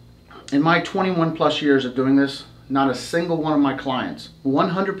 In my 21+ years of doing this, not a single one of my clients,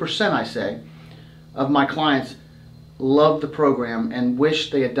 100% I say, of my clients love the program and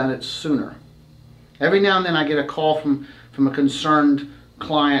wish they had done it sooner. Every now and then I get a call from a concerned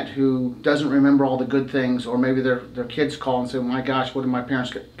client who doesn't remember all the good things, or maybe their kids call and say, my gosh, what did my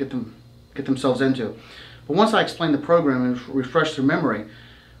parents get themselves into? But once I explain the program and refresh their memory,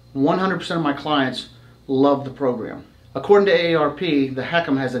 100% of my clients love the program. According to AARP, the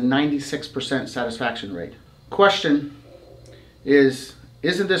HECM has a 96% satisfaction rate. Question is,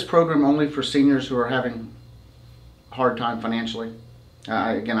 isn't this program only for seniors who are having a hard time financially?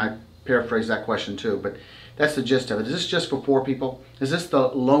 Again, I paraphrase that question too, but that's the gist of it. Is this just for poor people? Is this the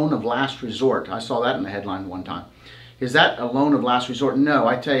loan of last resort? I saw that in the headline one time. Is that a loan of last resort? No,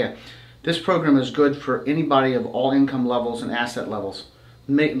 I tell you, this program is good for anybody of all income levels and asset levels.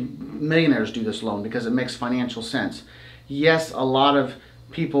 Millionaires do this loan because it makes financial sense. Yes, a lot of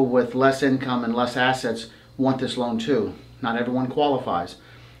people with less income and less assets want this loan too. Not everyone qualifies.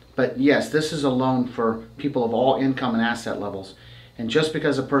 But yes, this is a loan for people of all income and asset levels. And just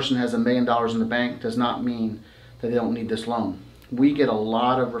because a person has $1 million in the bank does not mean that they don't need this loan. We get a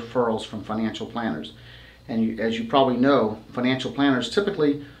lot of referrals from financial planners. And as you probably know, financial planners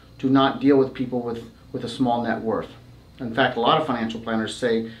typically do not deal with people with a small net worth. In fact, a lot of financial planners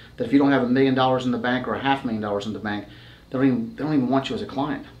say that if you don't have $1 million in the bank or $500,000 in the bank, they don't even want you as a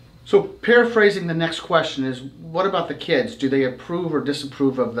client. So paraphrasing the next question is, what about the kids? Do they approve or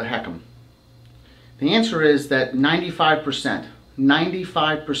disapprove of the HECM? The answer is that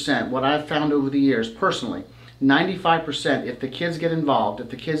 95%, what I've found over the years personally, 95%, if the kids get involved, if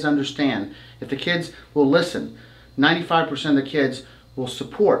the kids understand, if the kids will listen, 95% of the kids will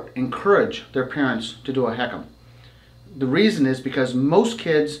support, encourage their parents to do a HECM. The reason is because most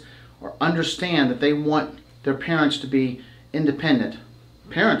kids or understand that they want their parents to be independent.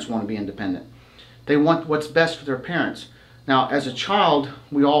 Parents want to be independent. They want what's best for their parents. Now, as a child,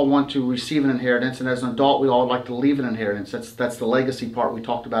 we all want to receive an inheritance, and as an adult, we all like to leave an inheritance. That's the legacy part we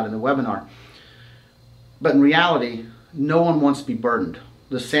talked about in the webinar. But in reality, no one wants to be burdened.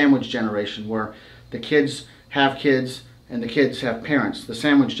 The sandwich generation, where the kids have kids and the kids have parents, the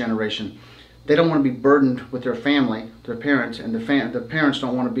sandwich generation. They don't want to be burdened with their family, their parents, and the parents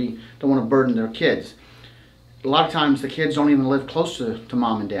don't want to burden their kids. A lot of times the kids don't even live close to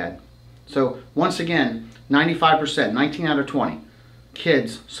mom and dad. So once again, 95%, 19 out of 20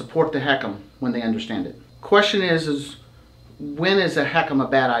 kids support the HECM when they understand it. Question is when is a HECM a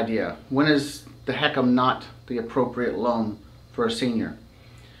bad idea? When is the HECM not the appropriate loan for a senior?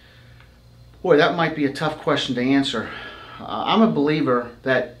 Boy, that might be a tough question to answer. I'm a believer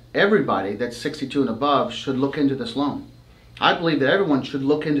that everybody that's 62 and above should look into this loan. I believe that everyone should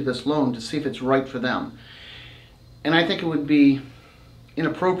look into this loan to see if it's right for them. And I think it would be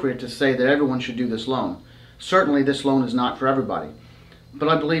inappropriate to say that everyone should do this loan. Certainly this loan is not for everybody, but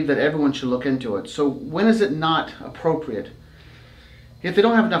I believe that everyone should look into it. So when is it not appropriate? If they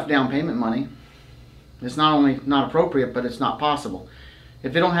don't have enough down payment money, it's not only not appropriate, but it's not possible.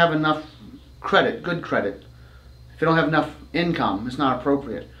 If they don't have enough credit, good credit, if they don't have enough income, it's not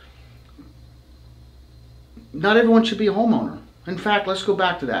appropriate. Not everyone should be a homeowner. In fact, let's go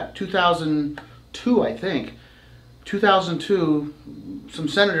back to that. 2002, I think. 2002, some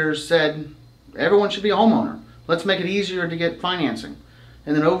senators said everyone should be a homeowner. Let's make it easier to get financing.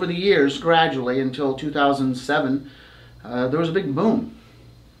 And then over the years, gradually, until 2007, there was a big boom.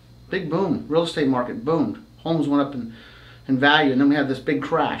 Big boom. Real estate market boomed. Homes went up in value, and then we had this big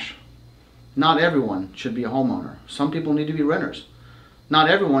crash. Not everyone should be a homeowner. Some people need to be renters. Not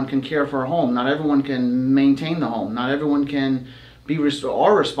everyone can care for a home. Not everyone can maintain the home. Not everyone can be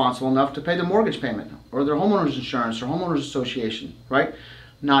are responsible enough to pay their mortgage payment or their homeowner's insurance or homeowners association, right?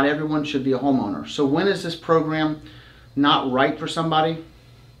 Not everyone should be a homeowner. So when is this program not right for somebody?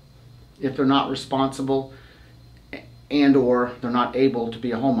 If they're not responsible and or they're not able to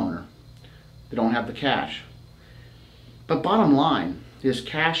be a homeowner. They don't have the cash. But bottom line is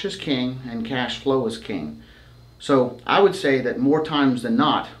cash is king and cash flow is king. So I would say that more times than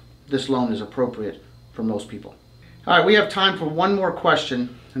not, this loan is appropriate for most people. All right, we have time for one more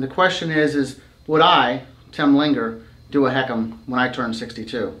question. And the question is would I, Tim Linger, do a HECM when I turn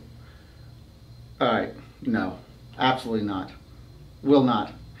 62? All right, no, absolutely not. Will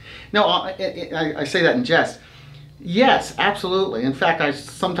not. No, I say that in jest. Yes, absolutely. In fact, I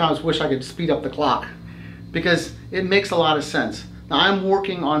sometimes wish I could speed up the clock because it makes a lot of sense. Now, I'm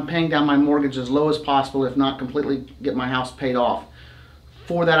working on paying down my mortgage as low as possible, if not completely get my house paid off,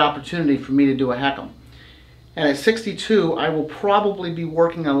 for that opportunity for me to do a HECM. And at 62, I will probably be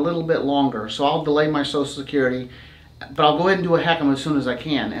working a little bit longer, so I'll delay my Social Security, but I'll go ahead and do a HECM as soon as I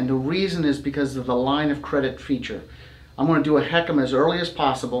can. And the reason is because of the line of credit feature. I'm going to do a HECM as early as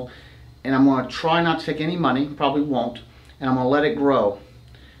possible, and I'm going to try not to take any money, probably won't, and I'm going to let it grow.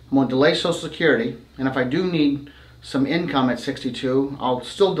 I'm going to delay Social Security, and if I do need some income at 62, I'll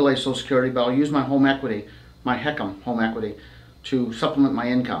still delay Social Security, but I'll use my home equity, my HECM home equity, to supplement my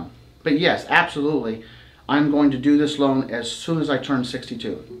income. But yes, absolutely, I'm going to do this loan as soon as I turn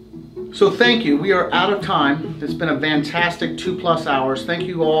 62. So thank you. We are out of time. It's been a fantastic 2+ hours. Thank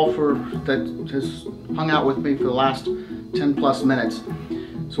you all that has hung out with me for the last 10+ minutes.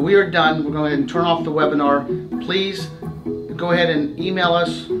 So we are done. We're going to go ahead and turn off the webinar. Please go ahead and email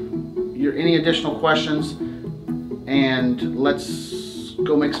us any additional questions, and let's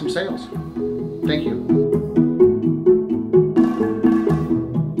go make some sales. Thank you.